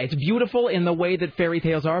it's beautiful in the way that fairy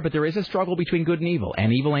tales are, but there is a struggle between good and evil.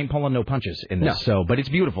 And evil ain't pulling no punches in this. No. But it's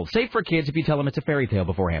beautiful. Safe for kids if you tell them it's a fairy tale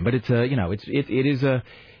beforehand. But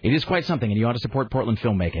it is quite something, and you ought to support Portland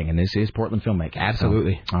filmmaking, and this is Portland filmmaking.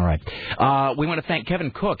 Absolutely. So, all right. We want to thank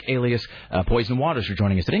Kevin Cook, alias Poison Waters, for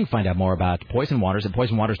joining us today. You can find out more about Poison Waters at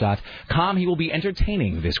poisonwaters.com. He will be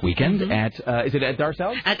entertaining this weekend at, is it at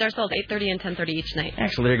Darcel's? At Darcel's, 8:30 and 10:30 each night.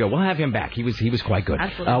 Excellent. There you go. We'll have him back. He was quite good.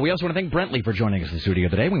 Absolutely. We also want to thank Brentley for joining us in the studio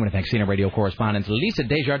today. We want to thank CNN radio correspondents Lisa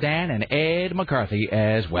Desjardins and Ed McCarthy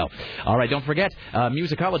as well. All right, don't forget,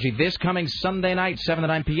 Musicology this coming Sunday night, 7 to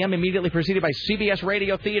 9 p.m., immediately preceded by CBS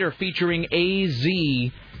Radio Theater featuring AZ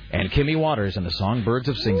and Kimmy Waters and the song Birds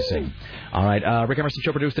of Sing Sing. All right, Rick Emerson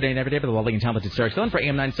Show produced today and every day by the lovely and talented Sarah Stone for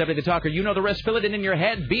AM 970 The Talker. You know the rest. Fill it in your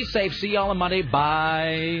head. Be safe. See y'all on Monday.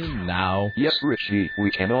 Bye now. Yes, Richie,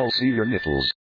 we can all see your nipples.